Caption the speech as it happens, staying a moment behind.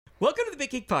Welcome to the Big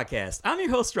Geek Podcast. I'm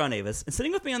your host, Ron Avis, and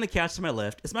sitting with me on the couch to my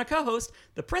left is my co-host,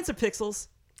 the Prince of Pixels,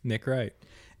 Nick Wright.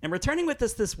 And returning with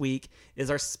us this week is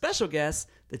our special guest,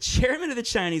 the chairman of the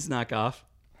Chinese knockoff,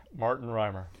 Martin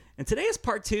Reimer. And today is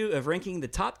part 2 of ranking the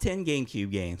top 10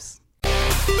 GameCube games.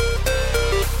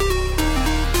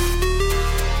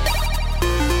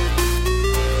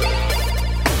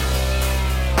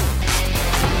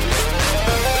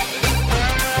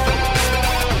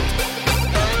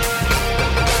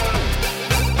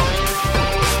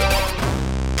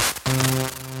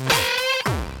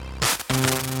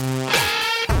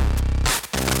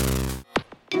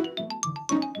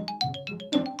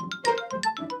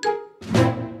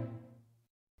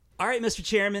 All right, Mr.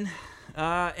 Chairman,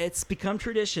 it's become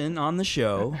tradition on the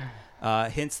show,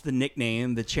 hence the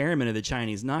nickname, the chairman of the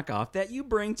Chinese knockoff, that you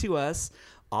bring to us,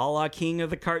 a la King of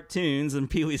the Cartoons and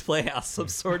Pee-wee's Playhouse, some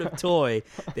sort of toy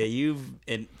that you've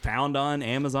found on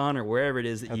Amazon or wherever it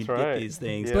is that you get these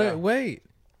things. Yeah. But wait,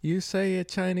 you say a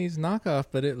Chinese knockoff,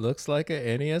 but it looks like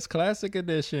a NES Classic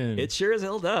Edition. It sure as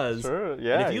hell does. Sure,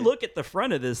 yeah. And if you look at the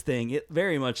front of this thing, it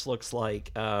very much looks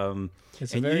like...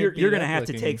 It's and very you're going to beat-up have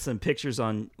to looking. take some pictures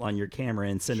on your camera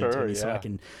and send it to me so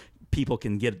people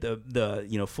can get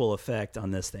the full effect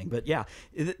on this thing. But yeah,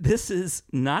 this is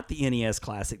not the NES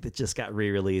Classic that just got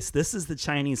re-released. This is the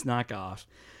Chinese knockoff.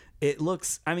 It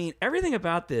looks, I mean, everything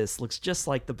about this looks just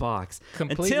like the box.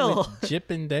 Complete Until, with Jip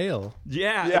and Dale.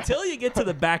 yeah, until you get to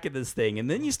the back of this thing,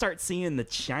 and then you start seeing the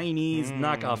Chinese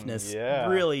knockoffness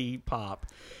really pop.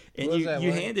 And What was you that one?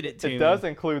 handed it to me. It does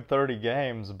include 30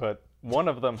 games, but one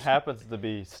of them happens to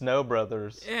be Snow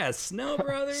Brothers. Yeah, Snow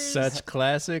Brothers. Such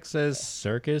classics as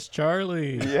Circus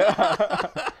Charlie. Yeah.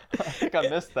 I think I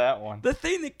missed that one. The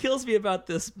thing that kills me about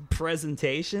this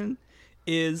presentation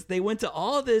is they went to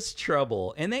all this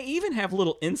trouble, and they even have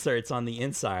little inserts on the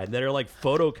inside that are like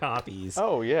photocopies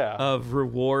Oh, yeah. of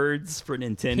rewards for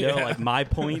Nintendo, Yeah. like My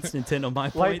Points, Nintendo My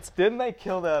like, Points. didn't they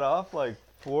kill that off like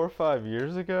 4 or 5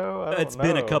 years ago? I don't It's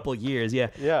been a know. couple years, yeah.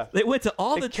 Yeah. They went to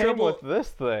all the It came trouble. with this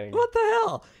thing. What the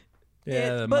hell?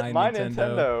 Yeah, the but My Nintendo.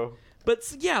 Nintendo.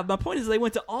 But yeah, my point is they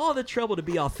went to all the trouble to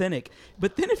be authentic.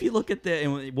 But then if you look at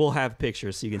and we'll have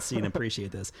pictures so you can see and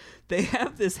appreciate this. They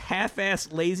have this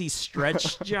half-assed lazy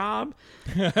stretch job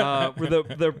where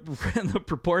the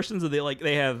proportions of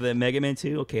they have the Mega Man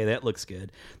 2. Okay, that looks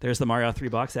good. There's the Mario 3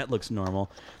 box. That looks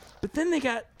normal. But then they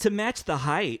got to match the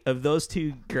height of those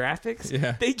two graphics.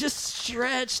 Yeah. They just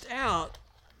stretched out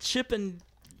Chip and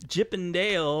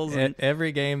Dales. And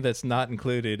every game that's not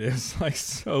included is like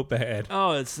so bad.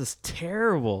 Oh, it's just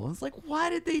terrible. It's like,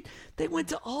 why did they went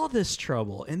to all this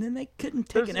trouble and then they couldn't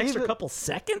take There's an extra even- couple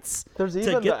seconds? There's to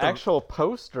even get the actual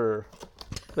poster.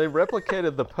 They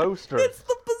replicated the poster. It's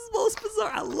the most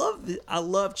bizarre. I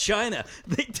love China.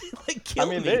 They kill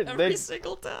me every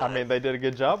single time. I mean, they did a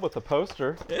good job with the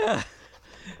poster. yeah.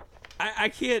 I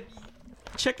can't.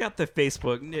 Check out the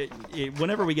Facebook.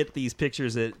 Whenever we get these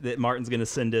pictures that Martin's going to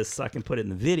send us, so I can put it in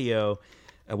the video.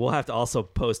 We'll have to also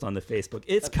post on the Facebook.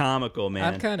 It's comical,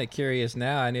 man. I'm kind of curious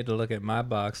now. I need to look at my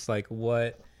box. Like,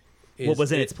 what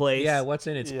was in its place? Yeah, what's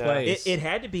in its Yeah. place? It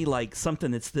had to be like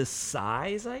something that's this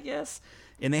size, I guess.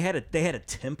 And they had a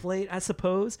template, I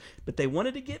suppose, but they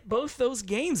wanted to get both those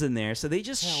games in there, so they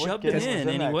just shoved them in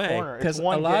anyway. It's 'Cause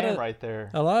one a lot game of- right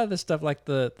there. A lot of the stuff, like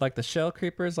the shell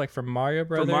creepers, like from Mario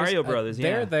Brothers. Mario Brothers, yeah.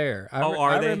 They're there.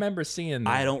 Are they? I remember seeing them.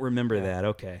 I don't remember that.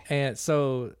 Okay. And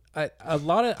so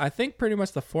I think pretty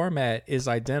much the format is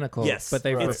identical. Yes, but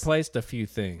they've right. replaced a few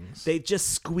things. They just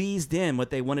squeezed in what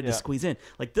they wanted to Yeah. squeeze in.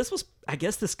 Like this was, I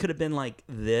guess this could have been like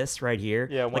this right here.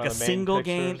 Yeah, one like a of the main single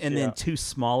game pictures, and then yeah. 2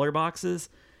 smaller boxes.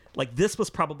 Like this was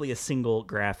probably a single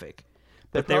graphic.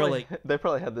 But they were probably, like, they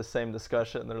probably had the same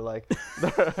discussion. They're like,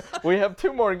 we have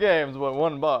 2 more games, but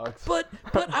 1 box. but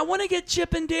I want to get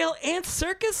Chip and Dale and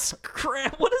Circus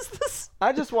crap. What is this?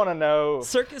 I just want to know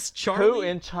Circus Charlie? who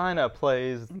in China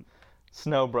plays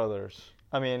Snow Brothers.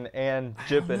 I mean, and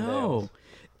Jip and No. Dales.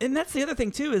 And that's the other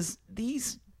thing too is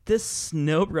this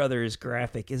Snow Brothers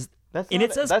graphic is That's and not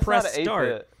it says that's press not an start.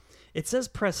 8-bit. It says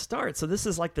press start. So this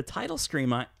is like the title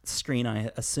screen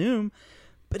I assume,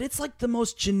 but it's like the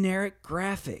most generic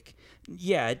graphic.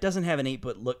 Yeah, it doesn't have an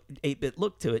 8-bit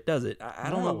look to it, does it? I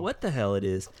don't know No. what the hell it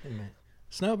is.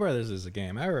 Snow Brothers is a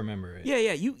game. I remember it.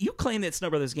 Yeah, you claim that Snow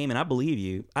Brothers game and I believe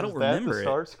you. I don't Is that remember the it.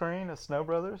 start screen of Snow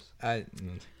Brothers?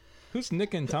 Who's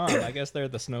Nick and Tom? I guess they're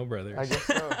the Snow Brothers. I guess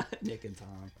so. Nick and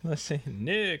Tom. Let's see.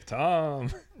 Nick, Tom.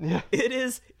 Yeah. It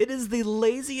is the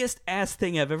laziest ass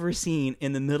thing I've ever seen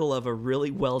in the middle of a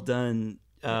really well done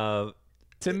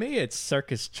To me, it's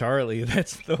Circus Charlie.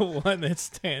 That's the one that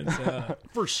stands out.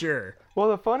 For sure. Well,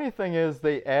 the funny thing is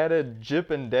they added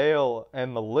Jip and Dale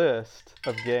in the list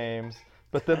of games,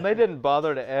 but then they didn't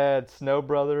bother to add Snow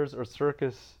Brothers or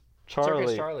Circus Charlie.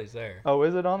 Circus Charlie's there. Oh,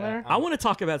 is it on there? I want to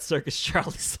talk about Circus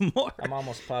Charlie some more. I'm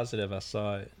almost positive I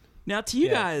saw it. Now, to you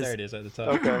guys, there it is at the top.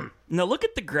 Okay. now look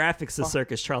at the graphics of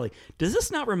Circus Charlie. Does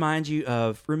this not remind you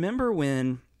of, remember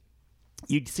when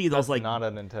you'd see those That's like not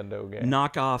a Nintendo game.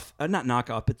 knockoff, not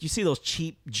knockoff, but you see those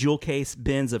cheap jewel case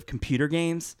bins of computer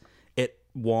games at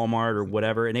Walmart or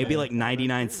whatever, and they'd be like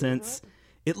 99 cents.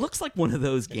 It looks like one of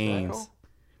those games.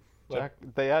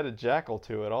 They added Jackal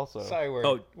to it also. Sorry,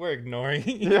 we're ignoring.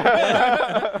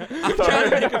 I'm trying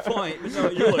to make a point.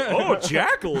 You're like, oh,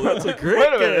 Jackal, that's a great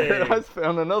Wait a minute, game. I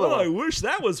found another Oh, I one. wish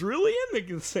that was really in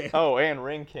the Sam. Oh, and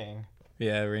Ring King.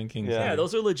 Yeah, Ring King. Yeah, Yeah,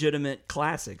 those are legitimate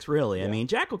classics, really. I mean,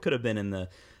 Jackal could have been in the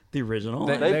original.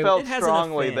 They felt it has enough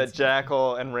strongly fans. that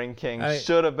Jackal and Ring King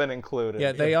should have been included.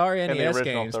 Yeah, they are in the NES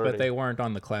original games, 30. but they weren't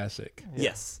on the classic.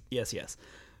 Yes.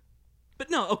 But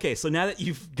no, okay, so now that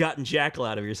you've gotten Jackal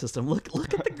out of your system, look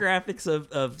at the graphics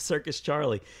of Circus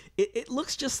Charlie. It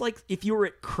looks just like if you were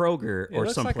at Kroger It or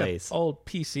looks someplace. like an old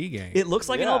PC game. It looks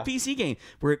like an Yeah. old PC game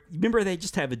where, remember, they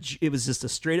just have it was just a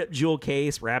straight up jewel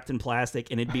case wrapped in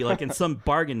plastic, and it'd be like in some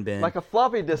bargen bin. Like a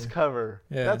floppy disk cover.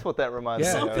 Yeah. That's what that reminds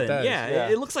Yeah, me Something, of. does. yeah. Yeah.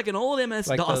 It looks like an old MS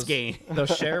like DOS those, game. those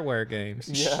shareware games.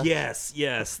 Yeah.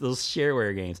 Yes, those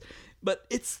shareware games. But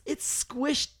it's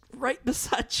squished right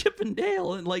beside Chip and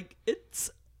Dale, and like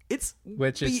it's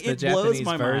Which is the it blows Japanese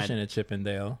my version mind. of Chip and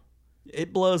Dale.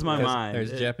 It blows my 'Cause mind.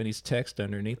 There's Japanese text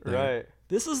underneath there. Right.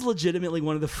 This is legitimately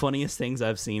one of the funniest things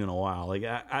I've seen in a while. Like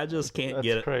I just can't That's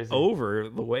get crazy. over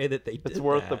the way that they did It's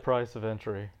worth the that. price of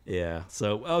entry. Yeah.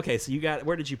 So okay, so you got,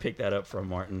 where did you pick that up from,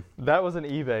 Martin? That was an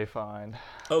eBay find.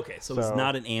 Okay, so it's So-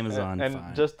 not an Amazon and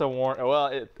find. just to warn, well,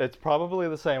 it's probably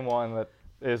the same one that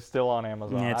is still on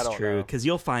Amazon. I That's don't true, know. because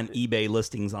you'll find eBay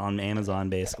listings on Amazon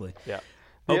basically. Yeah.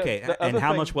 Okay, The and other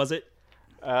how thing- much was it?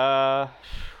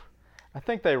 I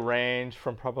think they range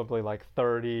from probably like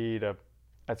 30 to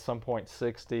at some point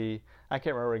 60. I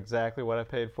can't remember exactly what I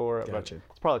paid for it, Gotcha. but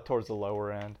it's probably towards the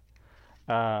lower end.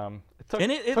 It took,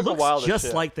 And it took a while looks to just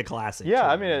ship. like the classic. Yeah, too.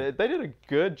 I mean, they did a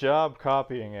good job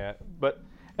copying it,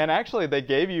 and actually they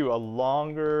gave you a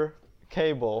longer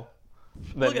cable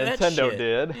than Look at that Nintendo shit.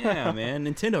 did. Yeah, man,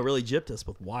 Nintendo really gypped us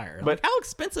with wire. But- Like, how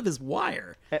expensive is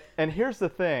wire? And here's the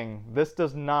thing: this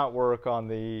does not work on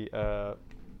the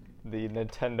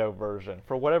Nintendo version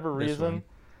for whatever This reason.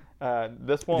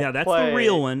 This won't. Yeah, that's play, the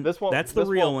real one. This won't. That's the this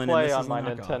real won't one, and Play this on is the my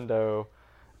knockoff.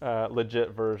 Nintendo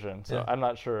legit version, so Yeah. I'm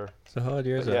not sure. So how old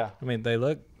years But are? yeah. I mean, they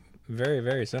look very,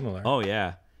 very similar. Oh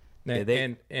yeah. And,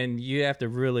 they- and you have to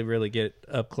really, really get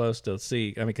up close to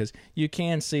see. I mean, because you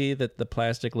can see that the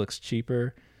plastic looks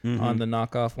cheaper Mm-hmm. on the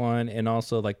knockoff one, and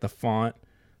also like the font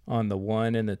on the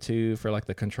 1 and the 2 for like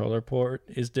the controller port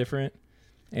is different,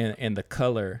 and the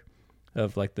color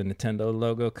of like the Nintendo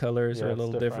logo colors Yeah, are a it's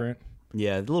little different.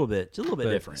 Yeah, a little bit, just a little bit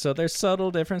But- different. So there's subtle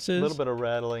differences. A little bit of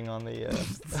rattling on the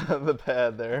the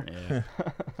pad there. Yeah.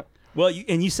 Well,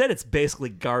 you said it's basically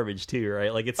garbage too,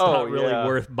 right? Like it's Oh, not really yeah.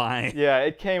 worth buying. Yeah,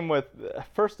 it came with.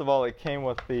 First of all, it came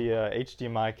with the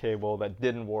HDMI cable that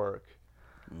didn't work.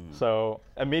 So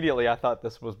immediately I thought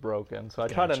this was broken. So I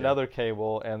tried Gotcha. another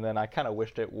cable, and then I kind of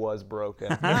wished it was broken.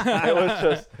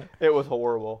 it was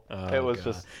horrible. Oh, it was God.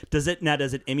 just Does it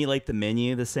emulate the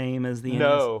menu the same as the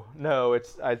NES? no.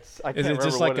 It's I can't is it remember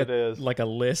just like what it is. like a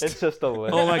list? It's just a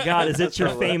list. Oh my God! Is it It's your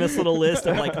a list. famous little list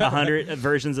of like 100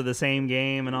 versions of the same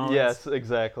game and all? Yes, This?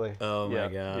 exactly. Oh my Yeah,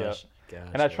 gosh. yeah. Gosh.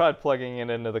 And I tried plugging it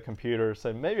into the computer,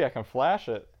 said maybe I can flash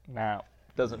it. Now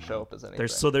it doesn't show up as anything.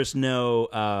 There's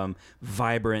no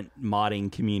vibrant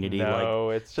modding community No,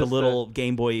 like it's the just little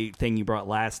Game Boy thing you brought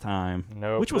last time.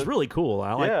 Nope, which was it- really cool.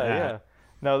 I like yeah, that. yeah.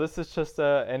 No, this is just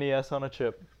a NES on a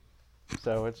chip.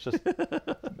 So it's just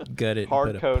Gutted.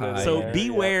 hard-coded pie So in there.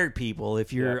 beware, people,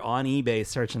 if you're Yeah. on eBay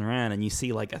searching around and you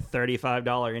see like a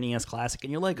 $35 NES Classic and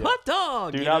you're like, hot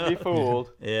dog! do you not know? be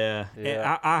fooled. Yeah. And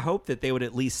Yeah. I hope that they would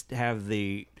at least have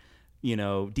the,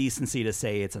 decency to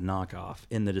say it's a knockoff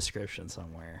in the description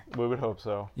somewhere. We would hope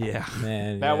so. Yeah.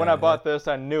 Man, Now, when yeah, I bought this,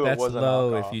 I knew it that's was a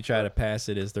low knockoff. if you try to pass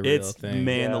it as the real It's, thing.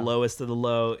 man, the Yeah. lowest of the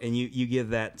low. And you give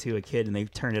that to a kid and they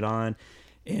turn it on.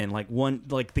 And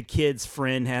the kid's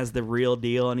friend has the real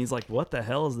deal, and he's like, "What the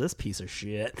hell is this piece of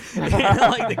shit?" And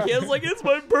like the kid's like, "It's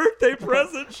my birthday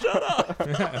present. Shut up!"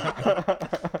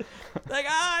 Like,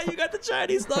 you got the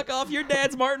Chinese knockoff. Your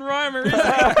dad's Martin Reimer.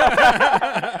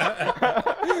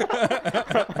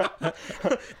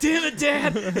 Damn it,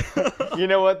 Dad! You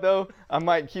know what though? I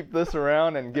might keep this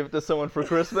around and give it to someone for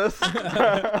Christmas.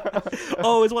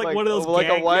 Oh, it's like one of those like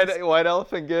gag a gifts. white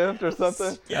elephant gift or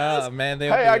something. Yes. Oh man, they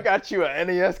Hey, would I be got you an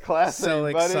NES Classic, so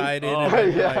buddy. excited. Oh, and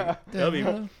they'd be yeah.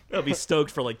 like, They'll be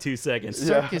stoked for like 2 seconds.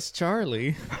 Yeah. Circus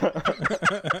Charlie.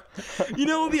 You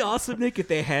know, it would be awesome, Nick, if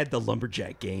they had the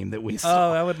lumberjack game that we saw.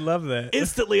 Oh, I would love that.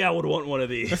 Instantly, I would want one of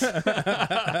these.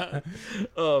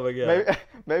 Oh my god.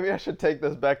 Maybe I should take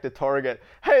this back to Target.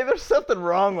 Hey, there's something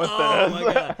wrong with Oh this.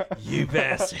 my god, you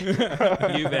bastard!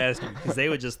 You bastard! Because they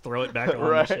would just throw it back on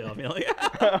Right. the shelf. You're like,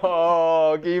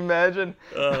 Oh, can you imagine?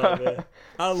 oh man.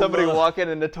 I Somebody love- walking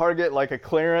into Target like a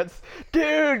clearance.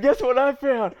 Dude, guess what I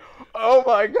found? Oh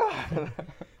my god.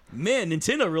 Man,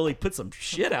 Nintendo really put some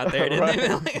shit out there, didn't they?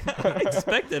 Like, I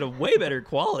expected a way better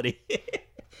quality.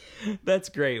 That's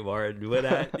great, Martin.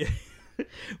 But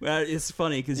well, it's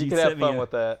funny because You you can sent have me. fun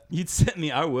with that. You'd sent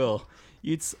me. I will.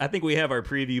 I think we have our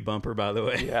preview bumper, by the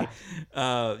way.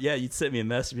 Yeah. Yeah. You'd sent me a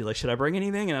message, be like, "Should I bring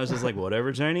anything?" And I was just like,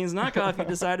 "Whatever Chinese knockoff you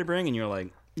decide to bring." And you're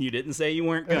like, "You didn't say you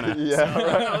weren't gonna." Yeah. So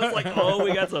I was like, "Oh,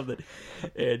 we got something."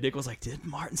 And Nick was like, "Did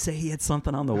Martin say he had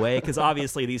something on the way?" Because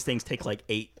obviously these things take like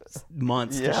 8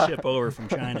 months to Yeah. ship over from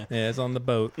China. Yeah, it's on the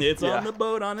boat. It's Yeah. on the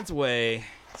boat on its way.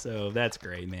 So that's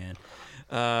great, man.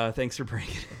 Thanks for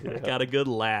bringing it. I got a good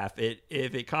laugh.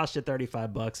 If it cost you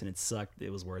 $35 and it sucked, it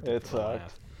was worth it. It for the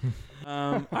sucked.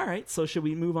 laugh. All right, so should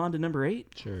we move on to number 8?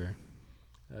 Sure.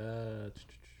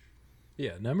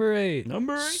 Yeah, number 8.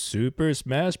 Number 8. Super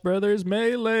Smash Brothers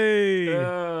Melee.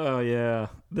 Oh yeah,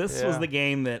 this was Yeah. the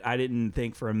game that I didn't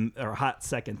think for a hot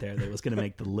second there that it was going to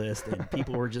make the list, and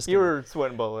people were just You were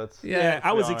sweating bullets. yeah.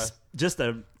 I was honest. just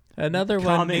a Another one.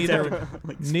 comment Neither, after-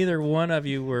 like, neither one of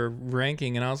you were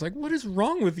ranking, and I was like, "What is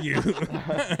wrong with you?"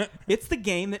 It's the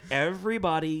game that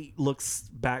everybody looks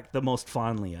back the most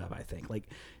fondly of, I think. Like,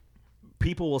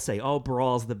 people will say, "Oh,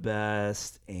 Brawl's the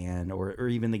best," and or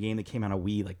even the game that came out of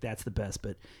Wii, like that's the best.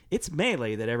 But it's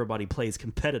Melee that everybody plays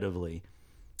competitively,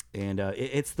 and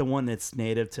it's the one that's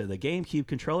native to the GameCube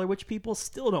controller, which people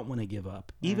still don't want to give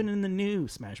up, even in the new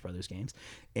Smash Brothers games.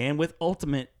 And with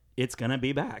Ultimate, it's gonna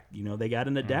be back. You know, they got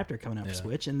an adapter coming out for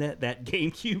Switch, and that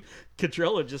GameCube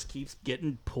controller just keeps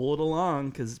getting pulled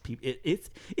along because it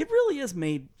really is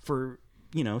made for,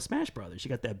 you know, Smash Brothers. You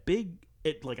got that big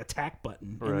like attack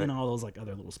button, and then Right. all those like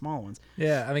other little small ones.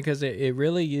 Yeah, I mean, because it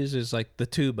really uses like the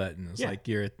 2 buttons, Yeah. like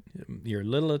your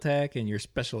little attack and your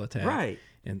special attack. Right.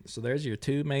 And so there's your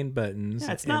 2 main buttons.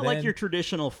 Yeah, it's and not like then your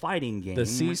traditional fighting game. The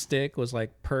C stick was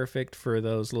like perfect for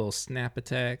those little snap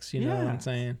attacks. You know what Yeah. I'm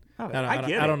saying? Oh, I I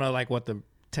get it. don't know like what the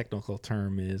technical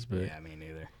term is, but Yeah, me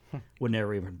neither. Would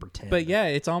never even pretend. but yeah,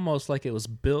 it's almost like it was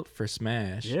built for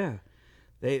Smash. Yeah.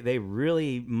 They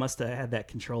really must have had that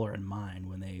controller in mind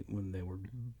when they were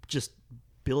just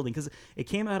building, because it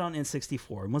came out on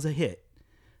N64 and was a hit,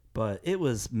 but it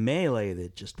was Melee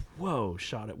that just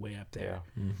shot it way up there.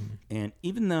 And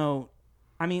even though,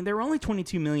 I mean, there were only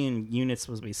 22 million units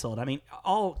was be sold. I mean,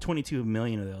 all 22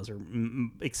 million of those are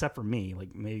except for me,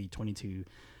 like maybe 22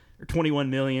 or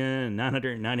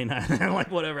 21,999,000,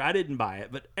 like whatever. I didn't buy it,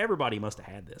 but everybody must have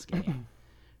had this game.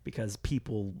 Because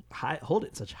people hold it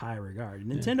in such high regard.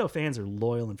 Nintendo fans are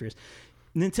loyal and fierce.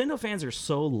 Nintendo fans are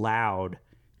so loud,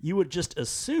 you would just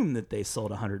assume that they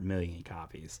sold 100 million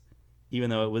copies,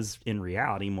 even though it was in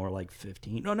reality more like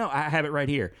 15. No, I have it right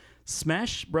here.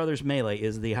 Smash Brothers Melee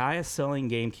is the highest selling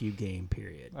GameCube game,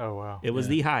 period. Oh wow. It was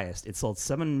the highest. It sold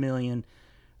 7 million.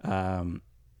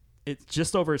 It's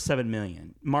just over 7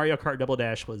 million. Mario Kart Double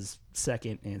Dash was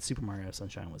second, and Super Mario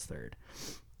Sunshine was third.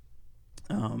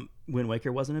 Wind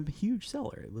Waker wasn't a huge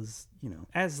seller. It was, you know,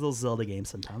 as those Zelda games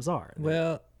sometimes are.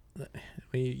 Well,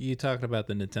 you talked about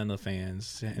the Nintendo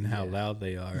fans and how loud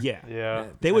they are. Yeah. Yeah.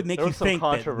 They would make There you was some think that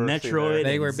controversy Metroid there.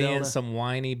 They and were being Zelda- some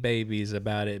whiny babies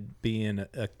about it being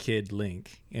a kid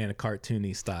Link in a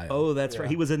cartoony style. Oh, that's Yeah. right.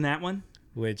 He was in that one?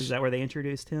 which Is that where they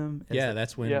introduced him? As yeah, a-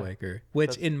 that's Wind Yeah. Waker.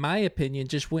 Which, in my opinion,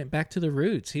 just went back to the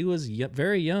roots. He was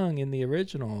very young in the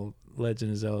original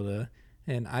Legend of Zelda,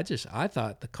 and I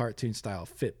thought the cartoon style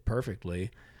fit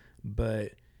perfectly.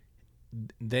 But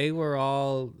they were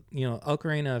all,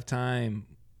 Ocarina of Time.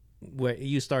 Where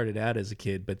you started out as a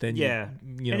kid, but then Yeah.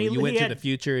 you And he went to had- the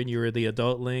future and you were the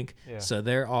adult Link. Yeah. So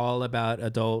they're all about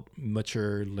adult,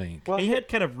 mature Link. Well, And he had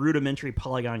kind of rudimentary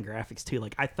polygon graphics too.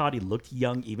 Like I thought he looked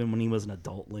young even when he was an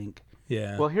adult Link.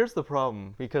 Yeah. Well, here's the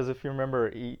problem, because if you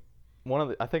remember,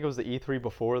 I think it was the E3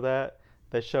 before that,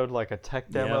 they showed like a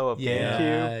tech demo of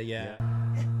GameCube. yeah.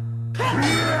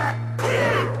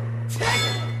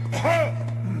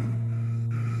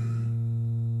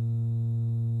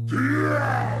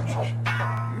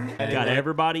 And got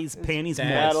everybody's panties moist.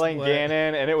 battling what-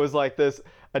 Ganon, and it was like this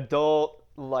adult,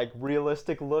 like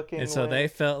realistic looking. And so Link. they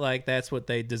felt like that's what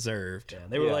they deserved. Yeah,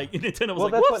 they were Yeah. like, Nintendo was Well,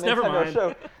 like, that's whoops, what never Nintendo mind.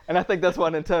 showed, and I think that's why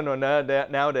Nintendo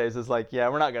nowadays is like, yeah,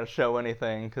 we're not gonna show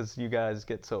anything because you guys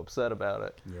get so upset about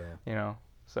it. Yeah. You know.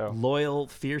 So Loyal,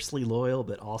 fiercely loyal,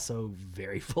 but also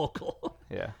very vocal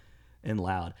yeah. and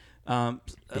loud.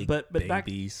 Big but back,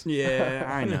 babies. yeah,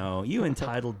 I know, you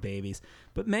entitled babies.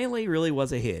 But Melee really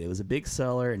was a hit. It was a big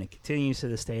seller, and it continues to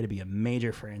this day to be a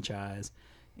major franchise.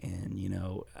 And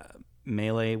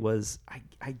Melee was,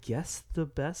 I guess, the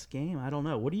best game. I don't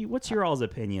know. What's your all's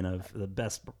opinion of the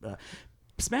best?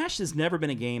 Smash has never been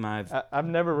a game I've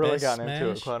never really Best gotten into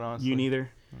it, Smash? quite honestly. you neither.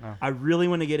 No. I really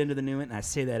want to get into the new one, and I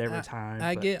say that every time.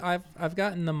 but I've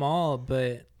gotten them all,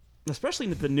 but especially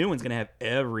if the new one's gonna have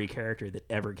every character that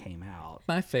ever came out.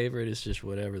 my favorite is just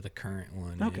whatever the current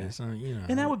one Okay. is.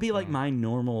 And that would be like my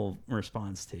normal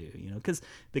response too, because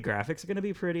the graphics are going to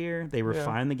be prettier. They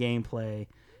refine the gameplay,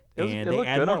 It and they looked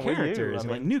add good more on Wii U. characters, I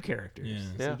like mean- new characters. Yeah.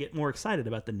 So Yeah. you get more excited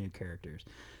about the new characters.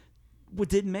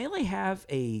 Did Melee have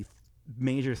a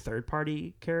major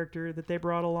third-party character that they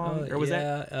brought along, or was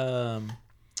that?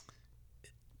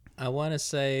 I want to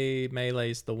say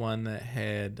Melee's the one that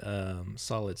had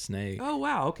Solid Snake. Oh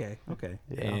wow, okay.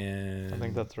 Yeah. And I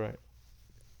think that's right.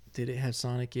 did it have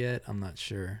Sonic yet? I'm not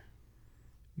sure.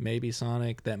 Maybe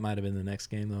Sonic. That might have been the next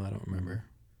game though. I don't remember.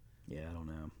 Yeah, I don't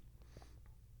know.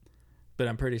 But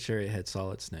I'm pretty sure it had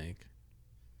Solid Snake.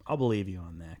 I'll believe you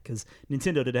on that because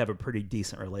Nintendo did have a pretty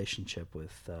decent relationship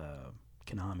with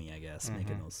Konami, I guess,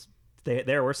 making those.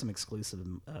 There were some exclusive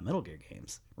Metal Gear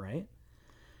games, right?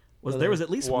 There was at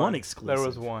least one exclusive. There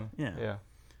was one. Yeah. Yeah.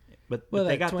 But Well,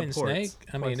 they that got Twin the ports. Snake.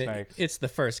 I Twin mean, Snakes. it's the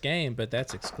first game, but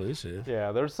that's exclusive.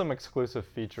 Yeah, there's some exclusive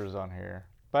features on here.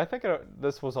 But I think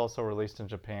this was also released in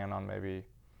Japan on maybe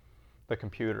the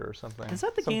computer or something. Is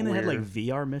that the Some game that had like weird-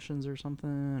 VR missions or something?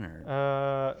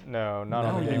 Or No, not I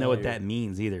on don't the even know what GameCube. that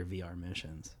means either. VR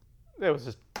missions. It was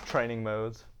just training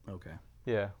modes. Okay.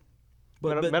 Yeah.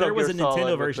 But Metal there was a Gear Solid Nintendo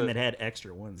with version the- that had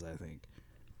extra ones, I think.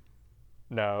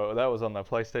 No, that was on the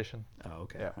PlayStation. Oh,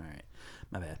 okay. Yeah. All right.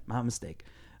 My bad. My mistake.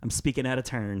 I'm speaking out of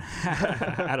turn.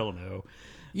 I don't know.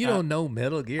 You don't know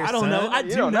Metal Gear. I don't know. son. I You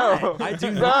do don't not. know. I do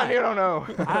Son, not. you don't know.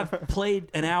 I've played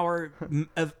an hour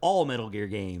of all Metal Gear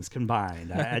games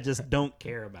combined. I just don't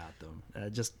care about them.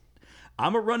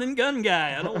 I'm a run and gun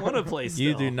guy. I don't want to play You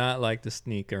stealth. do not like to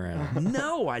sneak around.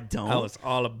 No, I don't. I was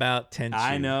all about Tenchu.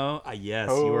 I know. Yes,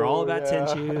 you were all Oh, about yeah.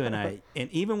 Tenchu,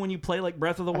 and even when you play like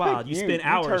Breath of the I Wild, think you spend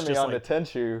hours turned me just on like. to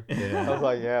Tenchu. I was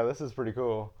like, yeah, this is pretty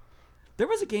cool. There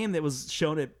was a game that was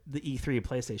shown at the E3 of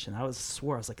PlayStation. I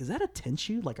swore I was like, is that a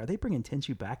Tenchu? Like, are they bringing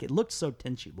Tenchu back? It looked so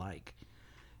Tenchu-like.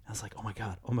 I was like, oh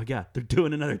my god, they're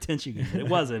doing another Tenchu game. But it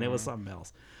wasn't. It was something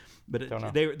else. But Don't know.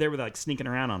 they were like sneaking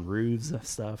around on roofs and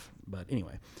stuff. But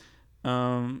anyway,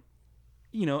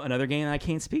 another game I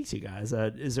can't speak to, guys.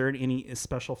 Is there any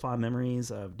special fond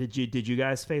memories of? Did you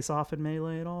guys face off in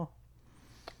Melee at all?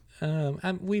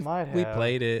 We Might have.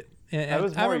 played it. And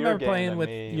was I more your remember game playing than with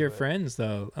me, your but- friends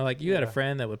though. Like you had a Yeah.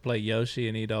 friend that would play Yoshi,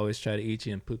 and he'd always try to eat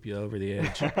you and poop you over the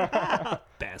edge.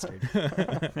 Bastard.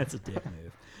 That's a dick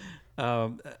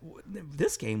move.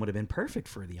 This game would have been perfect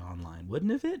for the online,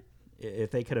 wouldn't have it?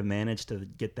 If they could have managed to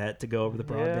get that to go over the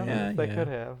broadband, Yeah, Yeah, they yeah. could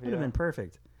have. would have been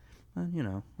perfect.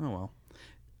 Oh well.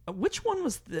 Which one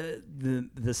was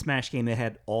the Smash game that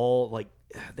had all like?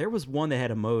 There was one that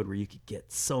had a mode where you could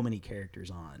get so many characters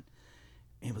on.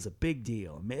 It was a big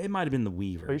deal. It might have been the Wii Are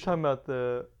you version. talking about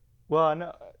the? Well, I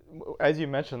know. As you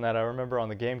mentioned that, I remember on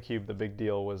the GameCube, the big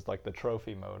deal was like the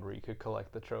trophy mode where you could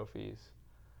collect the trophies.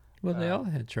 Well, they all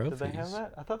had Did trophies. they have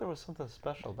that? I thought there was something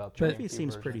special about the Trophy GameCube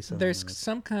seems version. pretty similar. There's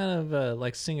some kind of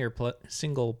like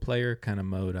single player kind of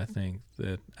mode. I think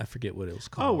that I forget what it was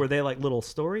called. Oh, were they like little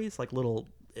stories, like little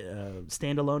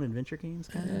standalone adventure games?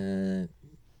 Kinda?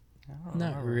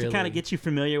 Not really. To kind of get you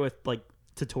familiar with like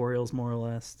tutorials, more or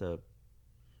less, to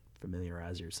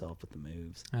familiarize yourself with the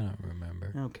moves. I don't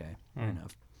remember. Okay, fair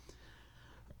enough.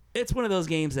 It's one of those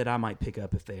games that I might pick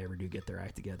up if they ever do get their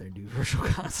act together and do Virtual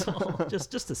Console,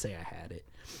 just to say I had it.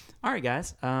 All right,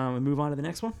 guys, we move on to the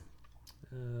next one.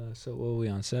 So what were we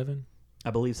on 7?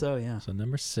 I believe so. Yeah, So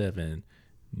number 7,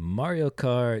 Mario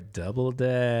Kart Double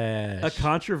Dash. a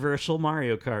controversial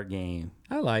Mario Kart game.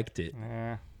 I liked it.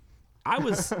 Yeah.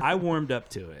 I warmed up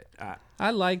to it.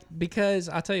 I liked because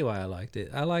I'll tell you why I liked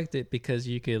it. I liked it because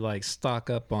you could like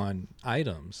stock up on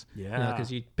items. Yeah.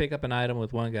 Because you pick up an item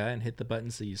with one guy and hit the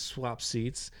button, so you swap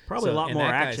seats. Probably a lot and more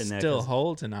that guy action there, Still 'cause-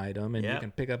 holds an item, and Yeah. you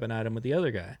can pick up an item with the other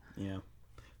guy. Yeah,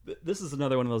 but this is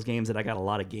another one of those games that I got a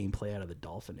lot of gameplay out of the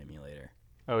Dolphin emulator.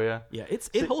 Oh yeah. Yeah,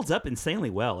 it holds up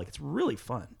insanely well. Like it's really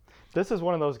fun. This is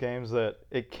one of those games that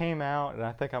it came out, and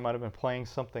I think I might have been playing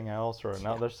something else or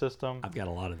another system. I've got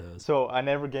a lot of those. So I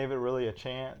never gave it really a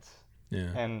chance.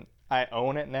 Yeah. And I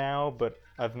own it now, but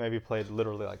I've maybe played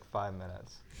literally like 5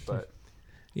 minutes. But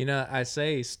You know, I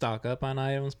say stock up on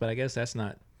items, but I guess that's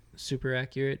not super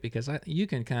accurate because you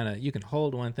can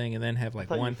hold one thing and then have like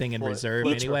thought one you thing in flip- reserve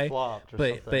flipped or anyway. flopped or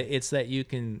But something. it's that you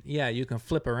can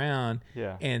flip around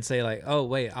Yeah. and say like, oh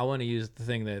wait, I want to use the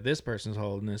thing that this person's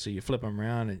holding, and so you flip them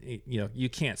around and you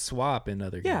can't swap in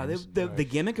other Yeah, games. the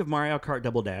gimmick of Mario Kart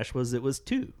Double Dash was it was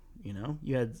two. You know,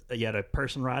 you had a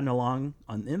person riding along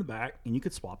in the back, and you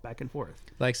could swap back and forth.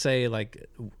 Like say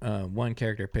one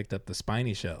character picked up the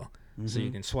spiny shell, so you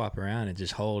can swap around and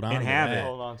just hold on And to have that. it.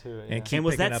 Hold on to it. And Yeah. keep And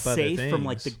was picking that up other safe from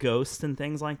like the things. ghosts and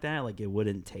things like that? Like it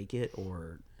wouldn't take it,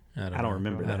 or I don't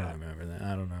remember that. I don't remember that.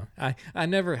 I don't know. I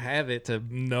never have it to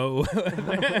know.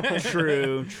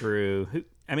 True.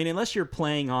 I mean, unless you're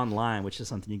playing online, which is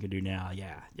something you can do now.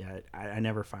 Yeah. I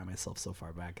never find myself so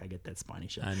far back. I get that spiny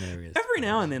shell. I never. Every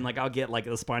now and then, like I'll get like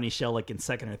a spiny shell, like in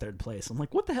second or third place. I'm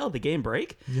like, what the hell? Did the game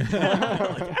break? like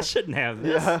I shouldn't have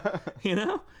this. Yeah. You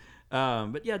know.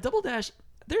 But yeah, Double Dash.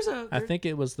 I think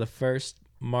it was the first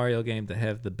Mario game to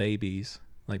have the babies,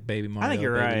 like Baby Mario. I think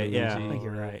you're Baby right. Yeah, I Luigi, think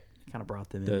you're right. Kind of brought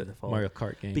them into the the fold. Mario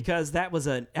Kart game. Because that was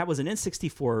an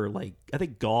N64, like I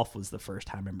think Golf was the first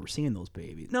time I remember seeing those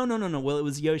babies. No. Well, it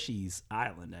was Yoshi's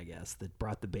Island, I guess, that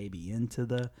brought the baby into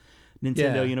the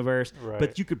Nintendo Yeah. universe. Right.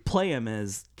 But you could play them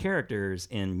as characters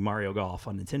in Mario Golf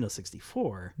on Nintendo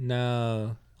 64.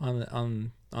 No, on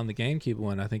the GameCube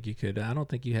one, I think you could. I don't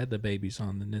think you had the babies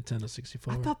on the Nintendo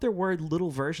 64. I thought there were little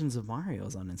versions of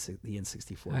Mario's on the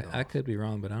N64. I could be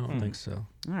wrong, but I don't think so.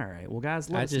 All right, well, guys,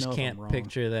 let I us just know if can't I'm wrong.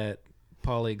 picture that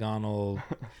polygonal.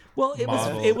 Well, it was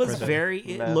model it was for the very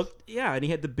it mess. looked and he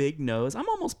had the big nose. I'm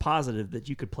almost positive that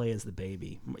you could play as the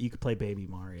baby. You could play Baby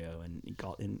Mario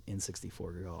in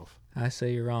N64 Golf. I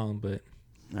say you're wrong, but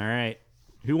All right,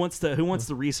 who wants to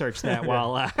research that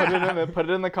while Put it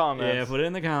in the comments. yeah, put it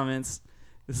in the comments.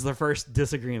 This is the first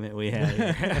disagreement we had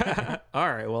here. All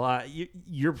right, well,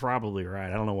 you're probably right.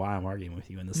 I don't know why I'm arguing with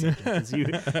you in this subject. 'Cause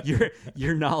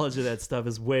your knowledge of that stuff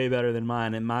is way better than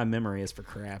mine, and my memory is for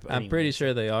crap. I'm pretty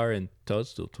sure they are in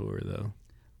Toadstool Tour though.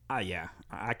 Yeah,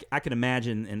 I can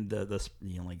imagine in the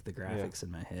like the graphics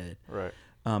in my head. Right.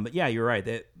 But yeah, you're right.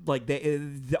 That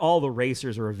all the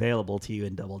racers are available to you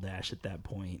in Double Dash at that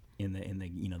point in the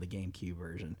the GameCube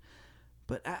version.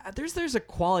 But there's a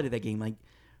quality to that game. Like,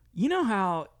 you know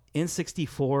how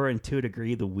N64 and to a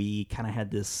degree the Wii kind of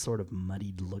had this sort of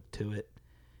muddied look to it.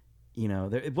 You know,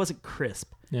 it wasn't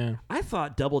crisp. Yeah, I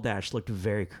thought Double Dash looked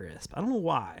very crisp. I don't know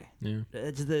why. yeah.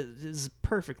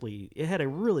 It had a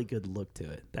really good look to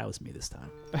it. That was me this time.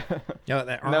 Oh,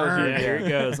 That was you. Yeah, here it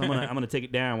goes. I'm gonna take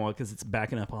it down because it's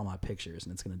backing up all my pictures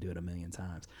and it's gonna do it a million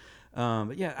times.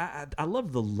 But yeah, I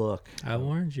love the look. I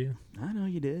warned you. I know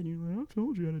you did. I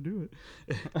told you how to do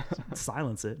it.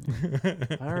 Silence it.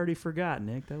 I already forgot,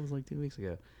 Nick. That was like 2 weeks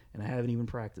ago, and I haven't even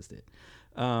practiced it.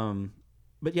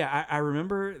 But yeah, I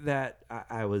remember that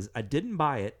I didn't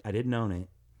buy it. I didn't own it,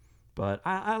 but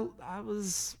I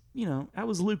was I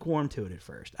was lukewarm to it at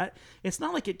first. It's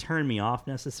not like it turned me off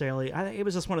necessarily. It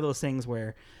was just one of those things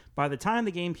where by the time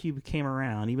the GameCube came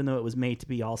around, even though it was made to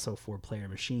be also a 4-player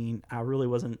machine, I really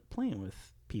wasn't playing with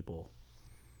people.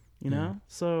 You know?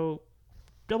 So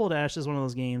Double Dash is one of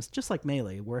those games, just like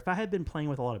Melee, where if I had been playing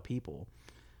with a lot of people,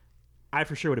 I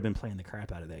for sure would have been playing the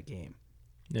crap out of that game.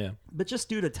 Yeah, But just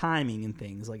due to timing and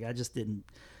things, like I just didn't.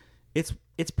 It's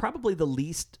probably the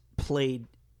least played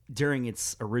during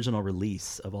its original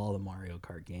release of all the Mario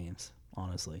Kart games,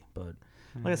 honestly. But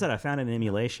like I said, I found it in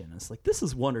emulation. It's like, this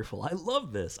is wonderful. I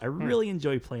love this. I really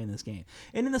enjoy playing this game.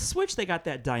 And in the Switch, they got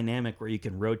that dynamic where you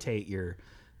can rotate your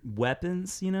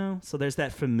weapons, so there's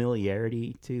that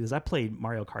familiarity too. Because I played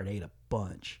Mario Kart 8 a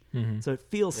bunch, so it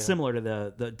feels similar to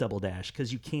the Double Dash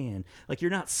because you can, like,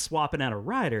 you're not swapping out a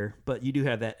rider, but you do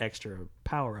have that extra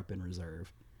power up in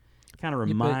reserve. Kind of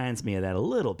reminds me of that a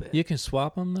little bit. you can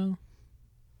swap them though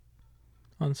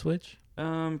on Switch.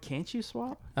 Can't you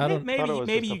swap? I don't- Thought it was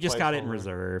Maybe just you a just got it in placeholder.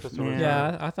 reserve. Just a Yeah. reserve.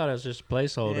 Yeah, I thought it was just a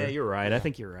placeholder. Yeah, you're right. I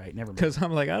think you're right. Never mind. Because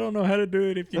I'm like, I don't know how to do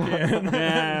it if you can.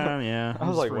 yeah. I was I'm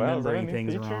just like, wow, is that a remembering new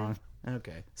things feature? wrong.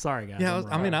 Okay, sorry guys. Yeah,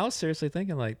 I'm wrong. I was seriously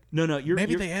thinking like, no, you're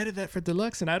maybe you're, they added that for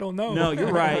deluxe, and I don't know. No,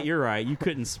 you're right. You're right. You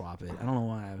couldn't swap it. I don't know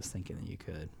why I was thinking that you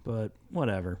could, but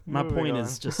whatever. My Moving point on.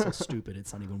 is just so stupid.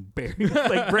 It's not even bring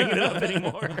it up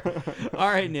anymore. All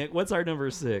right, Nick. What's our number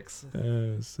 6?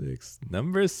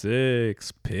 Number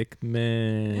 6,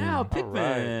 Pikmin. Yeah,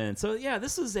 Pikmin. right. So yeah,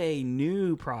 this is a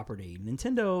new property.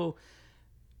 Nintendo.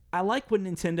 I like when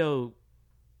Nintendo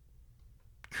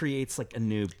creates like a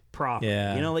new property.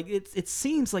 Yeah. You know, like it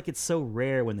seems like it's so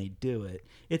rare when they do it.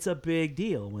 It's a big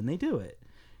deal when they do it.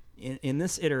 In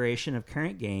this iteration of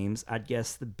current games, I'd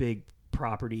guess the big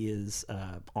property is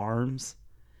ARMS.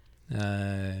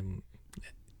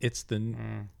 It's the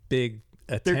big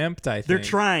attempt. I think They're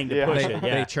trying to push it. Yeah.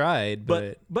 They tried,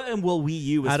 but and Wii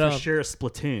U was I for don't- sure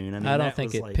Splatoon. I mean, I don't that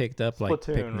think was it like, picked up like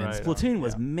Splatoon, Pikmin. right. Splatoon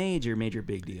was major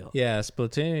big deal. Yeah,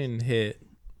 Splatoon hit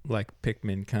like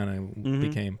Pikmin kind of Mm-hmm.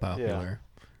 became popular.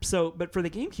 So, but for the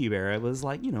GameCube era, it was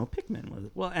like, Pikmin was,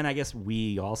 well, and I guess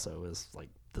Wii also was like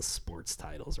the sports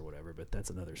titles or whatever, but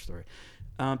that's another story.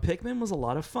 Pikmin was a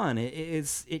lot of fun.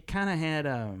 It kind of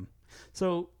had,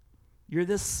 so you're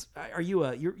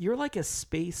you're like a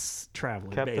space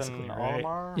traveler, Captain basically, right?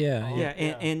 Olimar? Yeah, Yeah,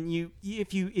 and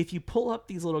if you pull up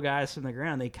these little guys from the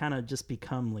ground, they kind of just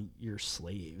become like your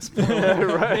slaves.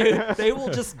 Right. They will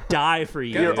just die for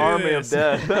you. Your dude. army of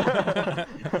death.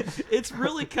 It's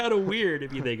really kind of weird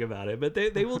if you think about it, but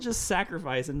they will just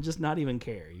sacrifice and just not even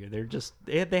care. They're just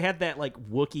they had that like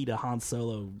Wookiee to Han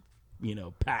Solo,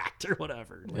 pact or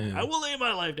whatever. Like, Yeah. I will lay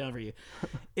my life down for you.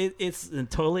 It's a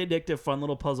totally addictive, fun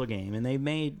little puzzle game, and they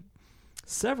made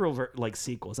several like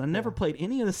sequels. I never played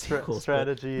any of the sequels. but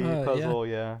Strategy, puzzle,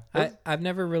 yeah. I've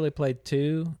never really played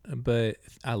 2, but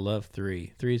I love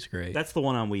 3. 3's great. That's the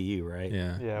one on Wii U, right?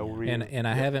 yeah. Yeah, And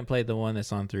I haven't played the one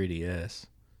that's on 3DS.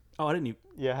 Oh, I didn't even.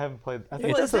 I haven't played. I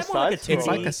think Well, that's is a that more like a side It's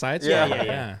scroll. like a side Yeah. scroll.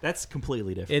 Yeah. That's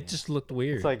completely different. It just looked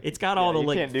weird. It's like It's got all the you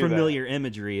like can't do that. familiar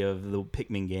imagery of the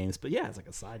Pikmin games, but yeah, it's like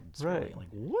a side story. Right. Like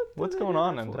What's did they going do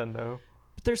on, that for? Nintendo?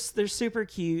 But they're super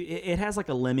cute. It has like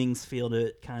a Lemmings feel to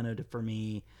it, kind of for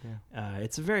me. Yeah.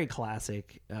 It's very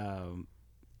classic. And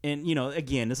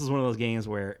again, this is one of those games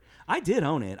where I did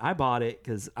own it. I bought it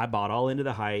because I bought all into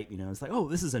the hype. It's like, oh,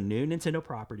 this is a new Nintendo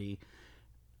property.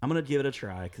 I'm gonna give it a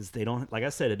try because they don't, like I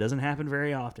said, it doesn't happen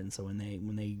very often. So when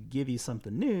they give you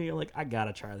something new, you're like, I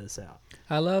gotta try this out.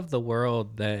 I love the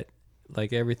world that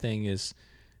like everything is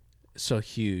so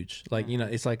huge. Like,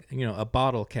 it's like, a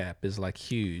bottle cap is like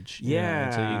huge.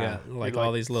 And so you got like You're, all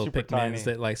like, these little super Pikmins tiny.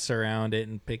 that like surround it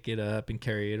and pick it up and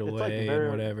carry it It's like away very-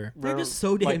 and whatever. They're just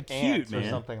so damn like cute, ants man. or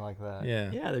something like that.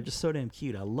 Yeah. Yeah, they're just so damn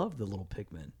cute. I love the little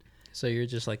Pikmin. So you're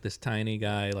just like this tiny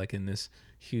guy like in this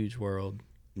huge world.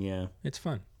 Yeah, It's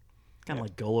fun. kind of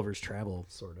like Gulliver's Travel,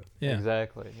 sort of. Yeah.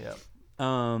 Exactly. Yeah.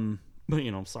 But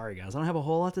I'm sorry guys, I don't have a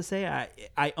whole lot to say.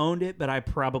 I owned it, but I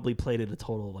probably played it a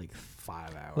total of like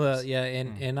 5 hours. Well, yeah,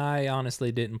 and I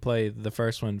honestly didn't play the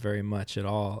first one very much at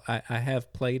all. I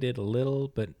have played it a little,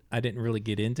 but I didn't really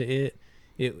get into it.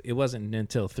 It wasn't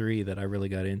until 3 that I really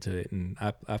got into it, and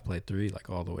I played 3 like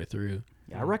all the way through.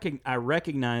 Yeah, I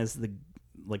recognize the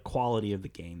like quality of the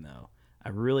game though. I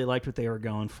really liked what they were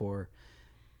going for.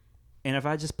 And if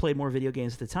I just played more video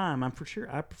games at the time, I for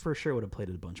sure would have played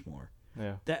it a bunch more.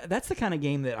 Yeah. That's the kind of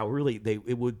game that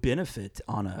it would benefit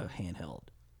on a handheld.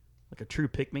 Like a true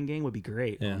Pikmin game would be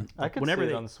great. Yeah. I could see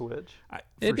it on Switch.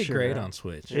 It'd be great yeah. on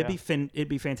Switch. Yeah. It'd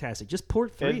be fantastic. Just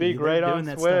port 3. It'd be They're great doing on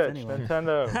that Switch. stuff anyway.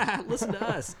 Nintendo. Listen to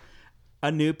us.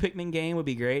 A new Pikmin game would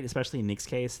be great, especially in Nick's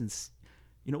case, since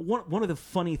one of the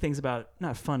funny things about,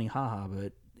 not funny, haha,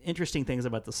 but interesting things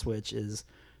about the Switch is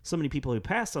so many people who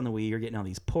passed on the Wii are getting all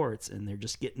these ports, and they're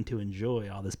just getting to enjoy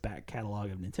all this back catalog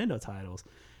of Nintendo titles.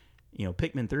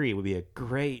 Pikmin 3 would be a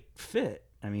great fit.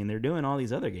 I mean, they're doing all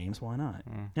these other games. Why not?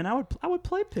 And I would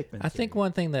play Pikmin. I think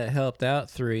one thing that helped out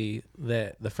 3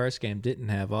 that the first game didn't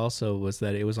have also was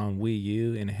that it was on Wii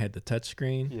U and it had the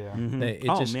touchscreen. Yeah.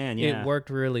 That it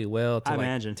worked really well to I like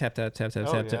imagine. tap Oh,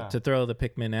 yeah. to throw the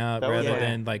Pikmin out That was, rather like,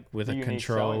 than like with the a unique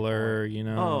selling controller,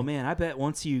 Oh man, I bet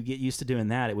once you get used to doing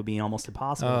that, it would be almost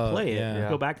impossible Oh, to play it. yeah.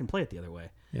 Go back and play it the other way.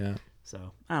 Yeah.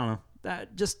 So I don't know.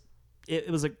 That just it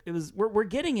was. We're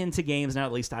getting into games now.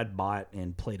 At least I'd bought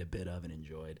and played a bit of and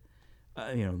enjoyed.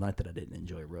 Not that I didn't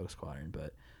enjoy Rogue Squadron,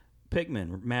 but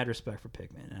Pikmin. Mad respect for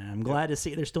Pikmin. And I'm glad to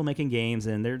see they're still making games,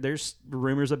 and there's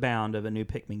rumors abound of a new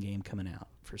Pikmin game coming out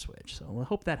for Switch. So I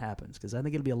hope that happens because I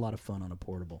think it'll be a lot of fun on a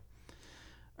portable.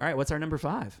 All right, what's our number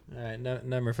 5? All right,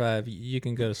 number 5. You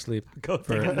can go to sleep Go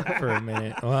for a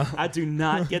minute. Well, I do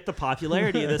not get the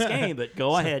popularity of this game, but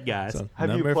go ahead, guys. so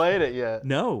Have you number played it yet?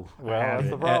 No, Well, I that's haven't.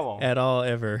 the problem. at all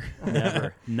ever.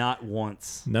 Never, not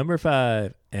once. Number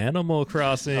 5, Animal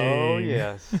Crossing. Oh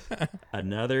yes.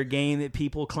 Another game that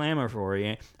people clamor for.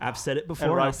 Yeah, I've said it before.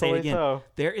 And And I'll say it rightfully again. so.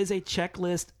 There is a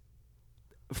checklist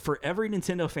for every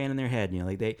Nintendo fan in their head.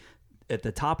 Like they, at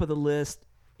the top of the list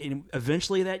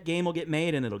eventually that game will get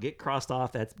made and it'll get crossed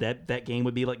off. That game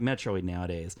would be like Metroid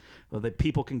nowadays. Well, that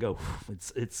people can go,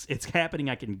 it's happening.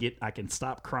 I can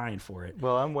stop crying for it.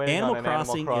 Well, I'm waiting Animal on an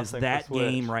Crossing Animal is Crossing that for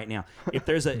Switch. game right now. If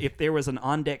there was an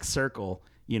on deck circle,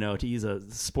 to use a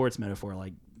sports metaphor,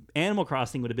 like Animal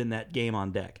Crossing would have been that game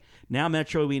on deck. Now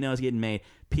Metroid we know is getting made.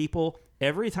 People,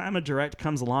 every time a direct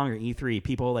comes along or E3,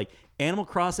 people are like, Animal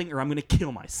Crossing or I'm going to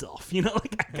kill myself.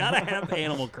 Like I gotta have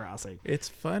Animal Crossing. It's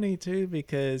funny too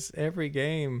because every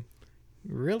game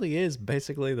really is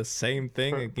basically the same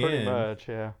thing again. Pretty much,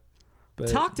 yeah. But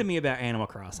Talk to me about Animal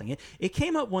Crossing. It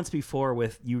came up once before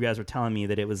with you guys were telling me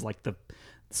that it was like the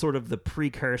sort of the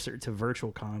precursor to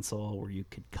Virtual Console where you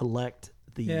could collect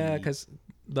the... yeah, because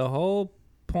the whole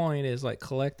point is like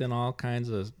collecting all kinds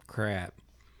of crap.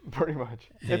 Pretty much.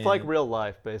 It's like And- real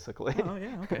life, basically. Oh,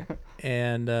 yeah, okay.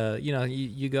 And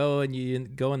you go and you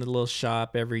go in the little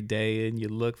shop every day and you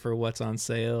look for what's on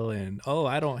sale and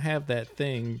I don't have that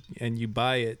thing, and you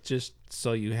buy it just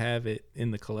so you have it in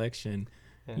the collection.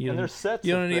 Yeah. You And don't- there's sets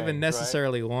you of don't even things, right?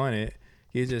 necessarily want it.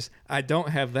 You just I don't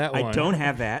have that one. I don't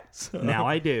have that. Now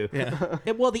I do.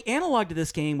 Yeah. Well, the analog to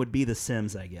this game would be The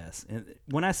Sims, I guess. And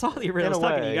when I saw the original, I In was a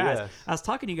talking to way, you guys. yes. I was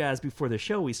talking to you guys before the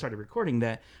show we started recording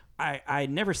that I'd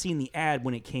never seen the ad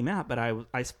when it came out, but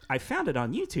I found it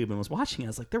on YouTube and was watching it. I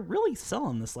was like, they're really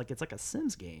selling this like it's like a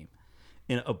Sims game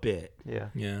in a bit. Yeah.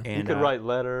 Yeah. You And could write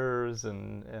letters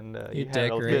and You had a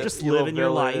decorate. little- Just little living your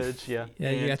life. village, Yeah. Yeah,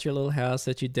 you And- got your little house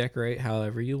that you decorate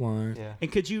however you want. Yeah.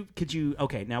 And could you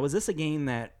okay, now was this a game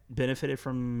that benefited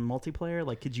from multiplayer?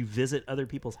 Like could you visit other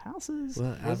people's houses?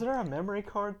 Well, Was there a memory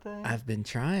card thing? I've been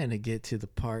trying to get to the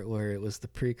part where it was the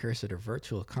precursor to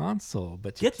Virtual Console,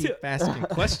 but you Get to- keep asking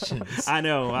questions. I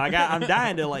know. I'm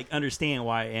dying to like understand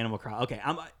why Animal Crossing. Okay,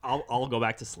 I'll go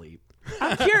back to sleep.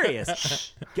 I'm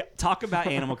curious. Talk about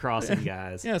Animal Crossing,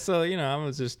 guys. Yeah, so I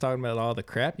was just talking about all the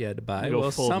crap you had to buy. You go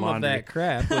Well, full some of laundry. that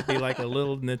crap would be like a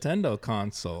little Nintendo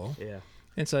console, Yeah.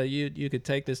 and so you could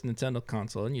take this Nintendo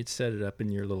console and you'd set it up in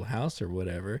your little house or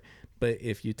whatever. But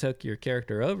if you took your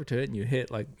character over to it and you hit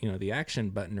like the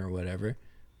action button or whatever,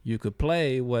 you could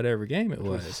play whatever game it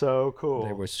was. So cool.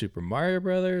 There was Super Mario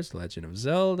Brothers, Legend of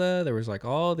Zelda. There was like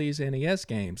all these NES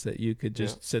games that you could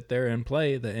just sit there and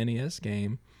play the NES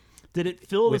game. Did it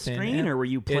fill the Within screen, or were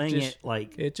you playing just- it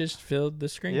like? It just filled the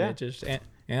screen. Yeah. It just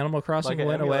Animal Crossing Like an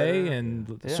went away emulator.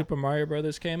 and Yeah. Super Mario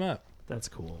Brothers came up. That's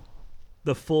cool.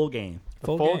 The full game. The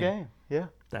Full full game. game. Yeah.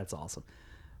 That's awesome.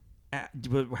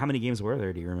 How many games were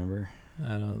there? Do you remember? I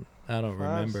don't 5,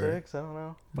 remember. 6, I don't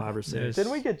know. 5 or 6. There's-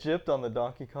 Didn't we get gypped on the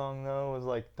Donkey Kong though? It was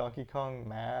like Donkey Kong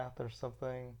math or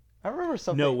something. I remember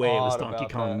something. No way it was odd Donkey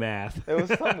about Kong that. math. It was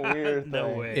some weird No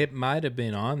thing. way. It might have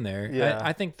been on there. Yeah.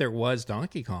 I think there was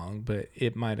Donkey Kong, but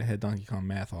it might have had Donkey Kong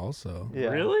Math also. Yeah.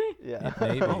 Really? Yeah.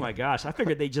 Maybe. Oh my gosh! I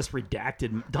figured they just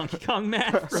redacted Donkey Kong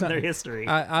math from their history.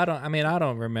 I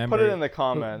don't remember. Put it in the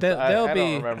comments. There'll I be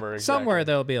don't remember exactly. somewhere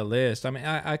there'll be a list. I mean,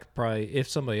 I could probably, if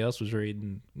somebody else was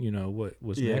reading, what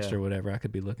was next Yeah. or whatever, I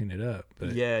could be looking it up.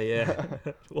 But Yeah.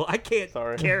 Well, I can't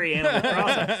Sorry. carry Animal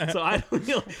Crossing, so I don't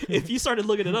feel if you started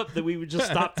looking it up, then we would just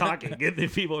stop talking, and then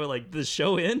people are like, "The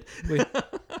show end."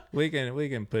 we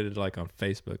can put it like on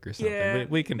Facebook or something. Yeah,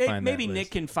 we can May- find maybe that Nick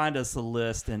list. can find us a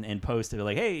list and post it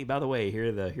like, "Hey, by the way, here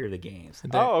are the games."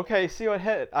 Oh, okay. See what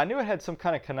I knew it had some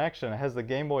kind of connection. It has the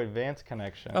Game Boy Advance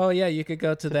connection. Oh yeah, you could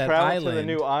go to that Travel island. to the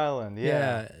new island.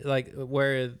 Yeah. like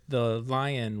where the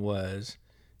lion was,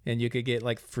 and you could get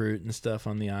like fruit and stuff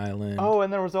on the island. Oh,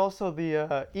 and there was also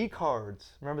the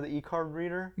e-cards. Remember the e-card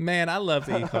reader? Man, I love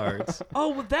the e-cards. Oh,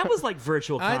 well, that was like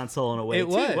Virtual I- Console in a way it too,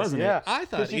 was, wasn't Yeah. it? I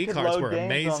thought 'Cause you could e-cards load were games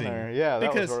on amazing. there. Yeah,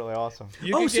 that because was really awesome.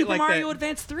 you Oh, could get Super like Mario that,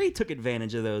 Advance 3 took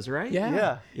advantage of those, right? Yeah.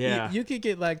 Yeah. Yeah. You could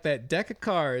get like that deck of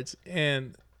cards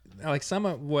and like some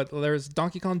of there's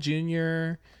Donkey Kong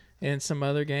Jr. and some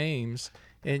other games,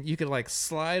 and you could like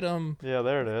slide them. Yeah,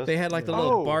 there it is. They had like the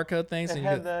little Oh, barcode things, it and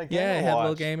had you the could, Game yeah, & it had a little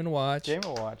Watch. Game and Watch, Game &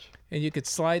 Watch. and you could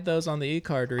slide those on the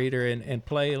e-card reader and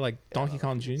play like Donkey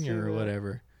Kong Jr. see or that.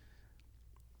 whatever.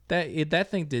 That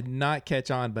thing did not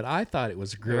catch on, but I thought it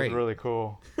was It great. was really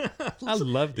cool. I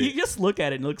loved You it. just look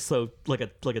at it and it looks so like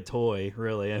a toy,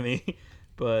 really. I mean,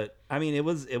 but I mean, it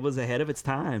was ahead of its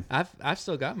time. I've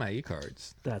still got my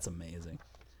e-cards. That's amazing.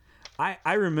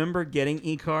 I remember getting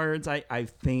e-cards, I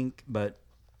think, but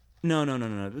no.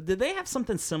 Did they have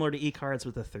something similar to e-cards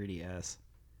with the 3DS?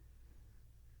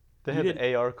 They You had did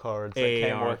the AR cards. That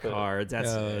came AR with it. cards. That's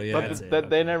Oh, it. yeah. But That's it. they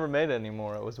Okay. never made it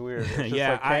anymore. It was weird. It was just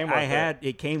Yeah, like came with I had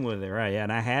it came with it, right? Yeah,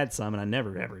 and I had some, and I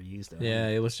never ever used it. Yeah,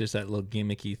 it was just that little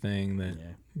gimmicky thing that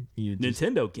Yeah. you just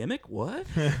Nintendo gimmick? What?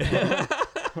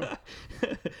 I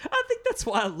think that's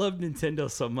why I love Nintendo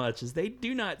so much is they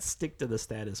do not stick to the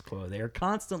status quo. They are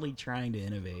constantly trying to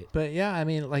innovate. But yeah, I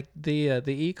mean, like the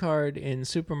E card in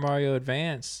Super Mario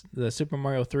Advance, the Super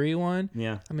Mario 3 one.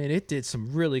 Yeah. I mean, it did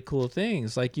some really cool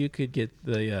things. Like you could get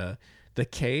the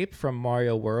cape from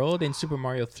Mario World in Super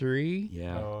Mario 3.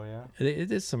 Yeah. Oh yeah. It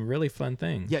did some really fun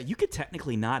things. Yeah, you could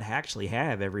technically not actually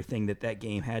have everything that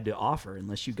game had to offer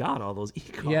unless you got all those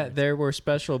e-cards. Yeah, there were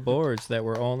special boards that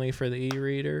were only for the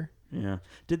e-reader. Yeah.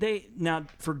 Did they now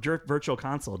for Virtual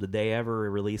Console? Did they ever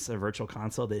release a Virtual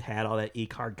Console that had all that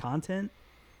e-card content?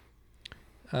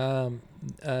 think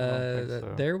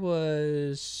so. There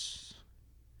was.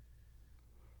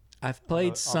 I've played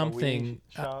On the something.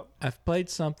 Wii shop? I've played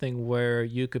something where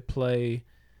you could play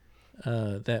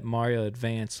that Mario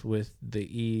Advance with the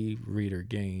e-reader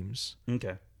games.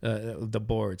 Okay. The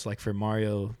boards, like for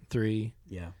Mario 3.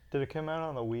 Yeah. Did it come out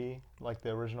on the Wii, like the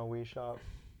original Wii shop?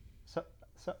 So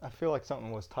I feel like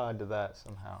something was tied to that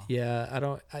somehow. Yeah,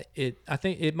 I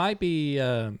think it might be.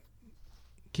 Is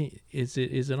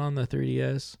it on the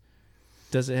 3DS?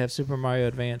 Does it have Super Mario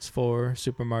Advance 4,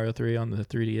 Super Mario 3 on the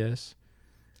 3DS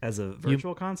As a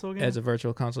Virtual Console game? as a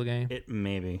Virtual Console game? It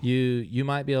maybe. You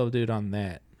might be able to do it on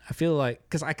that. I feel like,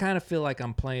 because I kind of feel like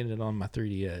I'm playing it on my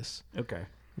 3DS Okay.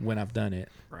 when I've done it.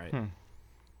 Right.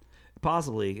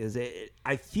 Possibly, because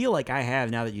I feel like I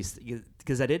have now that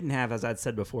because I didn't have, as I'd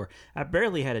said before, I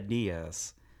barely had a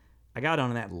DS. I got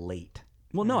on that late.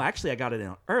 Well, no, actually, I got it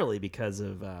in early because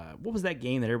of what was that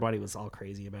game that everybody was all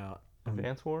crazy about?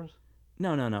 Advance Wars?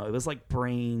 No. It was like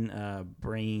Brain. Oh,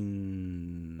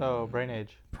 Brain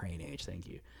Age. Brain Age. Thank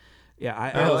you. Yeah, I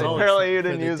Apparently, was always, apparently you For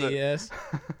didn't the use it. DS.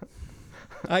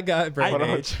 I got Brain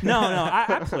I- Age. No,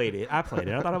 I played it. I thought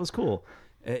it was cool.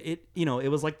 It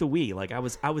was like the Wii. Like I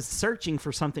was searching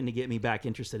for something to get me back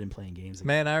interested in playing games again.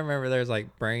 Man, I remember there was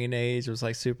like Brain Age was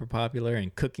like super popular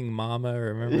and Cooking Mama.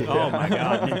 Remember? Oh my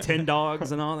God,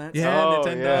 Nintendogs and all that. Yeah, Oh,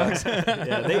 Nintendogs.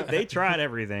 Yeah, they tried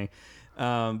everything.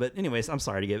 But anyways, I'm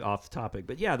sorry to get off the topic,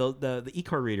 but yeah, the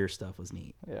e-card reader stuff was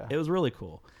neat. Yeah. It was really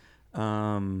cool.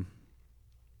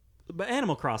 But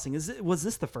Animal Crossing, was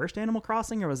this the first Animal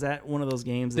Crossing, or was that one of those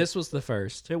games? This was the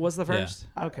first. It was the Yeah. first.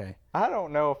 Okay. I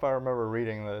don't know if I remember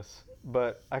reading this,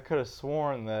 but I could have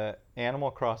sworn that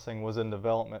Animal Crossing was in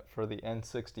development for the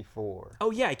N64.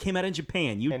 Oh yeah, it came out in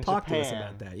Japan. You In talked to us Japan.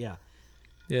 about that. Yeah.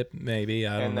 Yep, maybe.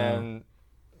 I don't And know. then.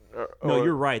 No,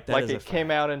 you're right. That like is a it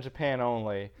came out in Japan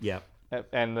only, Yeah.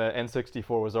 and the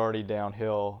N64 was already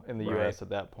downhill in the Right. US at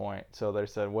that point. So they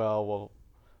said, well, we'll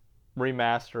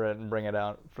remaster it and bring it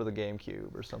out for the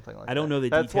GameCube or something like that. I don't know the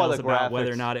That's why details the about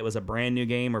whether or graphics- not it was a brand new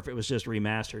game or if it was just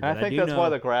remastered. I but think do that's know why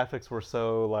the graphics were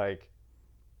so like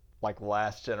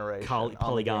last generation on the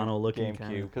polygonal looking GameCube,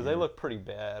 kinda, because yeah. they look pretty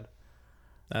bad.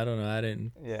 I don't know. I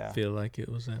didn't Yeah. feel like it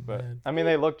was that But bad. I mean,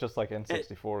 they look just like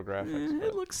N64 graphics. it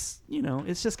But, looks,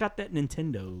 it's just got that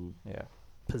Nintendo yeah.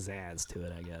 pizzazz to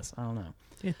it, I guess. I don't know.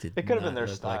 It did It could have been not their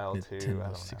look style, like too, I Nintendo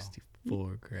don't know.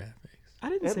 64 graphics. I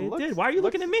didn't It say looks- it did. Why are you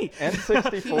looking at me?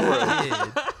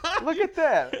 N64. Look at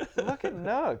that. Look at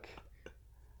Nook.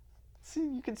 See,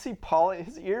 you can see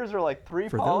his ears are like 3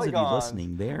 For polygons. those of you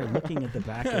listening, they are looking at the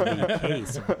back of the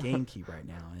case of the GameCube right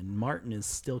now, and Martin is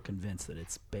still convinced that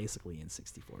it's basically in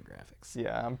 64 graphics.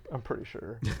 Yeah, I'm pretty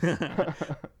sure.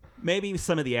 Maybe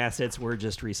some of the assets were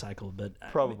just recycled, but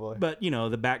Probably. But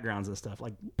the backgrounds and stuff,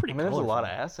 like pretty. I mean, there's a lot of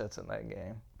colorful. assets in that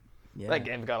game. Yeah. That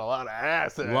game's got a lot of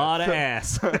assets. A lot of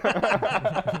ass.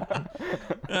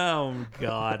 Oh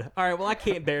God! All right, well, I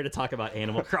can't bear to talk about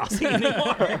Animal Crossing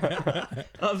anymore.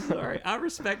 I'm sorry. I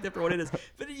respect it for what it is,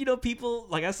 but people,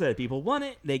 like I said, people want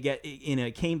it. They get,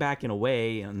 it came back in a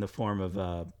way in the form of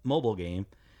a mobile game.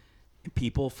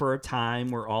 People for a time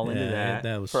were all into that.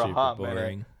 That was For a super hot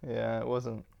boring. minute. Yeah, it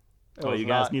wasn't. It Oh, was you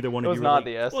guys, not- neither one it of was you not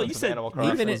really. the essence Well, you of said Animal Ruth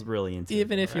Crossing. was really into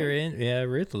Even it, if you're right? in,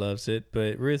 Ruth loves it,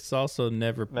 but Ruth's also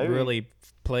never Maybe. really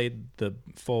played the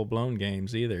full-blown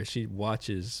games either. She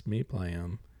watches me play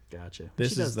them. Gotcha. This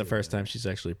She is does the do first that. time she's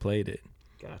actually played it.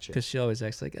 Gotcha. Because she always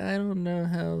acts like, I don't know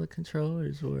how the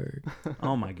controllers work.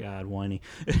 Oh my God, whiny.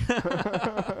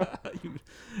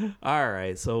 All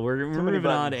right, so we're many moving on to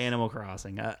buttons. Animal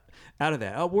Crossing. Out of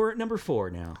that, we're at number 4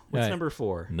 now. What's Right. number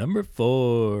 4? Number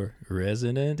 4,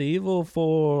 Resident Evil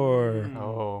 4.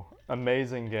 Oh,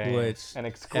 amazing game. Which, and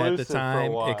exclusive at the time,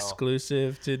 for a while.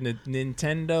 exclusive to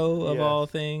Nintendo of Yes. all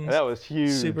things. That was huge.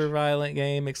 Super violent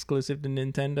game, exclusive to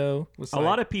Nintendo. Was A like,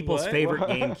 lot of people's what? favorite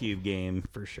GameCube game,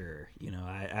 for sure.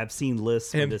 I've seen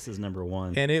lists where And- this is number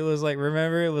 1. And it was like,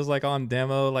 remember, it was like on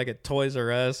demo, like at Toys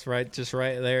R Us, right? Just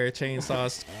right there,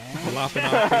 chainsaws lopping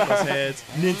off people's heads.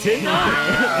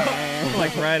 Nintendo.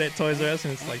 Like right at Toys R Us,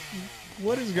 and it's like,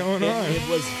 what is going on? It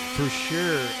was for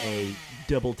sure a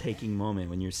double taking moment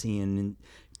when you're seeing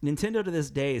Nintendo to this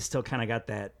day is still kind of got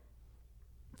that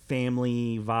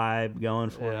family vibe going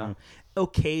for them.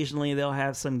 Occasionally they'll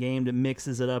have some game that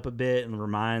mixes it up a bit and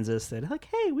reminds us that, like,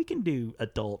 hey, we can do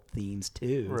adult themes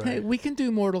too. Right. Hey, we can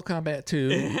do Mortal Kombat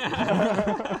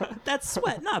 2. That's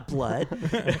sweat, not blood.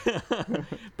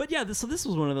 But yeah, so this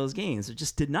was one of those games. It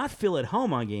just did not feel at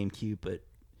home on GameCube, but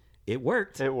it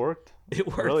worked. It worked. It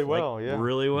worked really like, well. Yeah,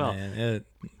 really well. Man,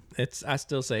 it's. I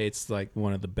still say it's like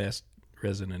one of the best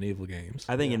Resident Evil games.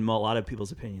 I think in a lot of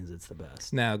people's opinions, it's the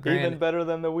best. Now, even granted, better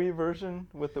than the Wii version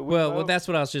with the Wii. well, that's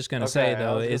what I was just gonna say Okay, I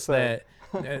though. was gonna Is say.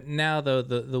 that now though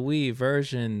the Wii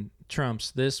version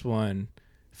trumps this one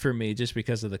for me just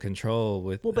because of the control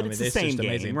with. Well, but I mean, it's the same just game,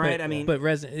 amazing. right? But, I mean- but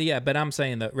but I'm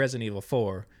saying that Resident Evil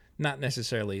 4, not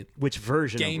necessarily Which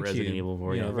version GameCube, of Resident Evil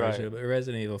 4? you know, Yeah. version, Right. but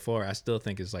Resident Evil 4, I still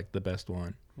think is like the best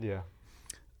one. Yeah.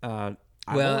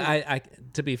 Well, I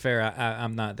to be fair,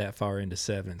 I'm not that far into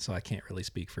 7, so I can't really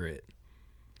speak for it.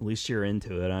 At least you're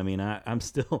into it. I mean, I'm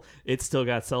still. It's still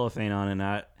got cellophane on, and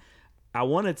I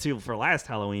wanted to for last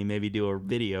Halloween maybe do a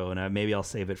video, and maybe I'll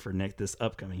save it for this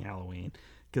upcoming Halloween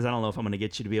because I don't know if I'm going to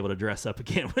get you to be able to dress up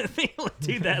again with me, like,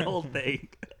 do that whole thing,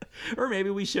 or maybe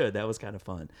we should. That was kind of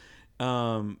fun.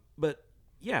 But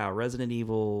yeah, Resident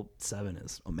Evil 7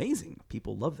 is amazing.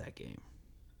 People love that game.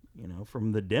 You know,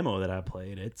 from the demo that I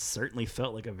played, it certainly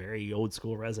felt like a very old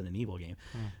school Resident Evil game.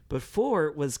 But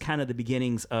 4 was kind of the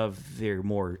beginnings of their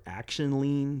more action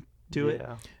lean to it.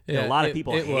 Yeah. And a lot of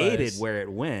people it hated was. where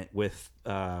it went with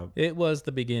It was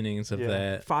the beginnings of Yeah.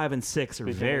 that. 5 and 6 are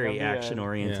Beginning very of the action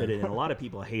oriented, Yeah. and a lot of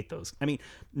people hate those. I mean,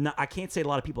 I can't say a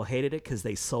lot of people hated it because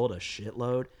they sold a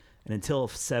shitload. And until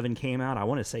 7 came out, I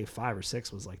want to say 5 or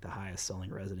 6 was like the highest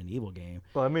selling Resident Evil game.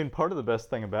 Well, I mean, part of the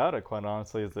best thing about it, quite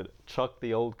honestly, is that it chucked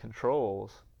the old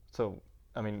controls. So,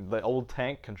 I mean, the old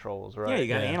tank controls, right? Yeah, you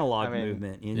got Yeah. analog I mean,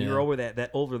 movement, and yeah. you're over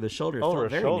that over the shoulder. It over felt a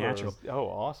very shoulder. natural.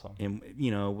 Awesome. And you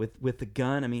know, with the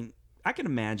gun, I mean, I can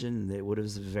imagine that it would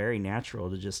have been very natural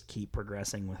to just keep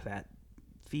progressing with that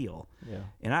feel. Yeah.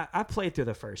 And I played through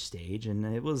the first stage, and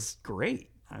it was great.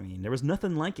 I mean, there was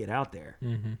nothing like it out there.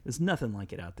 There's nothing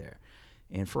like it out there,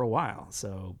 and for a while.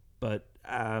 So, but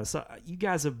so you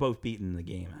guys have both beaten the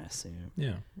game, I assume.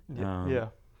 Yeah. Yeah.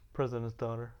 President's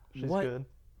daughter. She's what- good.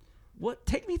 What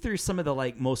take me through some of the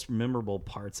like most memorable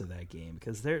parts of that game,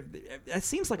 because it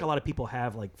seems like a lot of people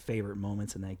have like favorite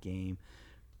moments in that game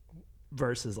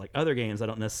versus like other games. I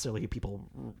don't necessarily hear people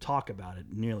talk about it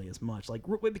nearly as much, like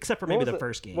except for maybe What was the it-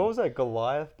 first game. What was that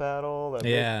Goliath battle? That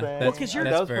Yeah, big thing? that's- 'cause you're-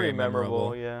 that that's was pretty very memorable.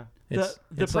 memorable. Yeah. The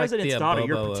It's like president's the daughter, Bobo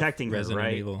you're of protecting her, Resident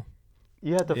right? Evil.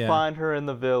 You had to Yeah. find her in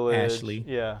the village. Ashley.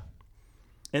 Yeah.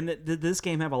 And did this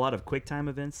game have a lot of QuickTime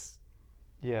events?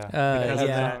 Yeah. Because of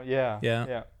yeah. that? Yeah. Yeah.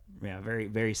 Yeah. Yeah, very,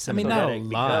 very I mean, not a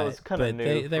sympathetic. lot, that was kinda but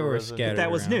new they for were Resident scattered But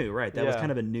that was around. new, right? That was Yeah.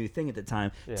 kind of a new thing at the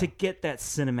time. Yeah. To get that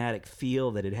cinematic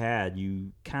feel that it had,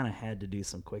 you kind of had to do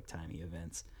some QuickTime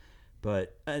events,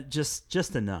 but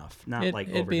just enough, not like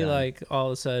It'd be overdone. like all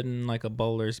of a sudden, like a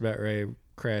boulder's about ready to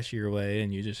crash your way,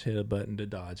 and you just hit a button to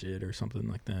dodge it or something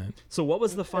like that. So what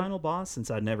was the final boss?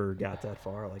 Since I never got that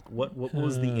far, like what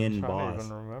was the end I'm trying to boss?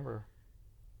 even remember.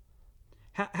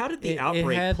 How did the It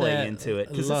outbreak had play that into it?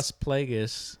 'Cause Las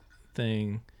Plagas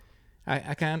thing. I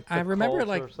remember cult or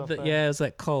like something? yeah, it was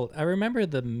that cult. I remember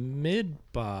the mid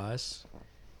boss.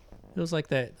 It was like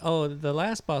that. Oh, the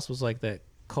last boss was like that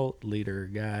cult leader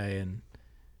guy, and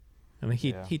I mean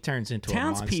Yeah. he turns into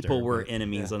townspeople a monster, were but-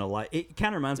 enemies on a lot. It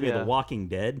kind of reminds me of Yeah. The Walking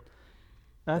Dead.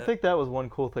 And I think that was one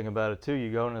cool thing about it too.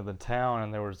 You go into the town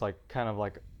and there was like kind of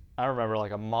like I remember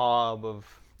like a mob of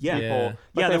Yeah, people. Yeah.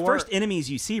 But yeah. they The first weren't- enemies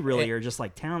you see really And- are just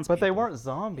like townspeople. But they weren't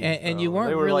zombies. And you though. weren't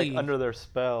They were really- like under their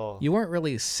spell. You weren't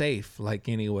really safe like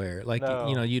anywhere. Like No.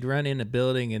 you know, you'd run in a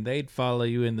building and they'd follow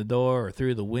you in the door or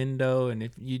through the window, and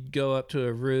if you'd go up to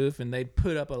a roof and they'd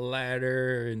put up a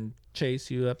ladder and chase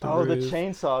you up the Oh, roof. the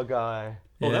chainsaw guy.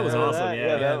 Oh, that was Yeah. awesome. That- Yeah,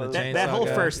 yeah, that the was- that chainsaw whole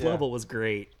guy. first Yeah. level was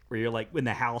great, where you're like in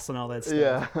the house and all that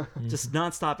stuff. Yeah. Just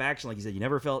nonstop action, like you said. You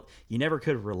never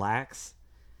could relax.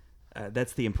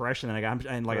 That's the impression that I got.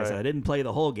 And like I said, Right. I didn't play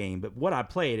the whole game, but what I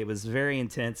played, it was very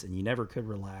intense, and you never could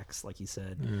relax, like you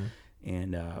said.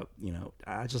 And you know,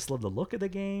 I just love the look of the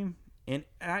game, and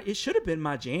it should have been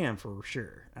my jam for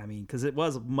sure. I mean, because it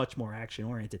was much more action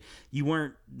oriented. You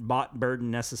weren't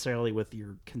burdened necessarily with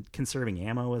your conserving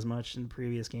ammo as much in the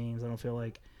previous games. I don't feel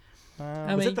like.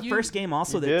 I Was mean, it the you- first game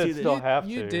also you that did too, that still have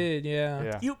you to. did,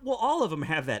 yeah. Yeah. well, all of them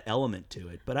have that element to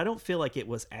it, but I don't feel like it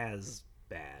was as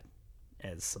bad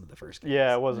as some of the first games.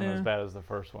 Yeah, it wasn't Yeah. as bad as the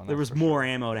first one. There was that's for more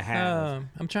ammo to have.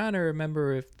 I'm trying to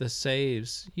remember if the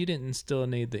saves. You didn't still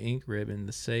need the ink ribbon.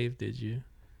 The save, did you?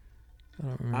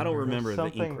 I don't remember the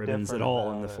something ink ribbons at different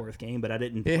all in the about it. 4th game, but I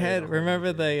didn't. It play had. the whole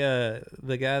Remember game.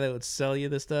 the guy that would sell you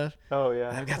the stuff? Oh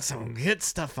yeah. I've got some good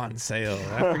stuff on sale.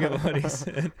 I forget what he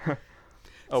said. Some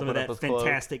Open of up that his clothes.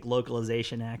 fantastic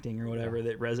localization acting or whatever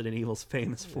that Resident Evil's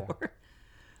famous for.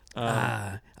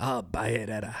 I'll buy it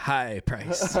at a high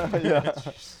price. Yeah.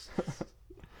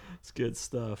 It's good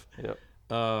stuff. Yep.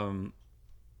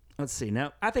 Let's see.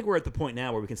 Now, I think we're at the point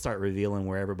now where we can start revealing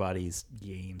where everybody's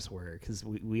games were, because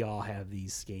we all have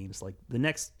these games. Like the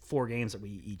next 4 games that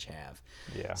we each have.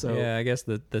 Yeah. So Yeah, I guess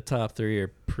the top 3 are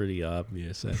pretty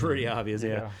obvious. I think. pretty obvious. Yeah.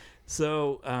 Yeah.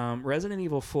 So Resident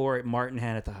Evil 4, Martin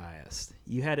had it the highest.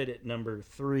 You had it at number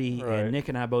 3, Right. and Nick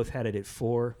and I both had it at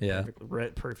 4. Yeah.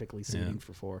 Perfectly suiting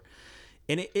for 4.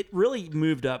 And it really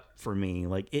moved up for me.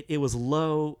 Like it was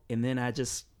low, and then I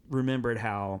just remembered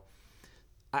how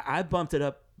I bumped it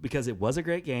up because it was a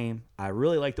great game. I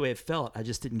really liked the way it felt. I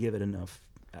just didn't give it enough.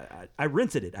 I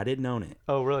rented it. I didn't own it.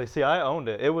 Oh really? See, I owned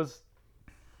it. It was.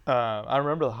 I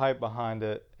remember the hype behind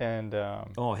it, and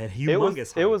Oh, it had it was.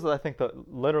 humongous. It hype. was. I think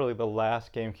literally the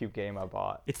last GameCube game I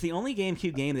bought. It's the only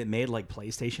GameCube game that made like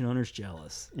PlayStation owners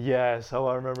jealous. Yes. Oh,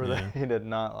 I remember that. He did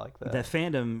not like that. That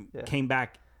fandom came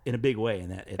back in a big way in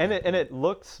that. and it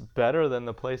looks better than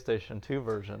the PlayStation 2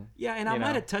 version. Yeah, and I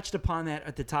might have touched upon that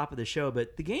at the top of the show,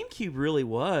 but the GameCube really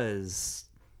was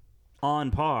on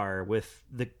par with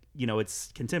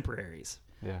its contemporaries,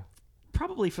 Yeah.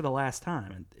 probably for the last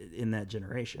time in that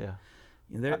generation.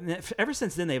 Yeah. Ever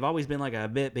since then, they've always been like a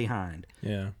bit behind.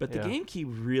 Yeah. But the Yeah.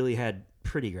 GameCube really had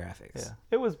pretty graphics. Yeah.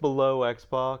 It was below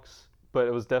Xbox, but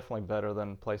it was definitely better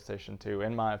than PlayStation 2,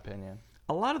 in my opinion.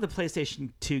 A lot of the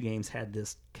PlayStation 2 games had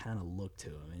this kind of look to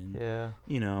them, and Yeah.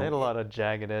 you know, They had a lot of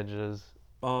jagged edges.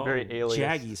 oh, very alias.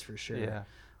 jaggies for sure. Yeah.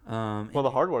 Well,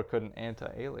 the hardware couldn't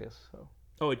anti-alias,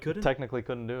 so it couldn't. technically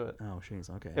couldn't do it. Oh, jeez.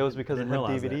 Okay. It was because it Didn't had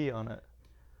realize that. DVD on it.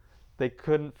 They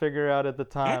couldn't figure out at the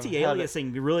time. how to-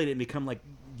 Anti-aliasing really didn't become like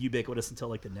ubiquitous until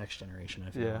like the next generation. I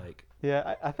feel Yeah. like.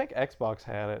 Yeah, I think Xbox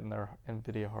had it in their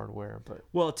NVIDIA hardware, but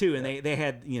Well, too, and they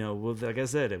had like I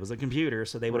said, it was a computer,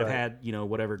 so they would have Right. had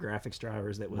whatever graphics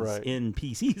drivers that was Right. in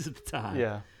PCs at the time.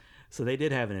 yeah, So they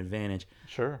did have an advantage.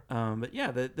 sure. But yeah,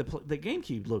 the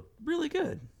GameCube looked really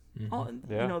good.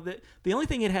 Yeah. The only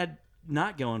thing it had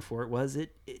not going for it was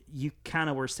you kind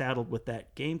of were saddled with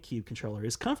that GameCube controller.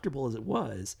 As comfortable as it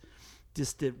was,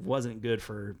 just it wasn't good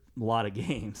for a lot of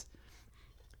games.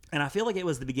 And I feel like it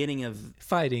was the beginning of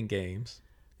Fighting games.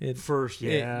 first,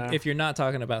 yeah. If you're not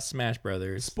talking about Smash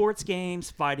Brothers. Sports games,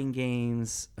 fighting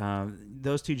games,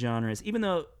 those two genres, even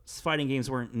though fighting games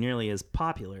weren't nearly as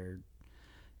popular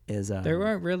as There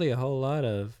weren't really a whole lot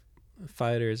of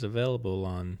fighters available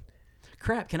on.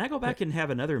 crap. Can I go back and have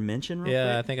another mention? Real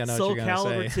Yeah, quick? I think I know Soul what you're gonna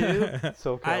Calibur say. 2.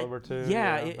 Soul Calibur 2.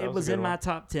 Yeah, that it was a good in my one.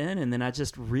 top 10, and then I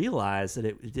just realized that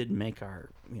it didn't make our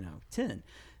 10.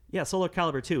 Yeah, Soul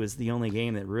Calibur 2 is the only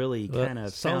game that really kind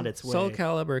of found its way. Soul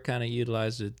Calibur kind of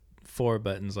utilized it 4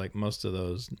 buttons like most of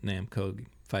those Namco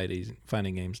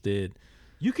fighting games did.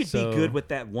 You could So- be good with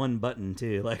that one button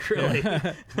too, like really.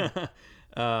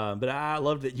 But I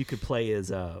loved that you could play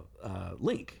as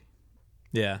Link,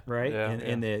 Yeah. right? Yeah,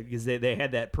 and because they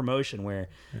had that promotion where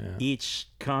each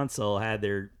console had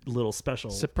their little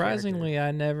special. Surprisingly,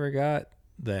 I never got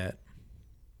that.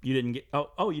 you didn't get.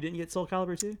 You didn't get Soul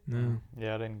Calibur 2? No.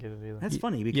 Yeah, I didn't get it either. That's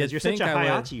funny because you'd you're such think a I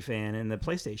would. Hayachi fan in the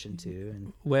PlayStation 2,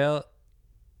 and Well,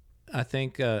 I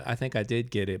think I did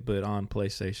get it, but on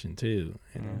PlayStation 2.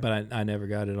 But I never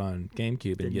got it on GameCube.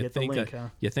 Didn't And you get the think Link, huh?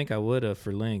 you think I would have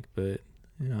for Link, but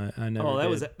I never. oh,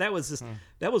 did. that was just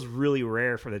that was really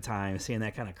rare for the time, seeing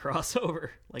that kind of crossover.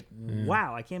 Like,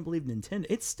 wow, I can't believe Nintendo.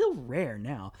 It's still rare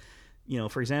now.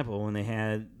 For example, when they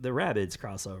had the Rabbids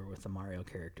crossover with the Mario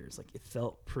characters, like it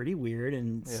felt pretty weird,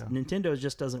 and Nintendo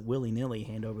just doesn't willy-nilly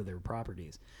hand over their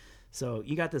properties. So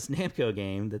you got this Namco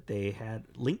game that they had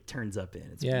Link turns up in.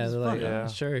 It's Yeah, it's they're like, fun. Yeah.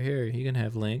 sure, here you can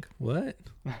have Link. What?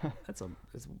 It's a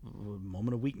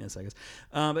moment of weakness, I guess.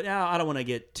 But now I don't want to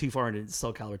get too far into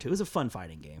Soul Calibur 2. It was a fun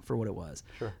fighting game for what it was.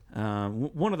 Sure.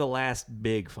 One of the last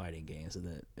big fighting games,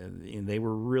 and they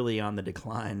were really on the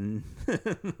decline.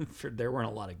 There weren't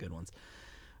a lot of good ones.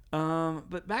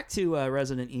 But back to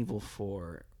Resident Evil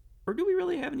 4. Or do we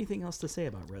really have anything else to say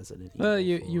about Resident Evil? Well, 4?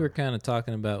 you were kind of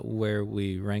talking about where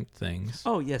we ranked things.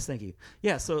 Oh yes, thank you.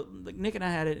 Yeah, so like, Nick and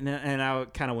I had it, and I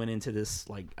kind of went into this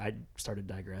like I started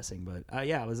digressing, but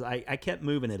I kept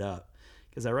moving it up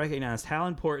because I recognized how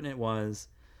important it was.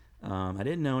 I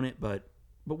didn't own it, but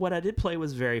what I did play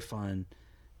was very fun,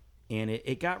 and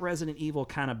it got Resident Evil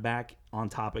kind of back on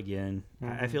top again.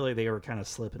 I feel like they were kind of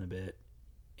slipping a bit,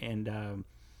 and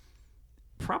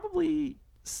probably,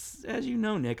 as you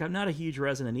know, Nick, I'm not a huge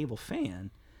Resident Evil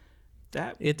fan.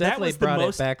 It definitely was the brought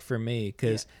most it back for me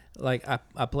because, like,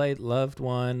 I played loved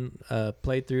 1,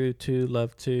 played through 2,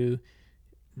 loved 2,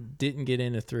 didn't get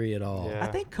into 3 at all. Yeah. I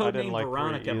think I didn't Codename like 3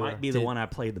 Veronica might either. be the one I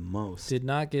played the most Did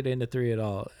not get into 3 at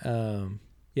all.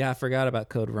 Yeah, I forgot about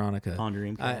Code Veronica. on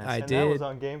Dreamcast. I And did. that was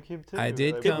on GameCube too. I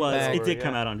did They come brought back- It over, did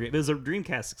come yeah. out on Dream. It was a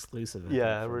Dreamcast exclusive. I think,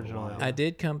 Yeah, for a originally. while. I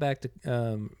did come back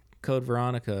to Code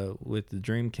Veronica with the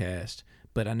Dreamcast,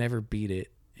 but I never beat it.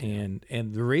 And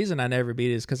the reason I never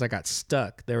beat it is because I got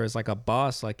stuck. There was like a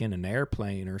boss like in an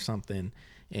airplane or something.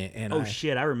 And Oh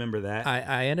shit, I remember that.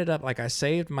 I ended up like I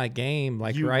saved my game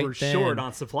like you right were then. short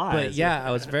on supplies. But yeah,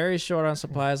 I was very short on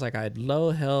supplies. Like I had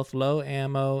low health, low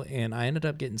ammo, and I ended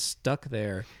up getting stuck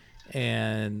there.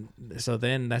 And so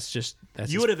then that's you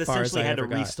as would have far as essentially I had to ever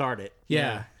got. restart it.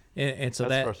 Yeah. And so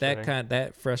That's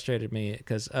that frustrated me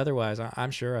because otherwise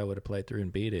I'm sure I would have played through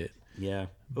and beat it. Yeah.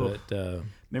 Oof. But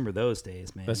Remember those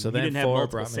days, man. But so you then didn't have 4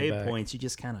 multiple brought me save back. points. You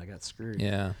just kind of got screwed.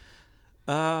 yeah,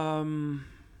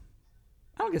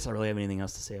 I don't guess I really have anything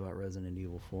else to say about Resident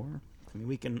Evil 4. I mean,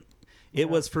 we can. It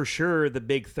was for sure the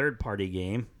big third-party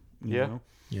game. You Yeah. know,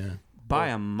 yeah. by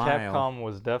a mile. Capcom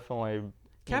was definitely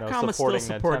Capcom was still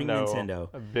supporting Nintendo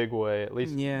Nintendo. a big way, at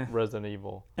least Yeah. Resident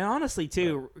Evil. And honestly,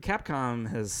 too, Capcom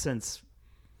has since.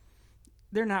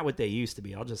 They're not what they used to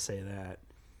be. I'll just say that.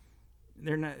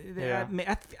 They're not. Yeah.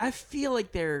 I feel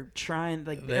like they're trying.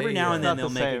 Like They- every now and It's then not they'll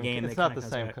the make same, a game. It's that not kinda the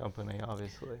comes same back. company,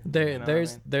 obviously. There, You know what I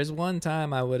there's mean? there's one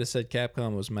time I would have said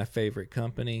Capcom was my favorite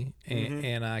company, and, Mm-hmm.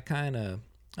 and I kind of,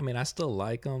 I mean, I still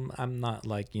like them. I'm not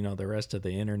like the rest of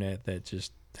the internet that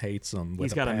just hates them.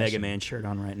 He's got a Mega Man shirt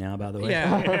on right now, by the way.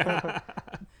 Yeah,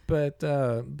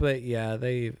 but yeah,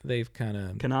 they've kind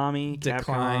of Konami,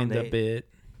 declined Capcom, a bit.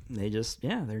 They're just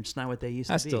not what they used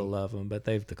to I be. still love them, but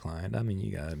they've declined. I mean,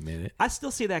 you gotta admit it. I still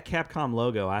see that Capcom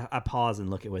logo. I pause and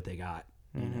look at what they got.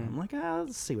 You know, I'm like,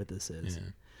 let's see what this is.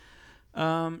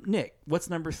 Nick, what's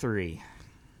number 3?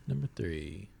 Number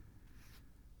 3,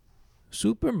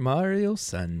 Super Mario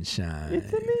Sunshine.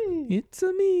 It's a me. It's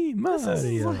a me, This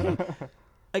is Mario.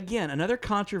 Again, another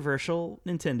controversial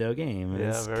Nintendo game. Yeah,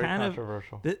 It's very kind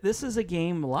controversial. of this is a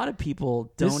game a lot of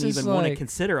people This don't is even want to like-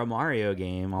 consider a Mario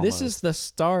game. Almost. This is the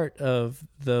start of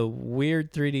the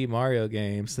weird 3D Mario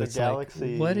games. The That's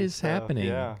Galaxy like, what is stuff, happening?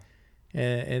 Yeah.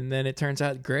 And then it turns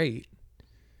out great.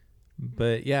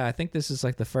 But yeah, I think this is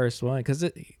like the first one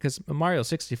because Mario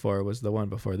 64 was the one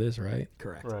before this, right?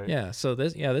 correct. Right. Yeah. So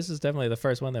this is definitely the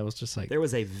first one that was just like, There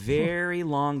was a very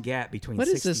long gap between what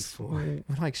is 64.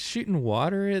 this? Like shooting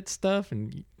water at stuff,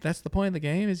 and that's the point of the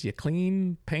game is you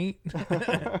clean paint.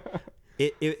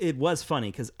 It was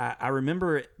funny because I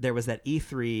remember there was that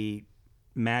E3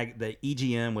 the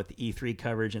EGM with the E3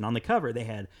 coverage, and on the cover they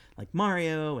had like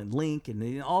Mario and Link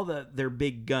and all their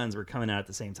big guns were coming out at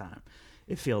the same time.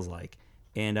 It feels like,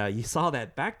 and you saw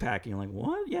that backpack and you're like,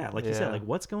 what? Yeah, like you said, Yeah. like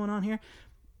what's going on here?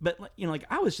 But like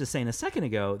I was just saying a second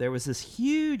ago, there was this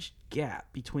huge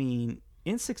gap between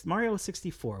Mario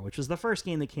 64, which was the first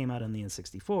game that came out on the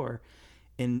N64,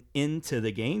 and into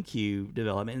the GameCube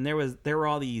development, and there were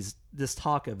all this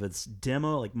talk of its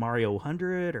demo like Mario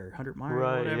 100 or 100 Mario or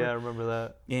Right. whatever. Yeah, I remember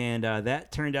that. And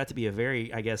that turned out to be a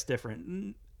very, I guess,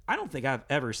 different. I don't think I've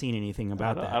ever seen anything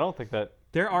about that. I don't think that.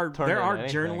 There are turned into anything. I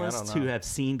journalists don't know. who have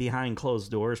seen behind closed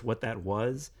doors what that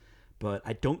was, but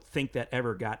I don't think that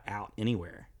ever got out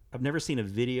anywhere. I've never seen a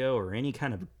video or any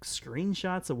kind of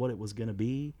screenshots of what it was going to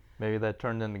be. Maybe that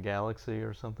turned into Galaxy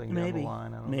or something down Maybe, the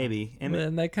line. I don't know. maybe. And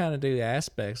And they kind of do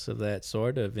aspects of that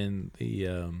sort of in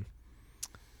the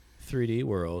 3D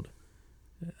world.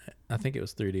 I think it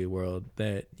was 3D world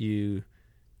that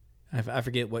I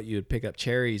forget what you would pick up,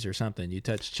 cherries or something. You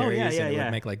touch cherries and it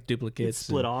would make like duplicates. It's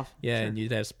split and- off. Yeah, Sure. and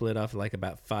you'd have split off like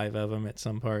about 5 of them at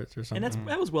some parts or something. And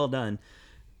that was well done.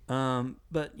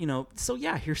 But so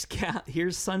yeah,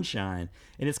 here's Sunshine,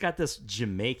 and it's got this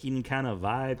Jamaican kind of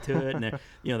vibe to it, and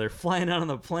they're flying out on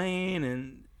the plane,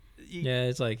 and Yeah,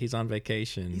 it's like he's on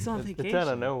vacation. he's on vacation. It's out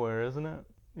of nowhere, isn't it?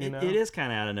 It is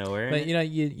kind of out of nowhere. But and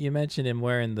you mentioned him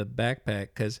wearing the backpack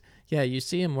because you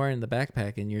see him wearing the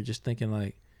backpack and you're just thinking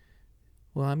like,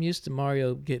 well, I'm used to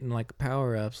Mario getting like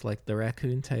power ups like the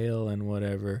raccoon tail and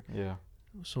whatever. Yeah.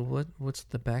 So what's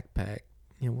the backpack?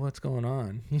 What's going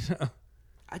on?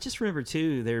 I just remember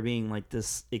too there being like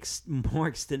this more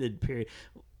extended period.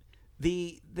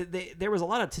 There was a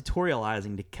lot of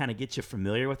tutorializing to kind of get you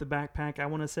familiar with the backpack, I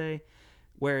want to say.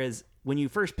 Whereas when you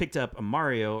first picked up a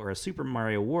Mario or a Super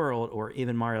Mario World or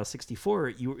even Mario 64,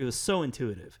 it was so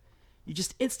intuitive. You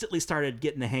just instantly started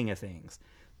getting the hang of things.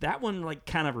 That one like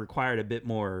kind of required a bit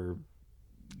more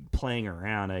playing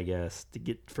around, I guess, to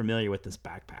get familiar with this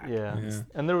backpack. Yeah.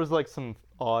 And there was like some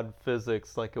odd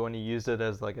physics, like when you used it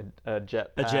as like a jetpack.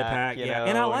 A jetpack, you yeah. know,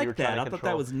 And I you were liked trying that. to I thought that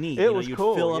control- was neat. It You know, was you'd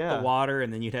cool. fill up yeah. the water,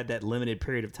 and then you'd have that limited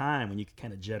period of time when you could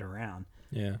kind of jet around.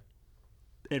 Yeah.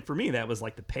 And for me, that was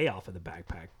like the payoff of the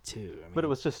backpack too. I mean, But it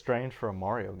was just strange for a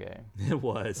Mario game, it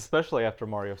was. especially after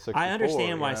Mario 64. I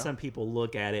understand why you know? some people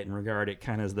look at it and regard it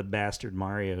kind of as the bastard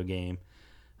Mario game.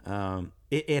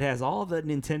 It has all the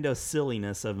Nintendo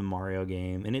silliness of a Mario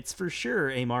game, and it's for sure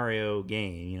a Mario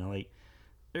game. You know, like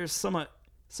there's so much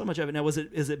of it. Now, is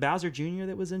it Bowser Jr.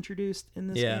 that was introduced in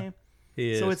this game?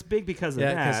 He is. So it's big because of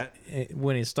yeah, that. because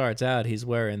when he starts out, he's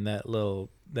wearing that little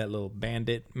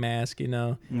bandit mask, you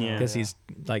know, Yeah. because he's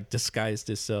like disguised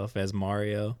himself as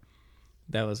Mario.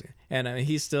 That was, and I mean,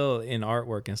 he's still in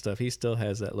artwork and stuff. He still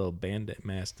has that little bandit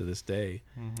mask to this day.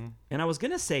 And I was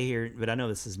gonna say here, but I know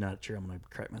this is not true. I'm gonna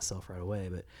correct myself right away.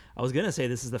 But I was gonna say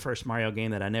this is the first Mario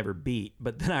game that I never beat.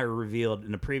 But then I revealed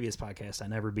in a previous podcast I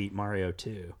never beat Mario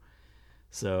 2.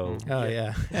 So, Oh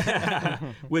yeah,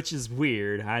 which is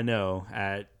weird. I know.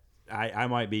 I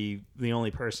might be the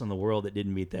only person in the world that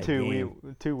didn't beat that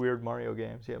game. Two weird Mario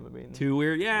games you haven't beaten. Too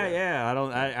weird. Yeah.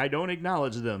 I don't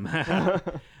acknowledge them.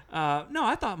 No,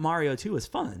 I thought Mario 2 was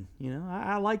fun. You know,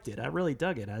 I liked it. I really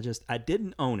dug it. I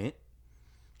didn't own it,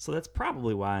 so that's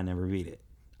probably why I never beat it.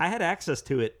 I had access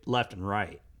to it left and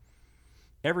right.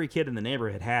 Every kid in the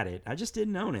neighborhood had it. I just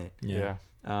didn't own it. yeah.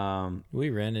 We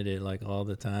rented it like all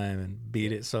the time and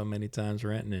beat it so many times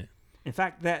renting it. In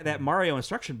fact, that Mario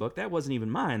instruction book, that wasn't even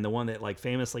mine. The one that like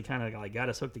famously kind of like got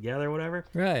us hooked together or whatever.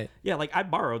 Right. Yeah, like I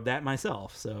borrowed that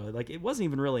myself, so like it wasn't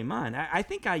even really mine. I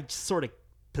think I sort of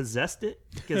possessed it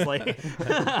because like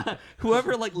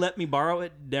whoever like let me borrow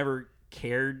it never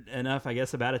cared enough, I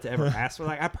guess, about it to ever ask for.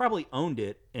 Like I probably owned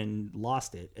it and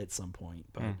lost it at some point,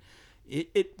 but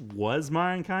it was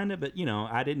mine kind of. But you know,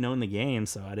 I didn't own the game,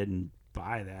 so I didn't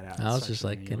buy that out. I was just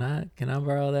like, can I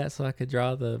borrow that so I could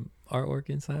draw the artwork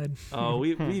inside? Oh,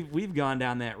 we've gone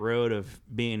down that road of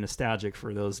being nostalgic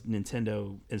for those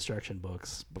Nintendo instruction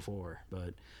books before,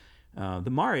 but the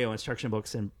Mario instruction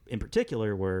books in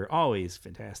particular were always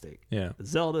fantastic. Yeah. The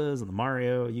Zeldas and the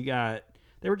Mario,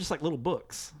 they were just like little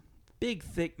books, big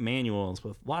thick manuals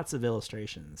with lots of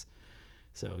illustrations.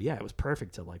 So yeah, it was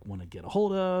perfect to like want to get a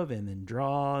hold of and then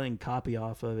draw and copy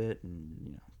off of it and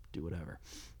you know do whatever.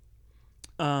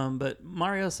 But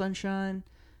Mario Sunshine,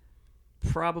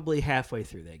 probably halfway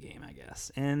through that game, I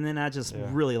guess, and then I just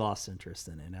really lost interest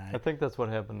in it. I think that's what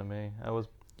happened to me. I was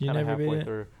You kind of never beat halfway it?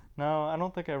 through. No, I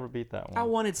don't think I ever beat that one. I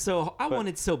wanted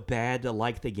so bad to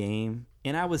like the game,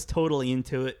 and I was totally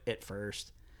into it at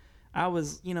first. I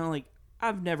was, you know, like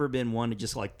I've never been one to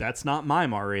just like that's not my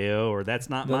Mario or that's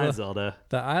not my Zelda.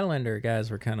 The Islander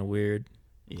guys were kind of weird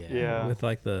Yeah. with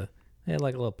like they had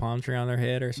like a little palm tree on their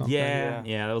head or something. Yeah,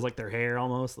 that was like their hair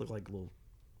almost looked like little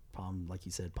palm, like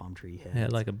you said, palm tree heads. They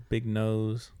had like a big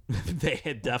nose.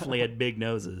 They definitely had big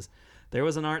noses. There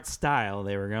was an art style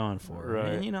they were going for,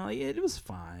 Right. and you know it was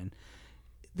fine.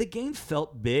 The game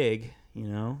felt big, you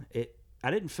know.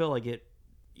 I didn't feel like it,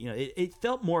 you know. It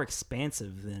felt more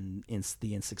expansive than in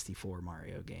the N64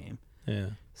 Mario game. Yeah.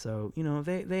 So you know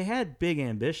they had big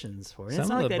ambitions for it. Some It's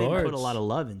not of like the they didn't put a boards- lot of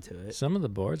love into it. Some of the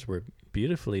boards were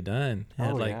beautifully done.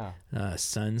 Had Oh, like yeah.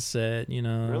 sunset, you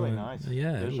know. Really and- nice.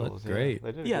 Yeah, it visuals, looked great.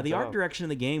 They did a Yeah, good the art job. direction of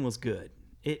the game was good.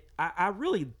 I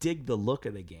really dig the look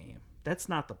of the game. That's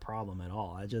not the problem at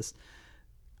all. I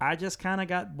just kind of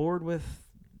got bored with,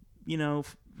 you know,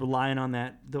 relying on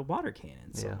the water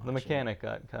cannon. So Yeah, the much. mechanic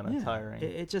got kind of Yeah, tiring.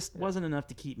 It just wasn't enough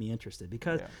to keep me interested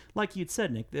because, Yeah. like you'd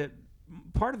said, Nick, that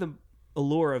part of the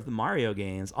allure of the Mario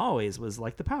games always was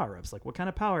like the power-ups. Like, what kind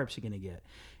of power-ups you going to get?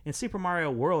 And Super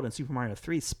Mario World and Super Mario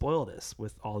 3 spoiled us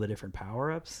with all the different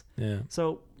power-ups. Yeah.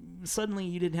 So suddenly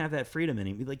you didn't have that freedom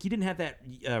anymore. Like, you didn't have that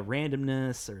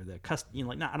randomness or the you know,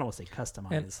 like, I don't want to say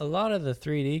customized. And a lot of the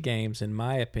 3D games, in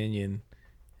my opinion,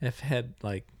 have had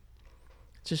like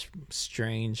just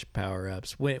strange power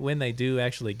ups. When they do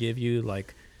actually give you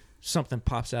like something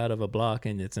pops out of a block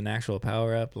and it's an actual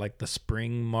power up, like the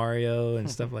Spring Mario and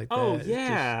stuff like that. Oh It's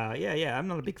yeah. I'm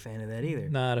not a big fan of that either.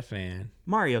 just not a fan.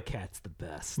 Mario Cat's the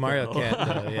best. Mario though.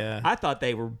 Cat, though, yeah. I thought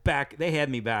they were back. They had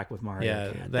me back with Mario Yeah,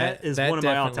 Cat. that- that is that one of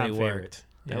my definitely all-time worked. favorites.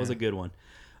 That was a good one.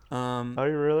 Oh,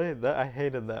 you really? I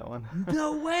hated that one.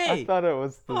 No way. I thought it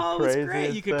was the Oh, it was craziest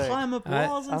great. You could thing. climb up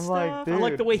walls and I'm stuff. like, dude, I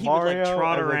like the way he would like Mario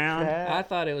trot as a around. cat? I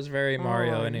thought it was very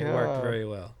Mario my and it worked God. very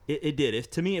well. It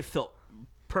did. To me, it felt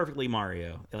perfectly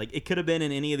Mario. Like it could have been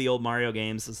in any of the old Mario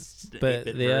games. But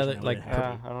the other, like,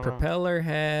 Yeah, I don't know. Propeller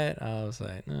hat, I was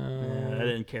like, no. I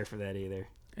didn't care for that either.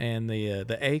 And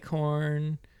the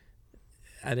acorn,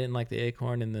 I didn't like the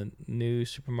acorn in the new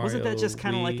Super Mario. Wasn't that just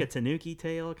kind of Wii. like a Tanuki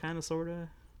tail, kind of, sort of?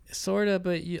 Sorta,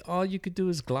 but all you could do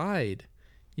is glide.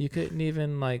 You couldn't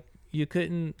even you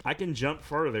couldn't. I can jump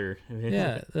further.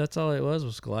 Yeah, that's all it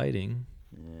was gliding.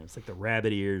 Yeah, it's like the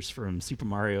rabbit ears from Super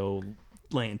Mario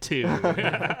Land 2.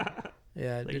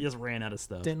 Yeah, They just ran out of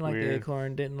stuff. didn't like the Weird.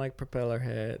 acorn. Didn't like propeller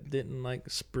head. Didn't like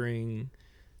spring.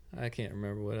 I can't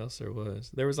remember what else there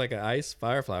was. There was like an ice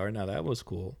fire flower. Now that was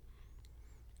cool.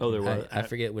 Oh, there was. I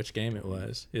forget which game it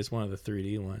was. It's one of the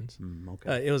 3D ones.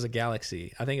 Okay, It was a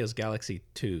Galaxy. I think it was Galaxy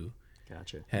 2.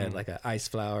 gotcha. Had like an ice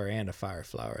flower and a fire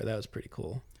flower. That was pretty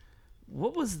cool.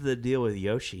 What was the deal with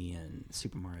Yoshi in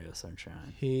Super Mario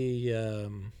Sunshine? He,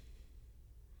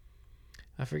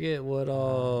 I forget what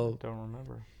all. Don't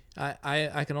remember.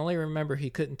 I can only remember he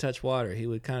couldn't touch water. He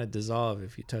would kind of dissolve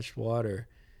if you touched water.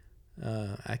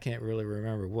 I can't really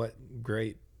remember what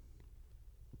great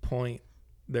point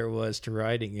there was to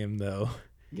riding him, though.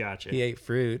 Gotcha. He ate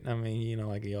fruit. I mean,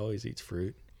 like he always eats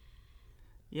fruit.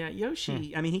 Yeah,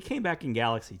 Yoshi. I mean, he came back in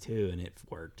Galaxy 2 and it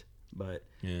worked, but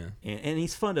Yeah. and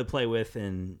he's fun to play with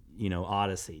in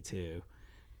Odyssey too,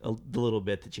 the little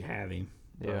bit that you have him.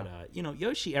 Yeah. But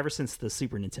Yoshi, ever since the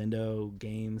Super Nintendo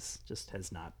games, just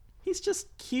has not. He's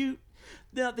just cute.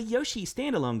 The Yoshi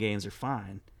standalone games are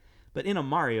fine, but in a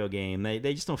Mario game, they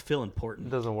just don't feel It important.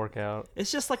 doesn't work out.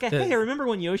 It's just like hey, remember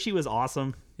when Yoshi was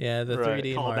awesome? Yeah, the Right.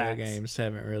 3D Mario Callbacks. games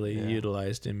haven't really Yeah.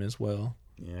 utilized him as well.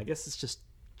 Yeah, I guess it's just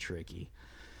tricky.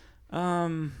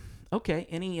 Okay.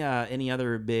 Any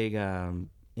other big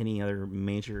any other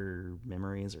major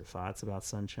memories or thoughts about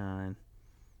Sunshine?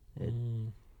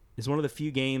 It's one of the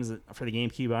few games that, for the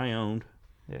GameCube I owned.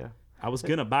 Yeah. I was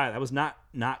gonna buy it. I was not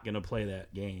gonna play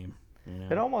that game.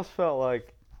 It almost felt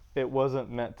like it wasn't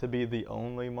meant to be the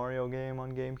only Mario game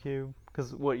on GameCube.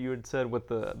 Because what you had said with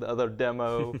the other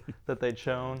demo that they'd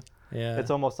shown, Yeah. it's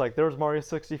almost like there was Mario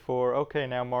 64. Okay,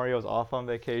 now Mario's off on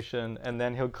vacation, and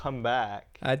then he'll come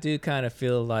back. I do kind of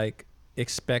feel like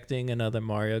expecting another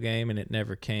Mario game and it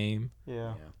never came.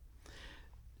 Yeah.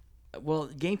 Well,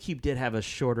 GameCube did have a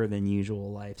shorter than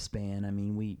usual lifespan. I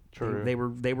mean, True. they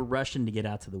were rushing to get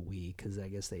out to the Wii because I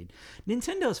guess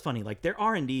Nintendo's funny. Like their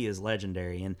R&D is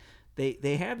legendary, and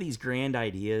they have these grand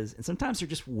ideas, and sometimes they're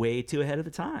just way too ahead of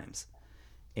the times.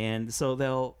 And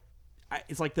so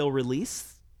it's like they'll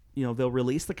release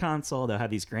the console. They'll have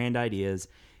these grand ideas,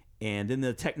 and then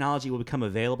the technology will become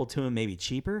available to them, maybe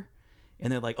cheaper.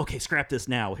 And they're like, okay, scrap this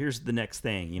now. Here's the next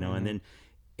thing,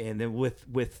 And then with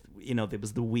there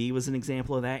was the Wii was an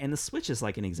example of that, and the Switch is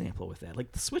like an example with that.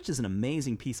 Like the Switch is an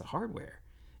amazing piece of hardware.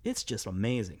 It's just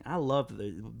amazing. I love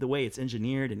the way it's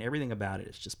engineered and everything about it.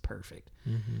 It's just perfect.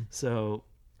 So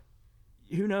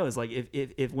who knows? Like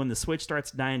if when the Switch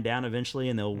starts dying down eventually,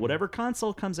 and whatever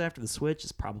console comes after the Switch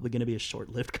is probably going to be a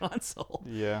short-lived console.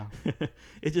 Yeah.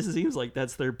 It just seems like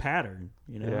that's their pattern,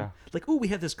 Yeah. Like, oh, we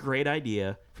have this great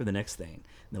idea for the next thing. And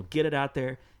they'll get it out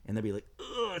there, and they'll be like,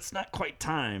 oh, it's not quite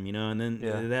time, And then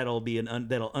Yeah. that'll be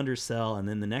that'll undersell, and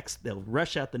then they'll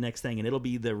rush out the next thing, and it'll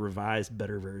be the revised,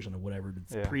 better version of whatever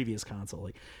the Yeah. previous console.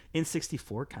 Like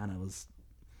N64 kind of was.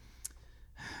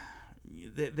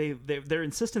 Their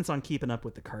insistence on keeping up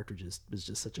with the cartridges was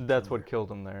just such a. That's killer. what killed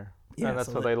them there. Yeah, And that's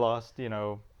so how that- they lost,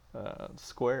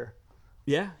 Square.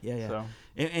 Yeah. So.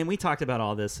 And we talked about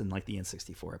all this in like the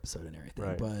N64 episode and everything.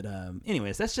 Right. But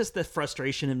anyways, that's just the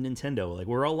frustration of Nintendo. Like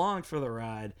we're along for the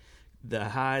ride, the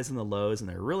highs and the lows, and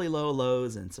there are really low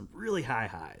lows and some really high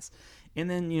highs. And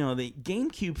then the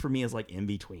GameCube for me is like in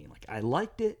between. Like I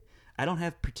liked it. I don't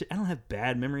have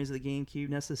bad memories of the GameCube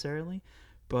necessarily,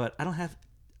 but I don't have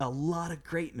a lot of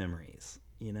great memories.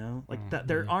 Like that.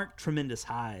 There aren't tremendous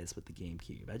highs with the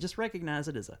GameCube. I just recognize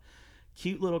it as a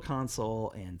cute little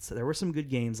console, and so there were some good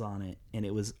games on it, and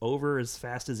it was over as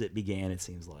fast as it began, it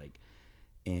seems like.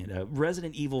 And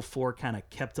Resident Evil 4 kind of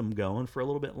kept them going for a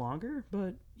little bit longer,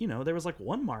 but there was like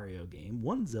one Mario game,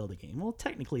 one Zelda game. Well,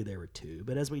 technically there were two,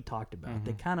 but as we talked about,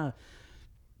 they kind of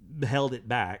held it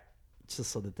back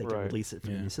just so that they could Right. release it for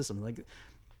the new system. Like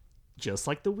just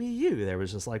like the Wii U, there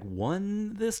was just like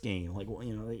one this game, like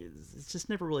it just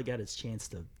never really got its chance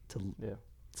to Yeah.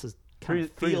 kind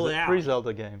of feel it out. Three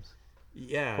Zelda games.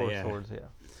 Yeah, Four yeah. Swords, yeah.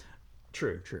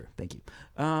 True. Thank you.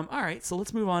 All right, so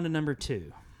let's move on to number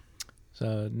 2.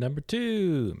 So number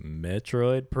 2,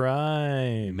 Metroid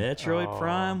Prime. Metroid Oh.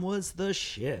 Prime was the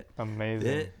shit. Amazing.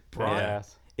 It brought-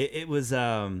 Badass. It was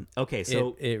okay.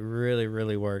 So it really,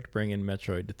 really worked bringing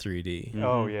Metroid to 3D.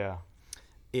 Oh, yeah.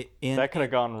 That could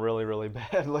have gone really, really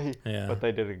badly, Yeah. but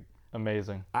they did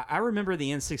amazing. I remember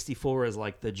the N64 as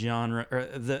like the genre or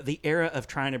the era of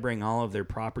trying to bring all of their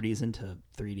properties into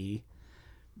 3D.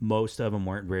 Most of them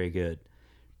weren't very good,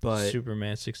 but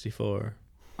Superman 64.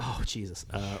 Oh Jesus!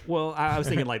 Well, I was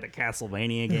thinking like the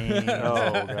Castlevania game,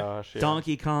 Oh gosh, yeah.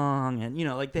 Donkey Kong, and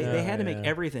like they had to make yeah.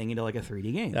 everything into like a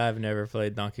 3D game. I've never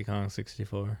played Donkey Kong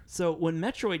 64. So when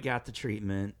Metroid got the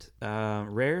treatment,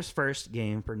 Rare's first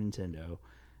game for Nintendo,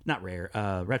 not Rare,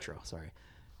 Retro, sorry.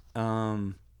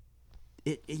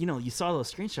 You saw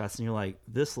those screenshots and you're like,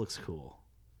 this looks cool,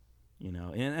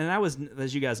 And I was,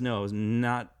 as you guys know, I was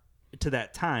not to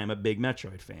that time a big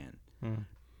Metroid fan.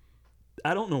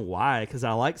 I don't know why, because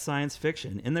I like science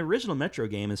fiction, and the original Metro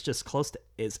game is just close to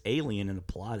as alien in the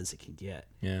plot as it can get.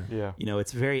 Yeah. Yeah.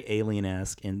 It's very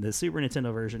alien-esque, and the Super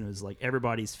Nintendo version was like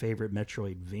everybody's favorite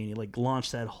Metroidvania, like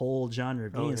launched that whole genre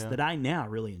of games that I now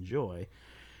really enjoy,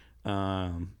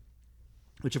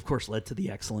 which of course led to the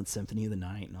excellent Symphony of the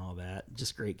Night and all that,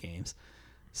 just great games.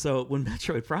 So when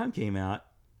Metroid Prime came out,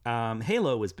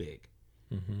 Halo was big.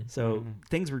 So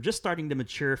things were just starting to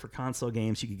mature for console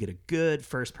games. You could get a good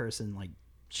first-person like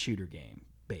shooter game,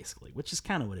 basically, which is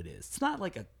kind of what it is. It's not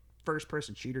like a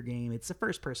first-person shooter game. It's a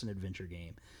first-person adventure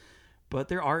game. But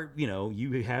there are,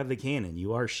 you have the cannon.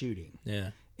 You are shooting.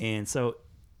 Yeah. And so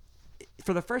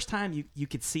for the first time, you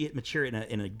could see it mature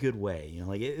in a good way.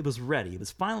 Like it was ready. It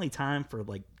was finally time for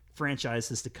like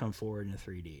franchises to come forward in a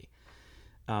 3D.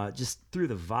 Just through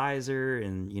the visor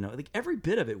and like every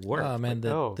bit of it worked. Oh man,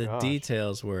 the gosh.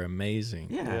 details were amazing.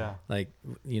 Yeah. Like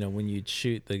when you'd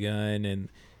shoot the gun and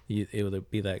it would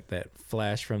be like that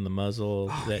flash from the muzzle,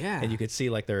 and you could see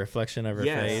like the reflection of her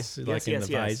face, like in the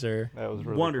visor. That was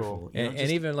really wonderful. cool.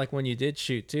 And even like when you did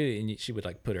shoot too, and she would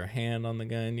like put her hand on the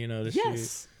gun, to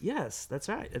shoot. Yes, that's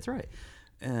right.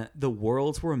 The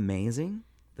worlds were amazing.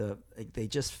 They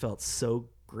just felt so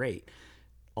great.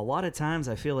 A lot of times,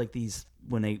 I feel like these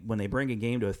when they bring a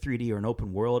game to a 3D or an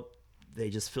open world,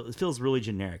 it feels really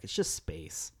generic. It's just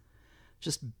space,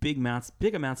 just big amounts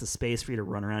of space for you to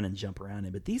run around and jump around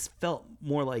in. But these felt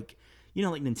more like,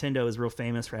 like Nintendo is real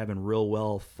famous for having real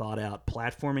well thought out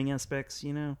platforming aspects.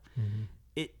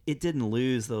 It didn't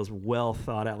lose those well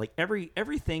thought out. Like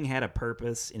everything had a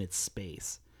purpose in its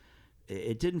space.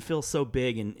 It didn't feel so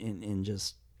big and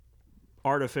just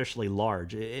artificially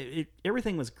large.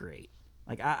 Everything was great.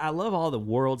 Like I love all the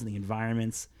worlds and the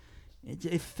environments.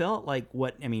 It felt like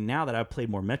now that I've played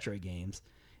more Metroid games,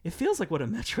 it feels like what a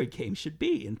Metroid game should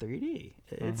be in 3D.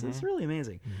 It's really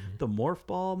amazing. The morph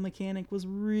ball mechanic was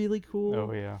really cool.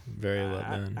 Oh yeah, very well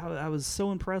done. I was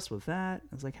so impressed with that.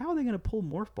 I was like, how are they going to pull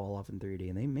morph ball off in 3D?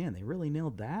 And they really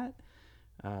nailed that.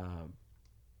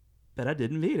 But I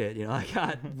didn't beat it. I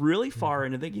got really far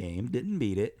into the game, didn't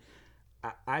beat it.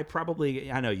 I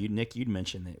know you, Nick, you'd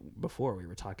mentioned that before we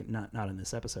were talking, not in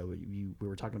this episode, but we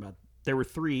were talking about there were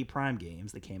 3 Prime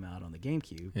games that came out on the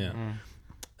GameCube.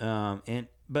 Yeah.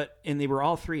 And they were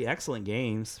all 3 excellent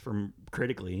games from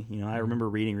critically. I remember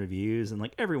reading reviews and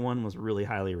like everyone was really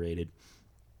highly rated.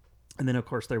 And then of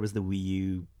course there was the Wii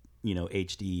U,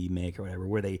 HD make or whatever,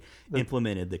 where they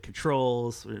implemented the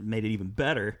controls, made it even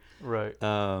better. right.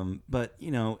 But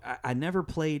I never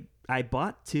played. I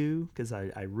bought 2 because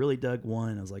I really dug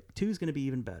 1. I was like, 2 is going to be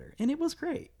even better. And it was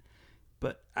great.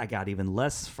 But I got even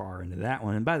less far into that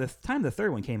one. And by the time the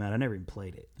 3rd one came out, I never even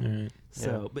played it. All right.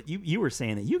 So, but you were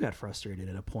saying that you got frustrated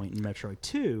at a point in Metroid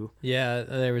 2. Yeah,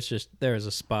 there was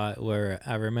a spot where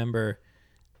I remember,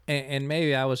 and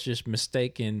maybe I was just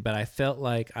mistaken, but I felt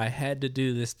like I had to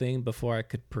do this thing before I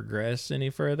could progress any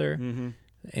further.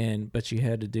 But you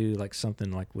had to do like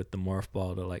something like with the morph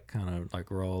ball to like kind of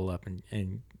like roll up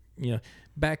and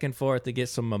back and forth to get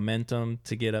some momentum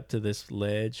to get up to this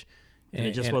ledge. And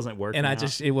it just wasn't working.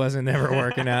 And it wasn't ever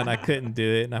working out. And I couldn't do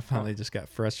it. And I finally just got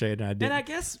frustrated. And I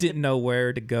guess didn't know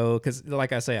where to go because,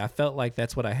 like I say, I felt like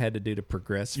that's what I had to do to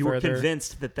progress. You further. were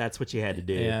convinced that that's what you had to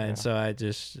do. Yeah, and so I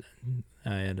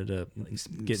ended up getting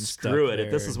stuck. Screw it! there.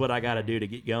 If this is what I got to do to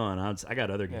get going, I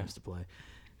got other games to play.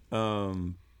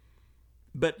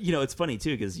 But it's funny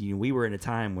too because we were in a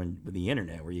time with the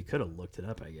internet where you could have looked it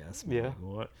up. I guess. Yeah. Like,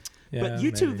 what? Yeah, but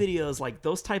YouTube maybe. videos like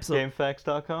those types of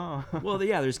GameFAQs.com. well,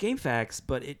 yeah, there's GameFAQs,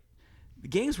 but the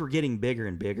games were getting bigger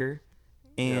and bigger,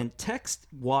 and text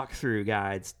walkthrough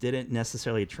guides didn't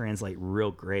necessarily translate real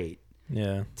great.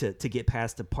 Yeah. To get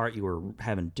past the part you were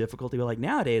having difficulty with. Like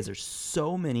nowadays, there's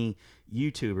so many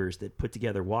YouTubers that put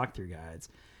together walkthrough guides.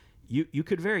 You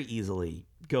could very easily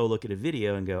go look at a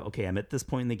video and go, okay, I'm at this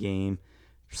point in the game.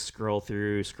 Scroll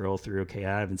through. Okay,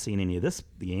 I haven't seen any of this.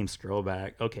 The game. Scroll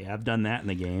back. Okay, I've done that in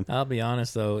the game. I'll be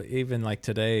honest though, even like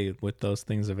today with those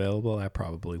things available, I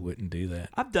probably wouldn't do that.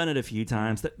 I've done it a few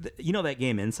times. That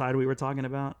game Inside we were talking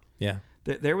about? Yeah.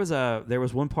 There was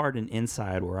one part in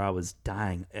Inside where I was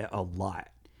dying a lot,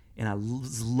 and I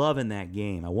was loving that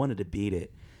game. I wanted to beat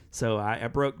it. So I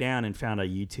broke down and found a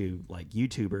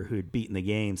YouTuber who had beaten the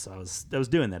game. So I was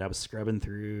doing that. I was scrubbing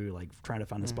through, like trying to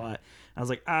find a spot. I was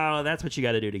like, oh, that's what you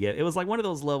got to do to get. It was like one of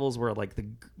those levels where like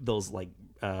those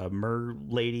mer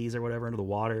ladies or whatever under the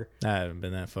water. I haven't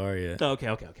been that far yet. Okay.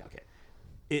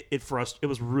 It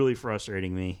was really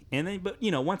frustrating me. And then, but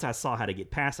once I saw how to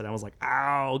get past it, I was like,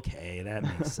 oh, okay, that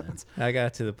makes sense. I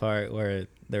got to the part where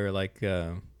they were like,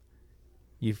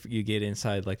 you get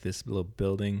inside like this little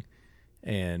building,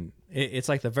 and it's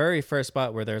like the very first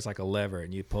spot where there's like a lever,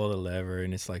 and you pull the lever,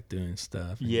 and it's like doing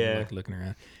stuff. And you're, like looking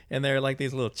around, and there are like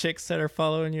these little chicks that are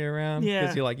following you around.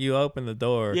 Yeah, because you open the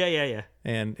door. Yeah.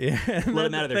 And let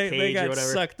them out of their cage they got or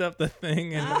whatever. Sucked up the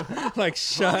thing and like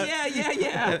shot.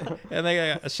 Yeah. And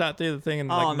they got shot through the thing and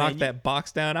knocked that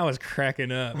box down. I was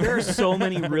cracking up. There are so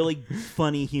many really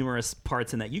funny, humorous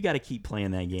parts in that. You got to keep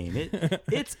playing that game.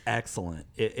 It's excellent.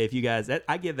 If you guys,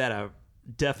 I give that a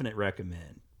definite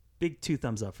recommend. Big 2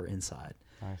 thumbs up for Inside.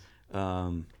 Nice.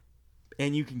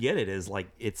 And you can get it as like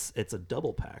it's a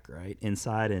double pack, right?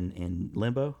 Inside and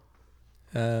Limbo.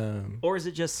 Or is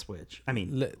it just Switch? I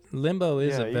mean, Limbo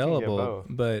is Yeah, you can get available, both.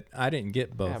 but I didn't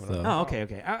get both though. oh, okay.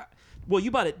 Well,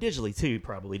 you bought it digitally too,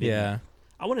 probably, didn't Yeah. you?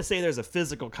 I want to say there's a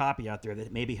physical copy out there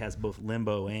that maybe has both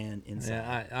Limbo and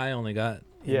Inside. Yeah, I only got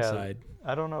Yeah, Inside.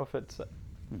 I don't know if it's a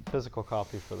physical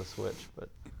copy for the Switch, but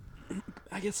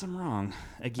I guess I'm wrong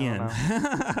again.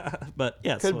 But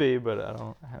yeah, could be, but I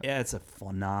don't have Yeah, it's a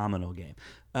phenomenal game.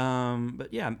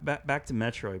 But yeah, back to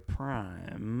Metroid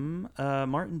Prime.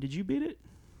 Martin, did you beat it?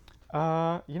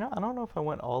 I don't know if I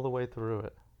went all the way through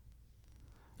it.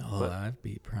 Oh, but- I've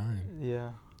beat Prime.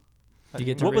 Yeah. You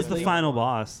get to What was the Ridley? final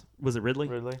boss? Was it Ridley?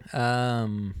 Ridley?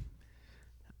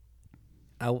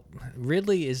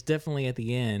 Ridley is definitely at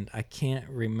the end. I can't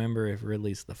remember if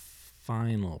Ridley's the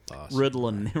final boss.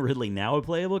 Ridley, now a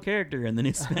playable character in the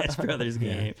new Smash Brothers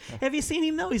game. Have you seen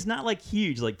him though? He's not like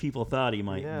huge like people thought he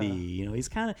might be.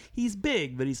 He's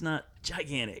big, but he's not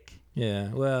gigantic. Yeah,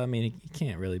 well, I mean, he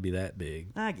can't really be that big.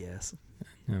 I guess.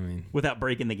 I mean, Without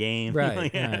breaking the game.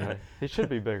 Right, Yeah. right. He should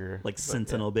be bigger. Like but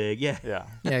Sentinel big. Yeah. Yeah.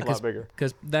 yeah, a lot bigger.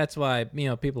 because that's why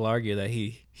people argue that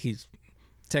he's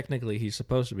technically he's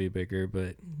supposed to be bigger,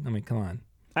 but I mean, come on,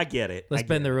 I get it. let's I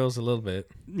bend get the rules a little bit.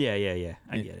 Yeah.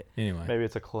 I get it. Anyway, Maybe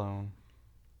it's a clone.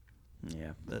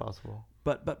 Yeah. It's possible.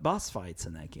 But boss fights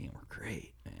in that game were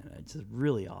great, man. It's just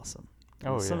really awesome.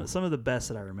 Oh, some yeah. some of the best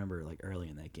that I remember like early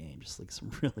in that game. Just like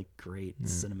some really great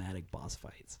cinematic boss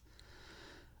fights.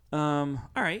 All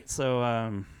right, so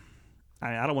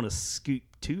I don't want to scoot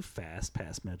too fast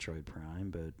past Metroid Prime,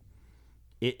 but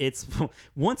it's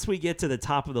once we get to the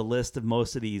top of the list of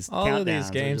most of these all countdowns, of these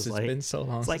we're games, just it's like, been so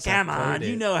long. it's like, since I've come on, played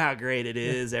you it. know how great it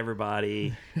is,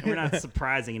 everybody. And we're not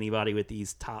surprising anybody with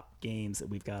these top games that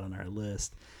we've got on our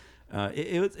list.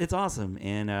 It's awesome,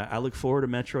 and I look forward to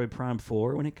Metroid Prime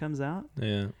 4 when it comes out.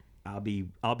 Yeah. I'll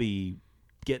be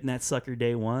getting that sucker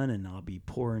day one, and I'll be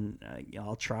pouring.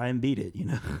 I'll try and beat it.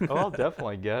 Oh, I'll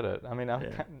definitely get it. I mean, I'm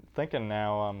thinking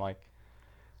now. I'm like,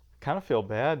 kind of feel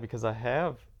bad because I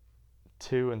have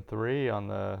 2 and 3 on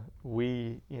the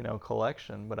Wii,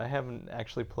 collection, but I haven't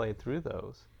actually played through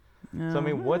those. So I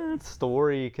mean, what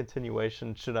story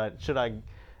continuation should I?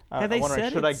 Have they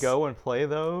said should I it's- go and play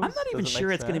those? I'm not even Does it sure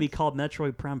make it's going to be sense? called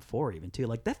Metroid Prime 4 even too.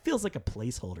 Like that feels like a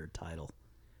placeholder title.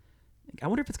 I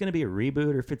wonder if it's going to be a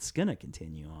reboot or if it's going to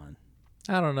continue on.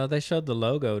 I don't know. They showed the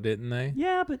logo, didn't they?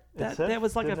 Yeah, but It said- that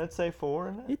was like didn't it say 4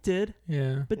 in it? it did.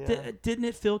 Yeah. But Yeah. didn't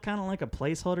it feel kind of like a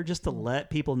placeholder just to let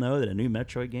people know that a new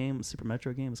Metroid game, Super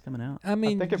Metroid game, is coming out? I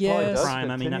mean, think it probably yes, does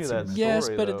Prime, I mean, continue not that Super- yes,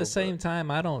 story, but at though, the same time,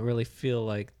 I don't really feel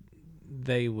like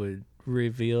they would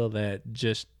reveal that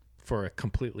just for a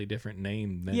completely different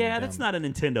name. Than Yeah, that's not a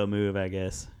Nintendo move, I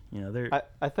guess. They're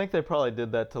I think they probably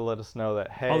did that to let us know that,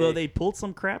 hey, although they pulled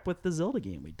some crap with the Zelda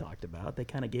game we talked about. They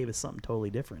kind of gave us something totally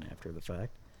different after the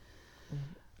fact.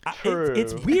 True.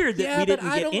 It's weird that Yeah, we but didn't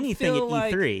I get don't anything feel at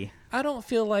like- E3. I don't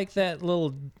feel like that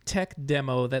little tech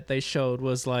demo that they showed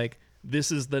was like,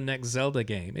 this is the next Zelda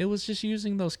game. It was just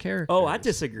using those characters. Oh, I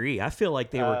disagree. I feel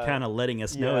like they were kind of letting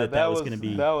us know that was going to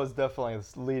be. That was definitely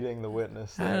leading the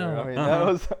witness I there. I, don't- mean, that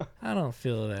was. I don't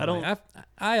feel that. I don't- way.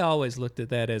 I always looked at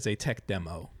that as a tech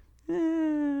demo. I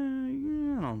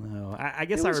don't know. I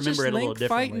guess It I was remember just it a little Link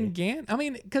differently. fighting Ganon. I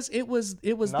mean, because it was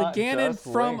the Not Ganon just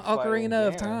from Link fighting Ocarina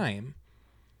of Ganon. Time.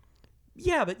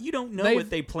 Yeah, but you don't know They've- what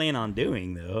they plan on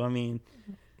doing, though. I mean,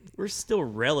 we're still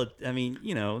relative. I mean,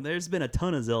 there's been a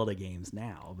ton of Zelda games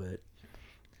now, but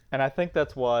And I think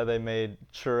that's why they made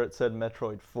sure it said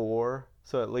Metroid 4,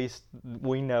 so at least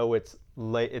we know it's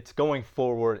it's going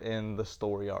forward in the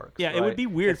story arc. Yeah, it would be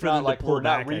weird it's for not them to like pull we're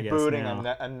not back, I guess, rebooting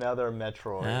now. another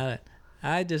Metroid.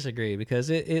 I disagree because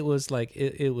it was like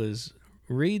it was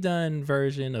redone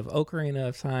version of Ocarina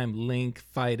of Time, Link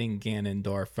fighting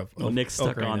Ganondorf. Of Nick's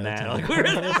stuck Ocarina on of that. Time. Like, where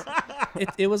is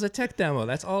It was a tech demo.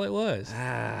 That's all it was.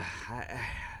 I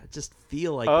just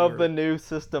feel like Of the new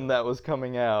system that was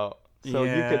coming out. So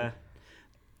you could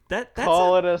that's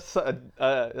call it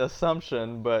a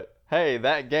assumption, but hey,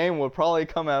 that game would probably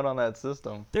come out on that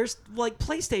system. There's like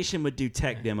PlayStation would do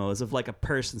tech demos of like a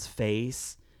person's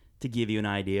face to give you an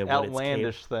idea of what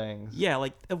Outlandish things. Yeah,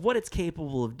 like of what it's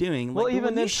capable of doing. Well, like,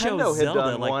 even when you show Nintendo had Zelda,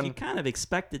 done like one- you kind of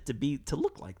expect it to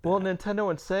look like that. Well, Nintendo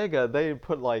and Sega, they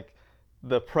put like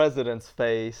the president's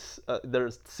face, their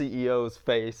CEO's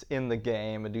face in the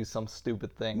game and do some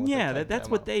stupid thing. With yeah, the tech that's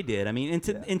demo. what they did. I mean,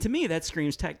 and to me that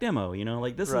screams tech demo. You know,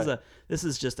 like this Right. this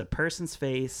is just a person's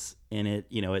face, and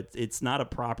it's not a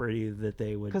property that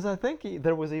they would. Because I think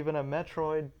there was even a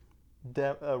Metroid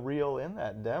reel in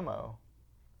that demo.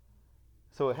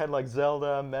 So it had like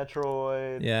Zelda,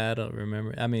 Metroid. Yeah, I don't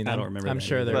remember. I mean, I don't remember I'm that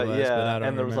sure either. there But was, yeah, but I don't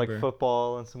and there was remember. like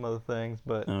football and some other things.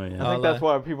 But Oh, yeah. I think that's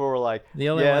why people were like, the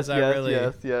only yes, ones I yes, really-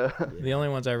 yes, yeah. The only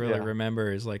ones I really Yeah.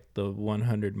 remember is like the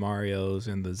 100 Marios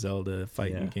and the Zelda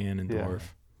fighting Ganondorf.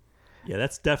 Yeah,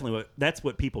 that's definitely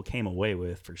what people came away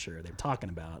with for sure. They're talking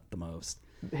about the most.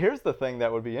 Here's the thing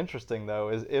that would be interesting though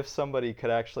is if somebody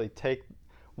could actually take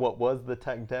what was the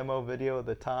tech demo video at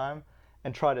the time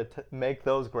and try to make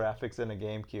those graphics in a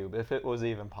GameCube, if it was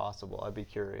even possible. I'd be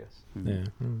curious. Yeah.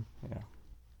 Yeah.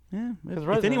 Yeah, if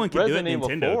Resident- anyone could do it, Resident Evil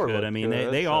Nintendo 4 could. I looked mean,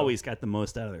 good, they so- always got the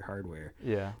most out of their hardware.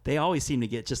 Yeah. They always seem to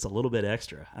get just a little bit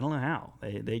extra. I don't know how.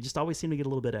 They just always seem to get a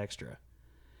little bit extra.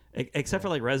 Except for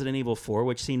like Resident Evil 4,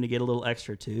 which seemed to get a little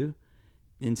extra too.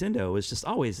 Nintendo was just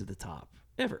always at the top.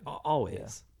 Always. Yeah.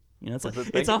 You know, it's like Is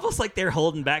it big? it's almost like they're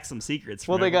holding back some secrets.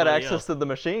 Well, From they got everybody access else. to the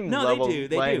machine No, level they do.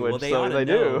 They language, do. Well, they so ought to they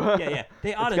know. do. Yeah.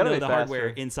 They ought to gotta know be the hardware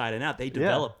faster. inside and out. They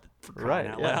developed for crying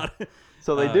Right, out yeah. loud.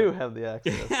 So they do have the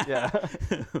access. Yeah.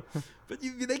 But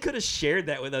they could have shared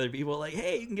that with other people. Like,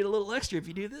 hey, you can get a little extra if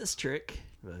you do this trick.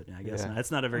 But I guess Yeah. not. That's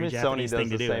not a I very mean, Japanese Sony thing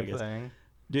does to the do. I same guess. thing.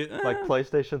 Dude, Like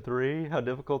PlayStation 3, how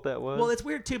difficult that was. well, it's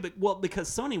weird too, but because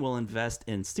Sony will invest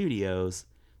in studios,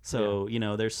 so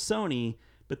there's Sony,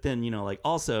 but then like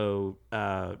also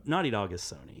Naughty Dog is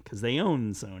Sony because they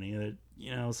own Sony,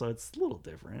 so it's a little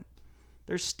different.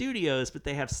 There's studios, but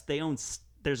they own.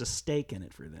 There's a stake in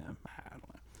it for them. I don't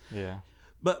know. Yeah.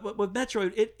 But with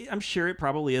Metroid, I'm sure it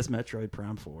probably is Metroid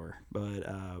Prime 4, but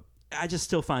I just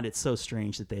still find it so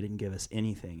strange that they didn't give us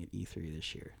anything at E3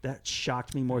 this year. That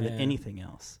shocked me more than Yeah. anything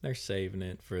else. They're saving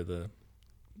it for the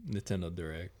Nintendo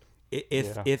Direct.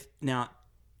 If now,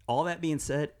 all that being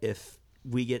said, if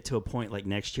we get to a point like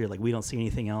next year, like we don't see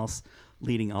anything else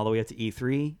leading all the way up to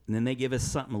E3, and then they give us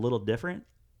something a little different,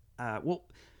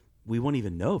 we won't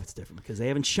even know if it's different because they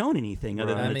haven't shown anything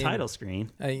other Right. than I the mean, title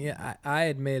screen. I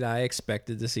admit I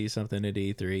expected to see something at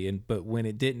E3, but when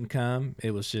it didn't come,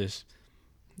 it was just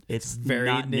It's very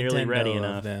not nearly Nintendo ready of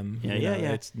enough. them. Yeah, you yeah, know,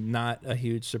 yeah. It's not a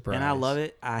huge surprise. And I love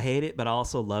it. I hate it, but I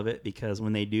also love it because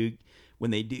when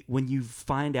you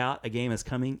find out a game is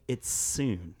coming, it's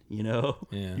soon. Yeah.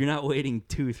 You're not waiting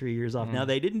 2-3 years off. Now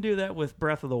they didn't do that with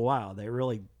Breath of the Wild. They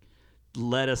really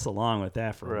led us along with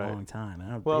that for a Right. long time.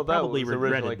 And Well, they that probably was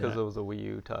originally regretted because that. it was a Wii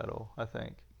U title, I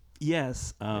think.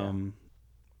 Yes. I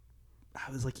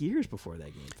was like years before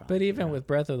that game. Finally But came even out. with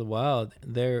Breath of the Wild,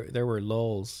 there were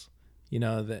lulls.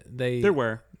 That they there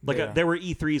were Yeah. there were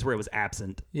E3s where it was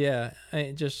absent. Yeah,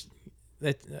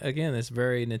 again, it's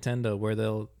very Nintendo where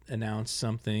they'll announce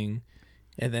something,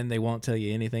 and then they won't tell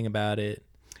you anything about it.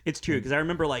 It's true because I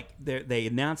remember like they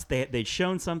announced they'd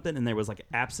shown something and there was like an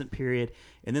absent period,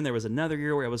 and then there was another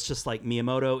year where it was just like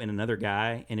Miyamoto and another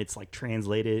guy, and it's like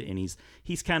translated, and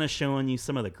he's kind of showing you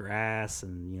some of the grass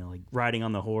and like riding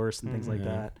on the horse and things like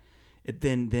that.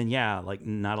 Then like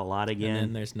not a lot again. And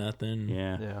then there's nothing.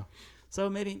 Yeah. Yeah. So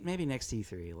maybe next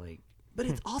E3 like. But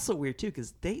it's also weird too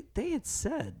because they had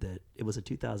said that it was a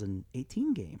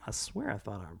 2018 game. I swear I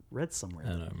thought I read somewhere.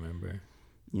 I don't remember.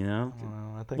 Well,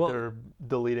 I think Well- they're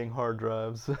deleting hard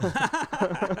drives.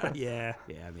 yeah,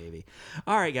 maybe.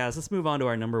 All right, guys, let's move on to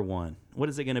our number one. What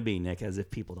is it going to be, Nick? As if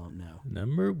people don't know.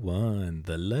 Number 1,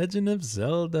 The Legend of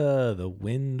Zelda: The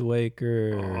Wind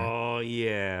Waker. Oh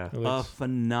yeah, a Which-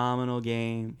 phenomenal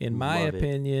game. In my Love it.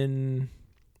 opinion,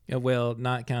 well,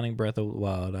 not counting Breath of the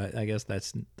Wild, I guess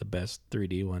that's the best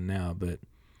 3D one now, but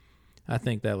I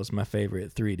think that was my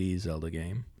favorite 3D Zelda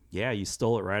game. Yeah, you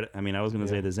stole it right. I mean, I was going to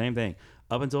say the same thing.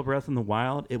 Up until Breath in the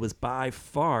Wild, it was by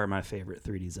far my favorite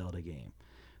 3D Zelda game.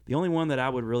 The only one that I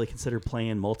would really consider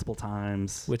playing multiple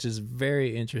times. Which is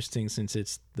very interesting since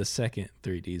it's the second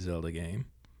 3D Zelda game.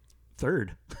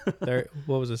 Third.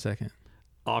 What was the second?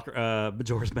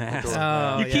 Majora's Mask.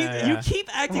 Oh, You keep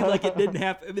acting like it didn't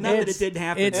happen. I mean, not that it didn't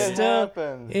happen. It's It still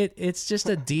happened. it's just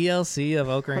a DLC of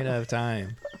Ocarina of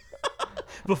Time.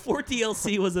 Before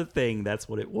DLC was a thing, that's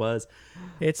what it was.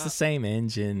 It's the same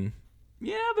engine.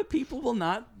 Yeah, but people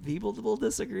will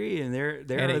disagree, and there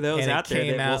And are it- those and it out there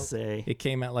came that will out- say. It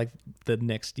came out like the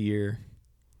next year.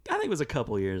 I think it was a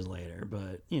couple years later,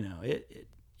 but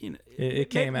it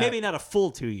came out- maybe not a full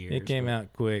 2 years. It came but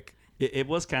out quick. It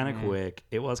was kind of quick.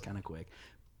 It was kind of quick.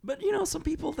 But some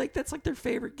people think that's like their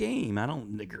favorite game. I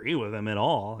don't agree with them at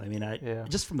all. I mean, Yeah.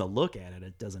 just from the look at it,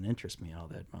 it doesn't interest me all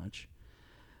that much.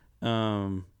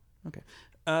 Okay.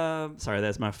 Sorry,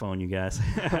 that's my phone, you guys.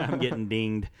 I'm getting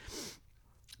dinged.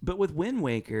 But with Wind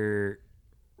Waker,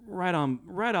 right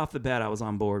off the bat, I was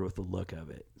on board with the look of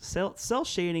it. Cell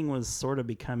shading was sort of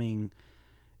becoming.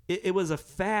 It was a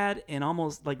fad, and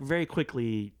almost like very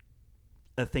quickly,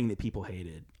 a thing that people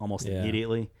hated almost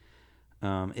immediately.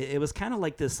 It was kind of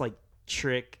like this like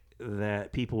trick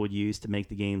that people would use to make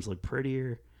the games look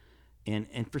prettier, and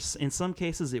in some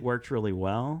cases it worked really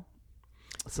well.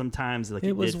 Sometimes like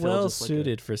It was did feel well just like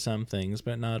suited for some things,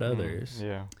 but not others.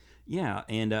 Yeah. yeah,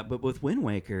 and but with Wind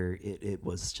Waker, it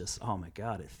was just, oh my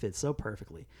god, it fits so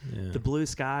perfectly. Yeah. The blue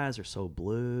skies are so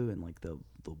blue, and like the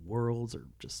worlds are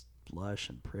just lush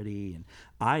and pretty, and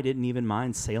I didn't even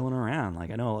mind sailing around. Like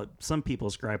I know some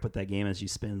people's gripe with that game is you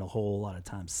spend a whole lot of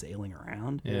time sailing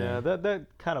around. Yeah, that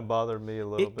kind of bothered me a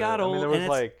little bit. got I mean, old, there and was it's-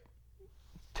 like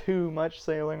too much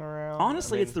sailing around.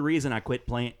 Honestly, I mean, it's the reason I quit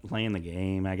playing the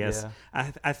game. I guess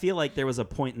I feel like there was a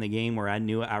point in the game where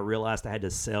I realized I had to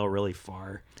sail really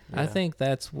far. I think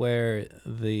that's where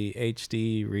the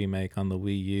HD remake on the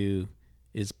Wii U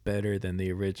is better than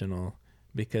the original,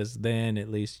 because then at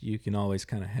least you can always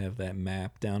kind of have that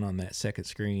map down on that second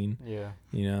screen,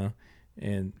 Yeah.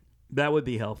 and That would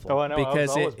be helpful. Oh, I know.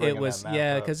 because I was it bringing was that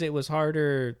map up. because it was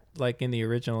harder like in the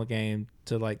original game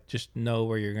to like just know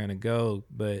where you're gonna go,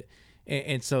 but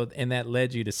and that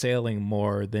led you to sailing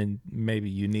more than maybe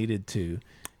you needed to.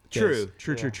 True.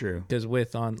 Because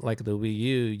with on like the Wii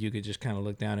U, you could just kind of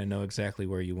look down and know exactly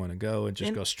where you want to go and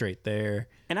just go straight there.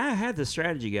 And I had the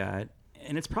strategy guide,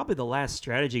 and it's probably the last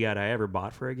strategy guide I ever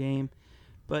bought for a game,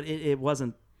 but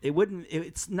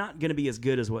it's not going to be as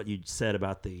good as what you said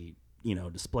about the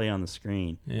display on the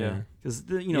screen. Yeah, Because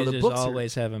the you the just books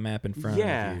always have a map in front of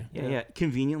you. Yeah,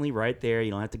 conveniently right there.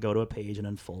 You don't have to go to a page and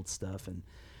unfold stuff, and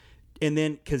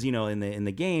then because in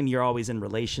the game you're always in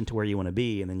relation to where you want to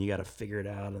be, and then you got to figure it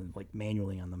out and like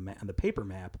manually on the paper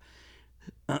map.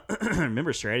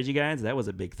 Remember strategy guides? That was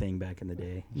a big thing back in the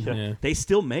day. Yeah. They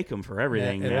still make them for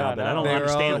everything Yeah, now, I but I know. don't They were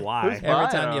understand all- why. Who's Every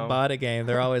Buy time you 'em. bought a game,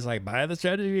 they're always like, buy the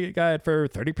strategy guide for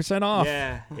 30% off.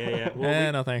 Yeah.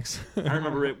 Well, No thanks. I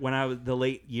remember it when I was the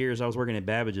late years I was working at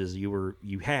Babbage's. You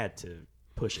had to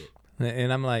push it.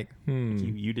 And I'm like,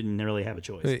 You didn't really have a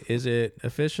choice. is it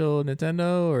official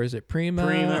Nintendo or is it Prima,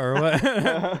 Prima. or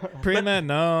what? Prima?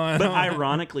 No. I But don't-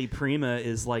 ironically, Prima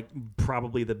is like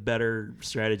probably the better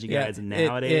strategy guides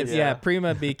nowadays.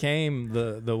 Prima became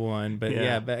the one, but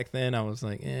Yeah. back then I was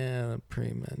like,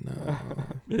 Prima, no.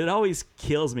 It always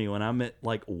kills me when I'm at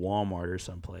like Walmart or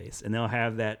someplace, and they'll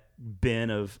have that bin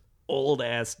of old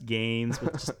ass games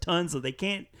with just tons of. They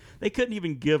couldn't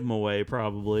even give them away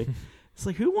probably. It's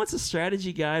like, who wants a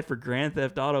strategy guide for Grand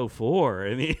Theft Auto 4?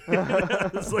 I mean,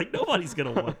 it's like nobody's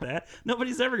gonna want that.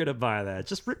 Nobody's ever gonna buy that.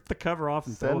 Just rip the cover off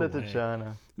and Send throw it it to away.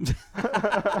 China.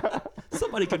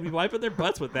 Somebody could be wiping their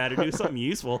butts with that or do something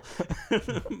useful.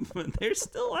 But they're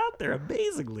still out there,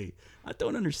 amazingly. I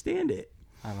don't understand it.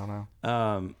 I don't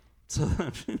know. So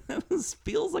that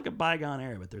feels like a bygone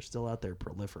era, but they're still out there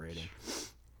proliferating.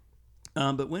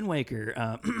 But Wind Waker,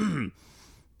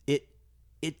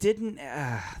 it didn't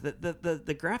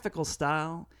the graphical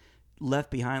style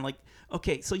left behind. Like,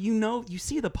 okay, so you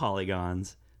see the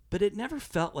polygons, but it never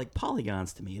felt like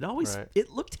polygons to me. It always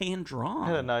it looked hand drawn.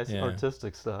 It had a nice Yeah.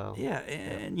 artistic style. Yeah,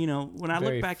 and when I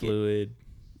Very look back fluid.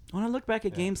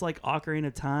 at games like Ocarina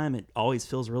of Time, it always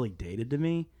feels really dated to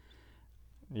me.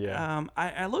 Yeah.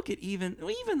 I look at even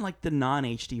like the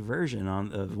non-HD version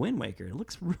of Wind Waker. It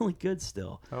looks really good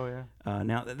still. Oh yeah.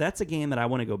 Now that's a game that I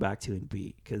want to go back to and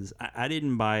beat, because I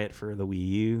didn't buy it for the Wii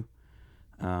U.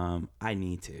 I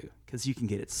need to, because you can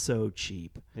get it so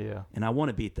cheap. Yeah. And I want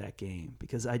to beat that game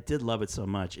because I did love it so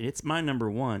much. It's my number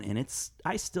one, and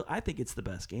I think it's the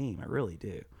best game. I really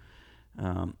do.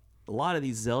 A lot of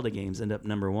these Zelda games end up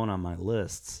number one on my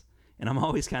lists, and I'm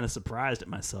always kind of surprised at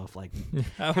myself. Like,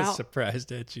 I was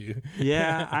surprised at you.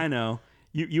 yeah, I know.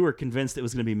 You were convinced it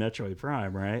was going to be Metroid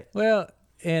Prime, right? Well,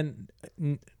 and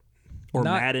Or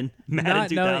not- Madden not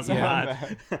knowing-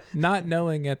 2005. not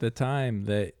knowing at the time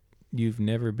that you've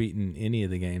never beaten any of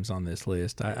the games on this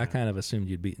list. I kind of assumed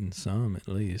you'd beaten some at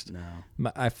least.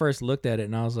 No. I first looked at it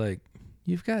and I was like,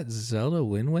 you've got Zelda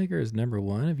Wind Waker as number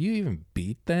one? Have you even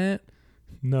beat that?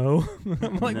 No.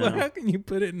 I'm like, No. well, how can you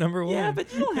put it number one? Yeah,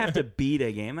 but you don't have to beat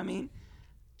a game. I mean,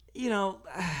 you know,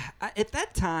 at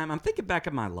that time, I'm thinking back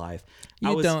of my life.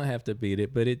 You don't have to beat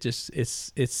it, but it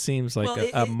seems like Well,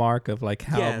 a mark of like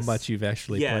how yes, much you've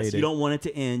actually played Yes, it. you don't want it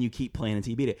to end. You keep playing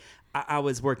until you beat it. I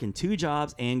was working 2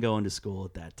 jobs and going to school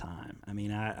at that time. I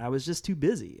mean, I was just too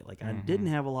busy. Like, I didn't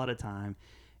have a lot of time.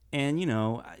 And, you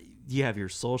know, you have your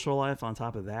social life on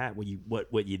top of that. What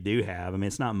you do have. I mean,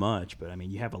 it's not much, but, I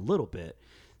mean, you have a little bit.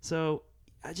 So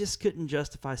I just couldn't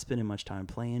justify spending much time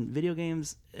playing video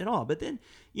games at all. But then,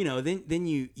 you know, then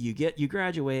you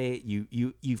graduate,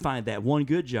 you find that one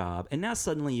good job, and now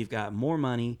suddenly you've got more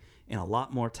money and a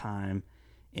lot more time.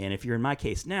 And if you're in my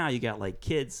case now, you got like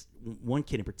kids, one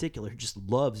kid in particular who just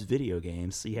loves video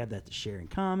games, so you have that to share in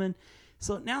common.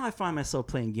 So now I find myself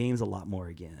playing games a lot more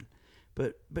again.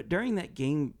 But during that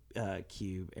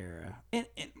GameCube era, and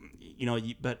you know,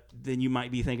 but then you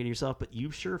might be thinking to yourself, but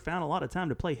you sure found a lot of time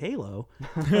to play Halo.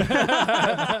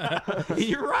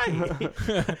 You're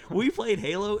right. We played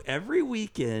Halo every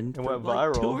weekend for went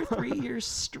like viral. 2 or 3 years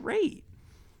straight.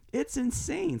 It's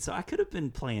insane. So I could have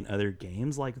been playing other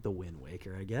games like the Wind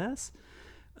Waker, I guess.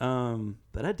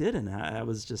 But I didn't. I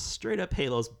was just straight up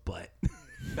Halo's butt.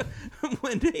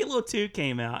 When Halo 2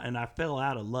 came out and I fell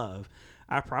out of love,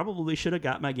 I probably should have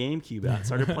got my GameCube out and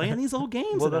started playing these old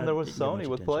games. Well, that then I there was didn't give much Sony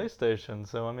with attention. PlayStation,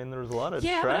 so I mean, there was a lot of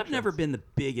Yeah, but I've distractions. never been the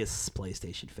biggest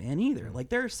PlayStation fan either. Like,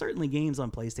 there are certainly games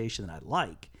on PlayStation that I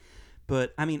like.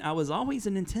 But, I mean, I was always a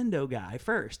Nintendo guy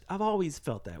first. I've always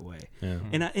felt that way. Yeah.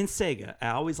 And Sega.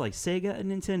 I always liked Sega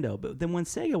and Nintendo. But then when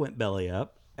Sega went belly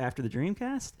up after the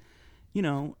Dreamcast, you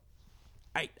know,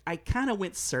 I kind of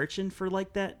went searching for,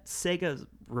 like, that Sega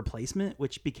replacement,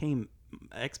 which became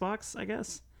Xbox, I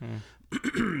guess.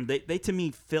 They to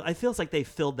me, it feels like they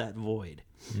filled that void.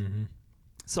 Mm-hmm.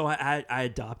 So I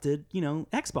adopted, you know,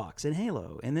 Xbox and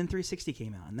Halo. And then 360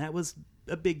 came out. And that was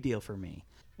a big deal for me.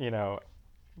 You know,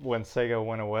 when Sega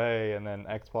went away and then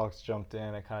Xbox jumped in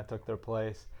and kind of took their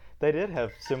place, they did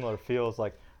have similar feels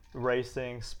like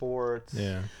racing, sports.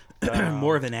 Yeah.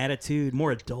 More of an attitude,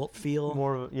 more adult feel.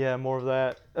 More of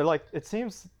that. Like, it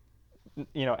seems,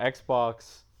 you know,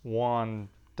 Xbox One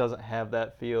doesn't have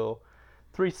that feel.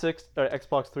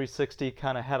 Xbox 360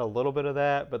 kind of had a little bit of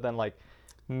that, but then like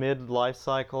mid life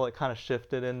cycle, it kind of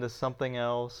shifted into something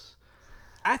else.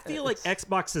 I feel like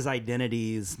Xbox's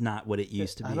identity is not what it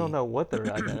used to be. I don't know what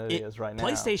their identity is right now.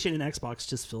 PlayStation and Xbox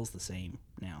just feels the same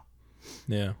now.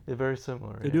 Yeah. They're very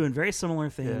similar. They're doing very similar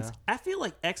things. Yeah. I feel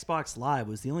like Xbox Live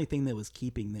was the only thing that was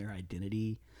keeping their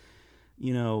identity,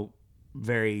 you know,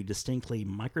 very distinctly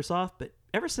Microsoft. But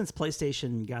ever since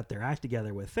PlayStation got their act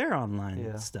together with their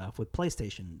online stuff, with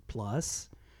PlayStation Plus,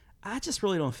 I just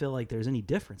really don't feel like there's any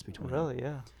difference between them. Really,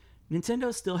 yeah.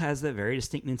 Nintendo still has that very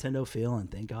distinct Nintendo feel, and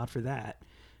thank God for that.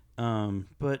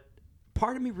 But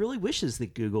part of me really wishes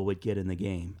that Google would get in the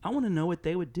game. I want to know what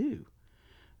they would do.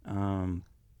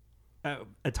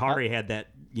 Atari had that,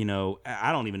 you know,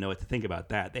 I don't even know what to think about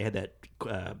that. They had that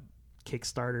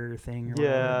Kickstarter thing. Or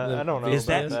Yeah, whatever. I don't know. Is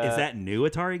about that new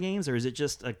Atari games, or is it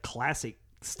just a classic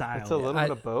style? It's a little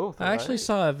bit of both. I actually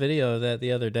saw a video of that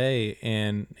the other day,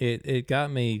 and it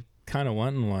got me kind of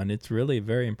wanting one. It's really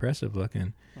very impressive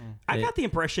looking. I got the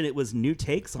impression it was new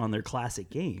takes on their classic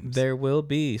games. There will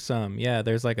be some. Yeah,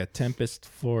 there's like a Tempest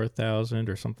 4000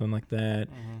 or something like that.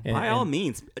 And, By all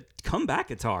means, come back,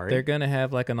 Atari. they're going to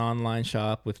have like an online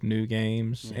shop with new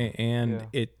games, and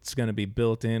it's going to be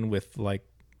built in with like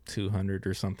 200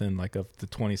 or something like of the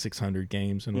 2600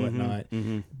 games and whatnot.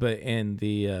 But and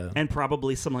the and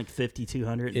probably some like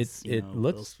 5200. it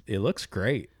looks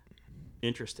great.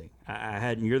 Interesting.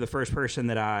 You're the first person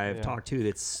that I've talked to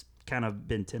that's kind of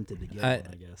been tempted to get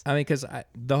one, I guess. I mean, because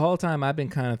the whole time I've been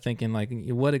kind of thinking like,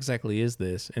 what exactly is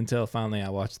this? Until finally I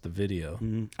watched the video.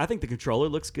 I think the controller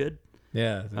looks good.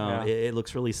 Yeah, It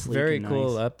looks really sleek. very and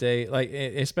cool nice. update. Like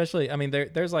especially, I mean,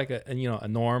 there's like a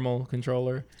normal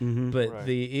controller, but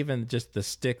even just the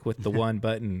stick with the one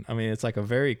button. I mean, it's like a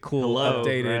very cool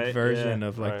updated version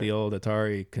of like the old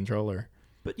Atari controller.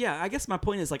 But yeah, I guess my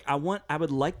point is like I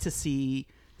would like to see,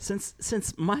 since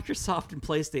Microsoft and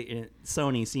PlayStation,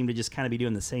 Sony seem to just kind of be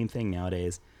doing the same thing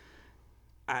nowadays.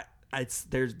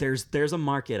 There's a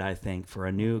market, I think, for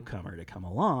a newcomer to come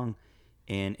along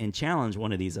and challenge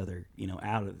one of these other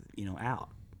out.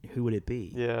 Who would it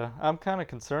be? Yeah, I'm kind of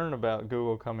concerned about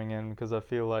Google coming in because I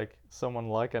feel like someone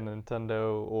like a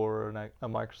Nintendo or a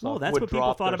Microsoft. Well, that's would what people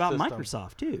drop thought their about system.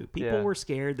 Microsoft too. People were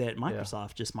scared that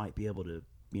Microsoft just might be able to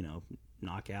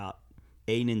knock out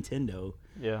a Nintendo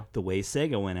Yeah. the way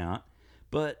Sega went out.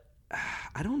 But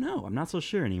I don't know. I'm not so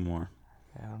sure anymore.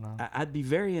 I don't know. I'd be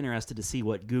very interested to see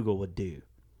what Google would do.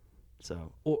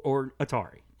 So, or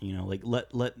Atari, let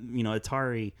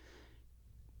Atari.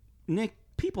 Nick,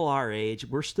 people our age,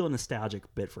 we're still nostalgic a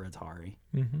bit for Atari.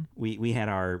 Mm-hmm. We had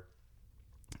our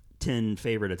 10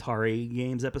 favorite Atari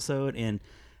games episode, and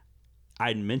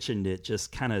I'd mentioned it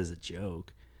just kind of as a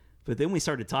joke. But then we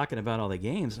started talking about all the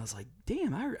games, and I was like,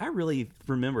 damn, I really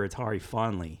remember Atari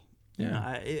fondly. Yeah.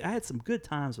 I had some good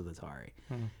times with Atari.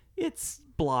 It's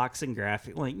blocks and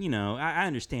graphic, I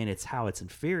understand how it's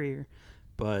inferior,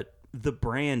 but the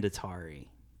brand Atari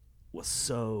was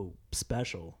so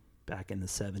special back in the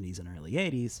 70s and early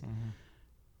 80s.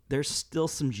 There's still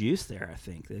some juice there, I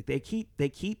think. They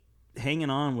keep hanging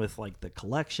on with like the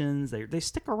collections. They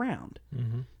stick around.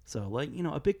 So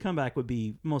a big comeback would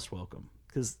be most welcome,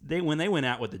 because when they went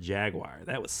out with the Jaguar,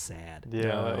 that was sad. Yeah,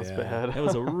 that was bad. That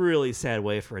was a really sad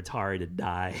way for Atari to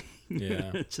die.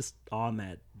 Yeah. Just on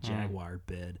that Jaguar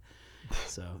bed.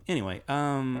 So anyway,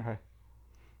 Right.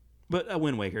 but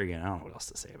Wind Waker again. I don't know what else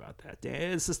to say about that.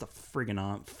 It's just a friggin'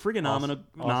 Awesome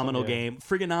nominal game. game.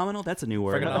 Friggin' that's a new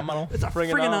word. Friggin-nominal? It's a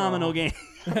Friggin-nominal. friggin'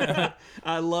 game.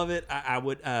 I love it. I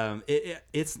would.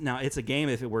 It's a game.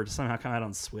 If it were to somehow come out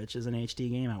on Switch as an HD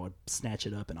game, I would snatch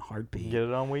it up in a heartbeat. Get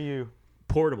it on Wii U.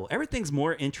 Portable. Everything's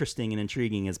more interesting and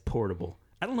intriguing as portable.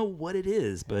 I don't know what it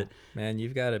is, but Man,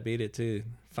 you've got to beat it too.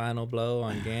 Final Blow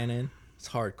on Ganon. It's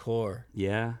hardcore.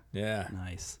 yeah, Yeah.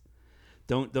 nice.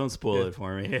 Don't spoil it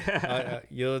for me.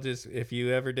 You'll just, if you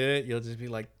ever do it, you'll just be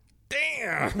like,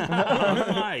 damn.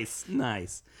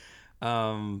 nice.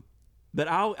 But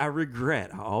I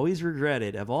always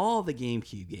regretted of all the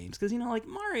GameCube games, because like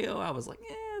Mario, I was like,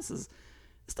 this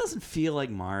doesn't feel like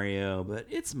Mario, but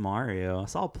it's Mario,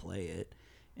 so I'll play it.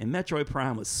 And Metroid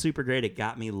Prime was super great. It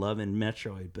got me loving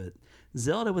Metroid, but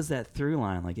Zelda was that through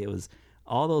line. Like, it was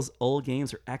all those old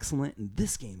games are excellent, and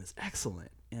this game is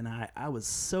excellent. And I was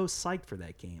so psyched for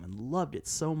that game and loved it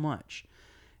so much.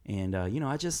 And, I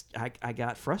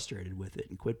got frustrated with it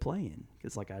and quit playing.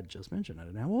 Because like I just mentioned, I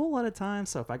didn't have a whole lot of time.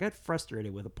 So if I got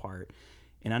frustrated with a part,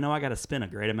 and I know I got to spend a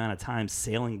great amount of time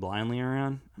sailing blindly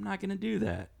around, I'm not going to do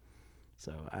that.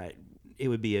 So it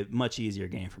would be a much easier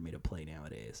game for me to play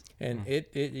nowadays. And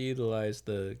it utilized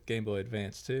the Game Boy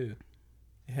Advance too.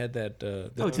 It had that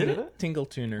did it? Tingle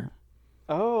Tuner.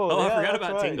 Oh, I yeah, forgot that's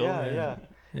about right. Tingle. Yeah.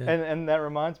 Yeah. And that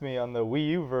reminds me, on the Wii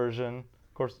U version,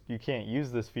 of course, you can't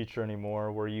use this feature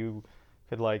anymore, where you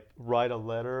could like write a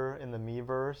letter in the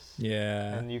Miiverse.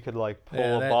 Yeah. And you could like pull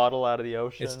Yeah, a bottle out of the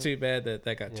ocean. It's too bad that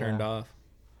got turned Yeah. off.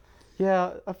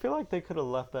 Yeah, I feel like they could have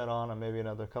left that on maybe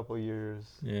another couple years,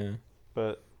 Yeah.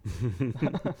 but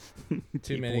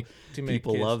Too many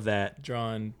People kids love that.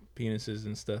 drawing penises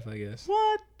and stuff, I guess.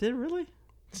 What? Did it really?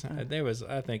 I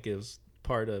think it was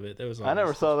part of it. There was I never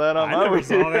always- saw that on I my never Wii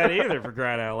saw U. that either, for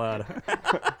crying out loud.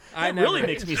 I That really never-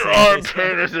 makes me Drawing sad.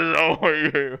 penises over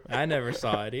you. I never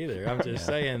saw it either. I'm just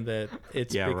saying that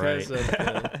it's Yeah, because right. of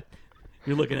the,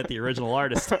 You're looking at the original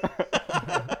artist.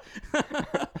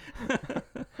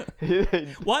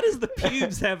 Why does the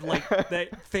pubes have like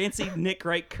that fancy Nick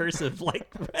Wright cursive?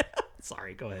 Like,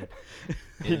 sorry, go ahead.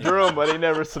 He drew them, but he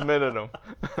never submitted them.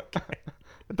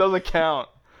 It doesn't count.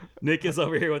 Nick is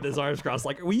over here with his arms crossed.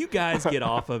 Like, will you guys get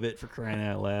off of it, for crying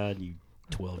out loud? You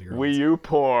 12-year-olds. Wii U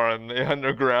porn, the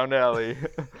underground alley.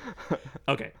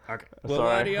 Okay. well, Sorry.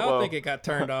 why do y'all Well- think it got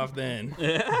turned off then?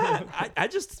 I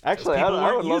just Actually, people I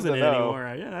weren't would love using to it know.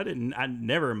 anymore. I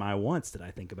never in my once did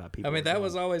I think about people. I mean, that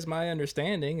was always my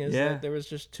understanding is Yeah. that there was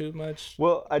just too much.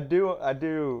 Well, I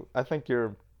think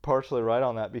you're partially right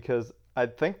on that, because I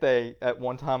think at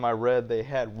one time I read they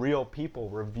had real people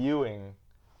reviewing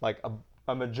like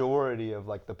a majority of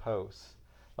like the posts.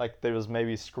 Like there was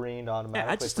maybe screened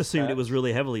automatically. I just for assumed it text. was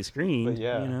really heavily screened. But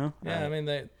yeah. You know? Yeah, I mean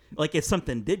they. Like if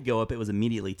something did go up, it was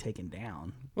immediately taken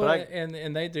down. Well, I-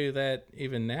 and they do that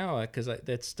even now because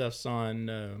that stuff's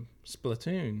on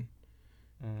Splatoon.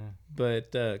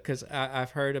 But because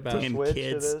I've heard about Damn Switch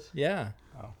kids. it is. yeah,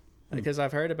 Oh. because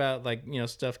I've heard about like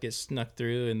stuff gets snuck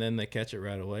through and then they catch it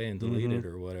right away and delete it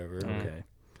or whatever. Okay.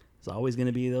 It's always going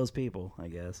to be those people, I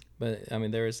guess. But I mean,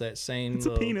 there was that same. It's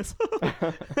a penis.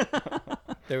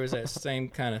 There was that same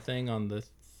kind of thing on the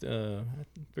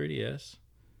 3DS.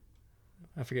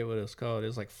 I forget what it was called. It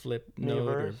was like Flip Note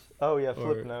or Miiverse? Oh yeah,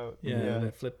 Flip or- Note. yeah,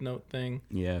 that Flip Note thing.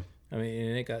 Yeah. I mean,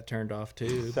 and it got turned off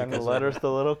too. Send the because letters to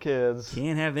little kids.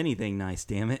 Can't have anything nice,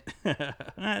 damn it.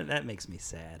 That makes me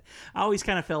sad. I always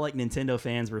kind of felt like Nintendo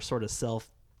fans were sort of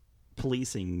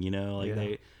self-policing, like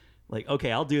Yeah. Like,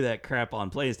 okay, I'll do that crap on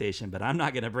PlayStation, but I'm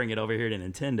not going to bring it over here to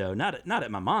Nintendo. Not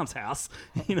at my mom's house.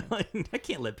 You know, like, I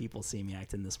can't let people see me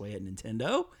acting this way at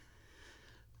Nintendo.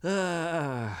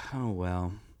 Oh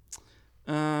well.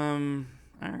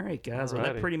 All right, guys. Well,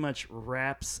 that pretty much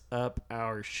wraps up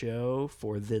our show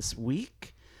for this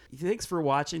week. Thanks for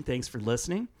watching. Thanks for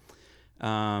listening.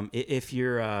 If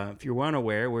you're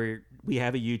unaware, we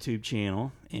have a YouTube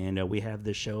channel, and we have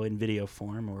the show in video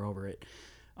form. We're over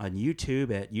on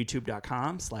YouTube at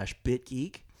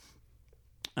youtube.com/bitgeek.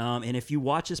 And if you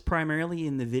watch us primarily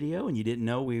in the video and you didn't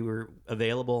know we were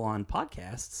available on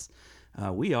podcasts,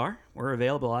 we're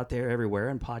available out there everywhere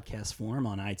in podcast form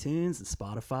on iTunes and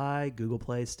Spotify, Google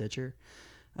Play, Stitcher.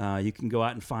 You can go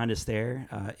out and find us there.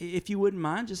 If you wouldn't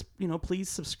mind, just, please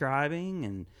subscribing.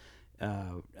 And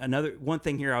one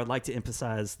thing here I would like to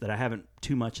emphasize that I haven't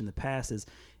too much in the past is,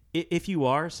 if you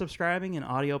are subscribing in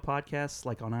audio podcasts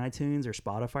like on iTunes or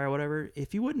Spotify or whatever,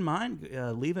 if you wouldn't mind,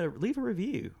 leave a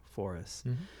review for us.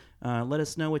 Mm-hmm. Let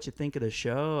us know what you think of the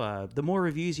show. The more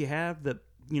reviews you have, the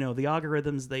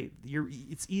algorithms,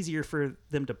 it's easier for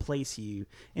them to place you,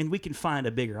 and we can find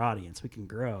a bigger audience. We can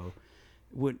grow.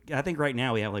 I think right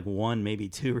now we have like 1, maybe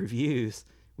 2 reviews.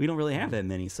 We don't really have that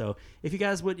many. So if you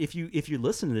guys if you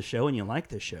listen to the show and you like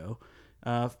the show,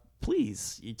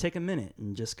 please, you take a minute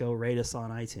and just go rate us on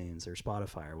iTunes or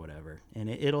Spotify or whatever, and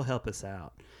it'll help us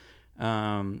out.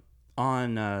 As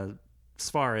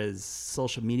far as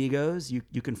social media goes,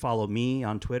 you can follow me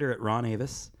on Twitter at Ron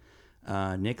Avis.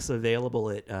 Nick's available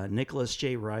at Nicholas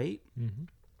J. Wright. Mm-hmm.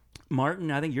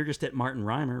 Martin, I think you're just at Martin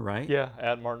Reimer, right? Yeah,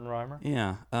 at Martin Reimer.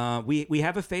 Yeah. We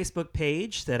have a Facebook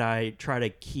page that I try to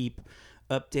keep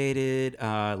updated,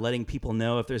 letting people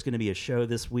know if there's going to be a show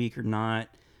this week or not.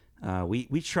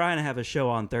 We try to have a show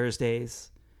on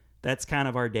Thursdays. That's kind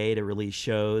of our day to release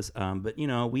shows. But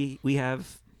we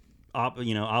have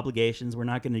obligations. We're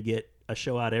not going to get a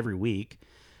show out every week,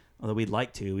 although we'd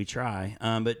like to. We try.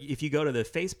 But if you go to the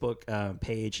Facebook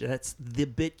page, that's the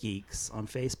Bit Geeks on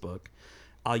Facebook.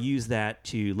 I'll use that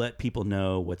to let people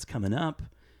know what's coming up,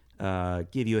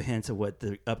 give you a hint of what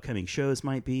the upcoming shows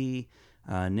might be.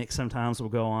 Nick sometimes will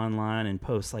go online and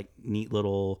post like neat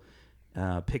little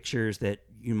pictures that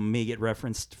you may get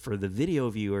referenced for the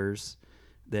video viewers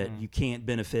that you can't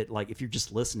benefit. Like if you're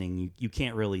just listening, you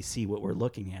can't really see what we're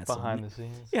looking at. Behind the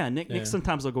scenes. Yeah, Nick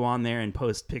sometimes will go on there and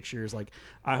post pictures. Like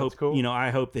I hope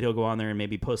that he'll go on there and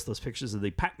maybe post those pictures of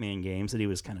the Pac-Man games that he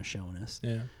was kind of showing us.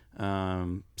 Yeah.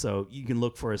 So you can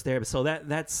look for us there. But so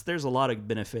there's a lot of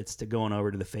benefits to going over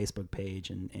to the Facebook page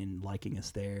and liking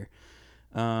us there.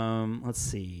 Let's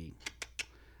see.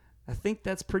 I think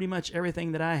that's pretty much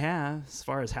everything that I have as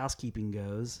far as housekeeping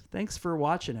goes. Thanks for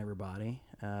watching, everybody.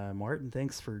 Martin,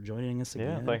 thanks for joining us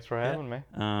again. Yeah, thanks for having me.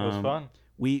 It was fun.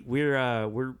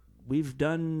 We've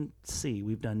done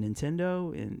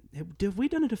Nintendo, and have we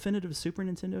done a definitive Super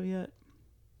Nintendo yet?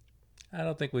 I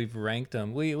don't think we've ranked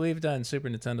them. We've done Super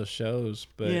Nintendo shows,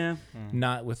 but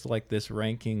not with like this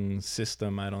ranking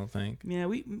system, I don't think. Yeah,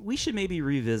 we should maybe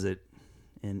revisit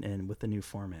and with the new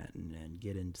format and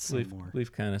get into some more.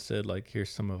 We've kind of said like,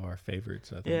 here's some of our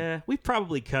favorites, I think. Yeah, we've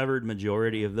probably covered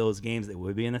majority of those games that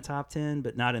would be in the top 10,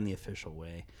 but not in the official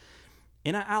way.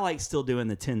 And I like still doing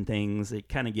the 10 things. It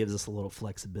kind of gives us a little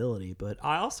flexibility, but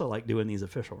I also like doing these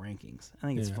official rankings. I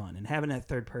think it's fun. And having that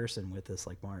third person with us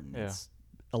like Martin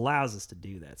allows us to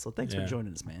do that. So thanks for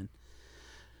joining us, man.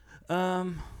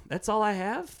 That's all I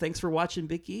have. Thanks for watching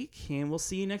Big Geek, and we'll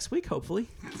see you next week, hopefully.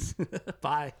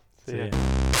 Bye. See ya.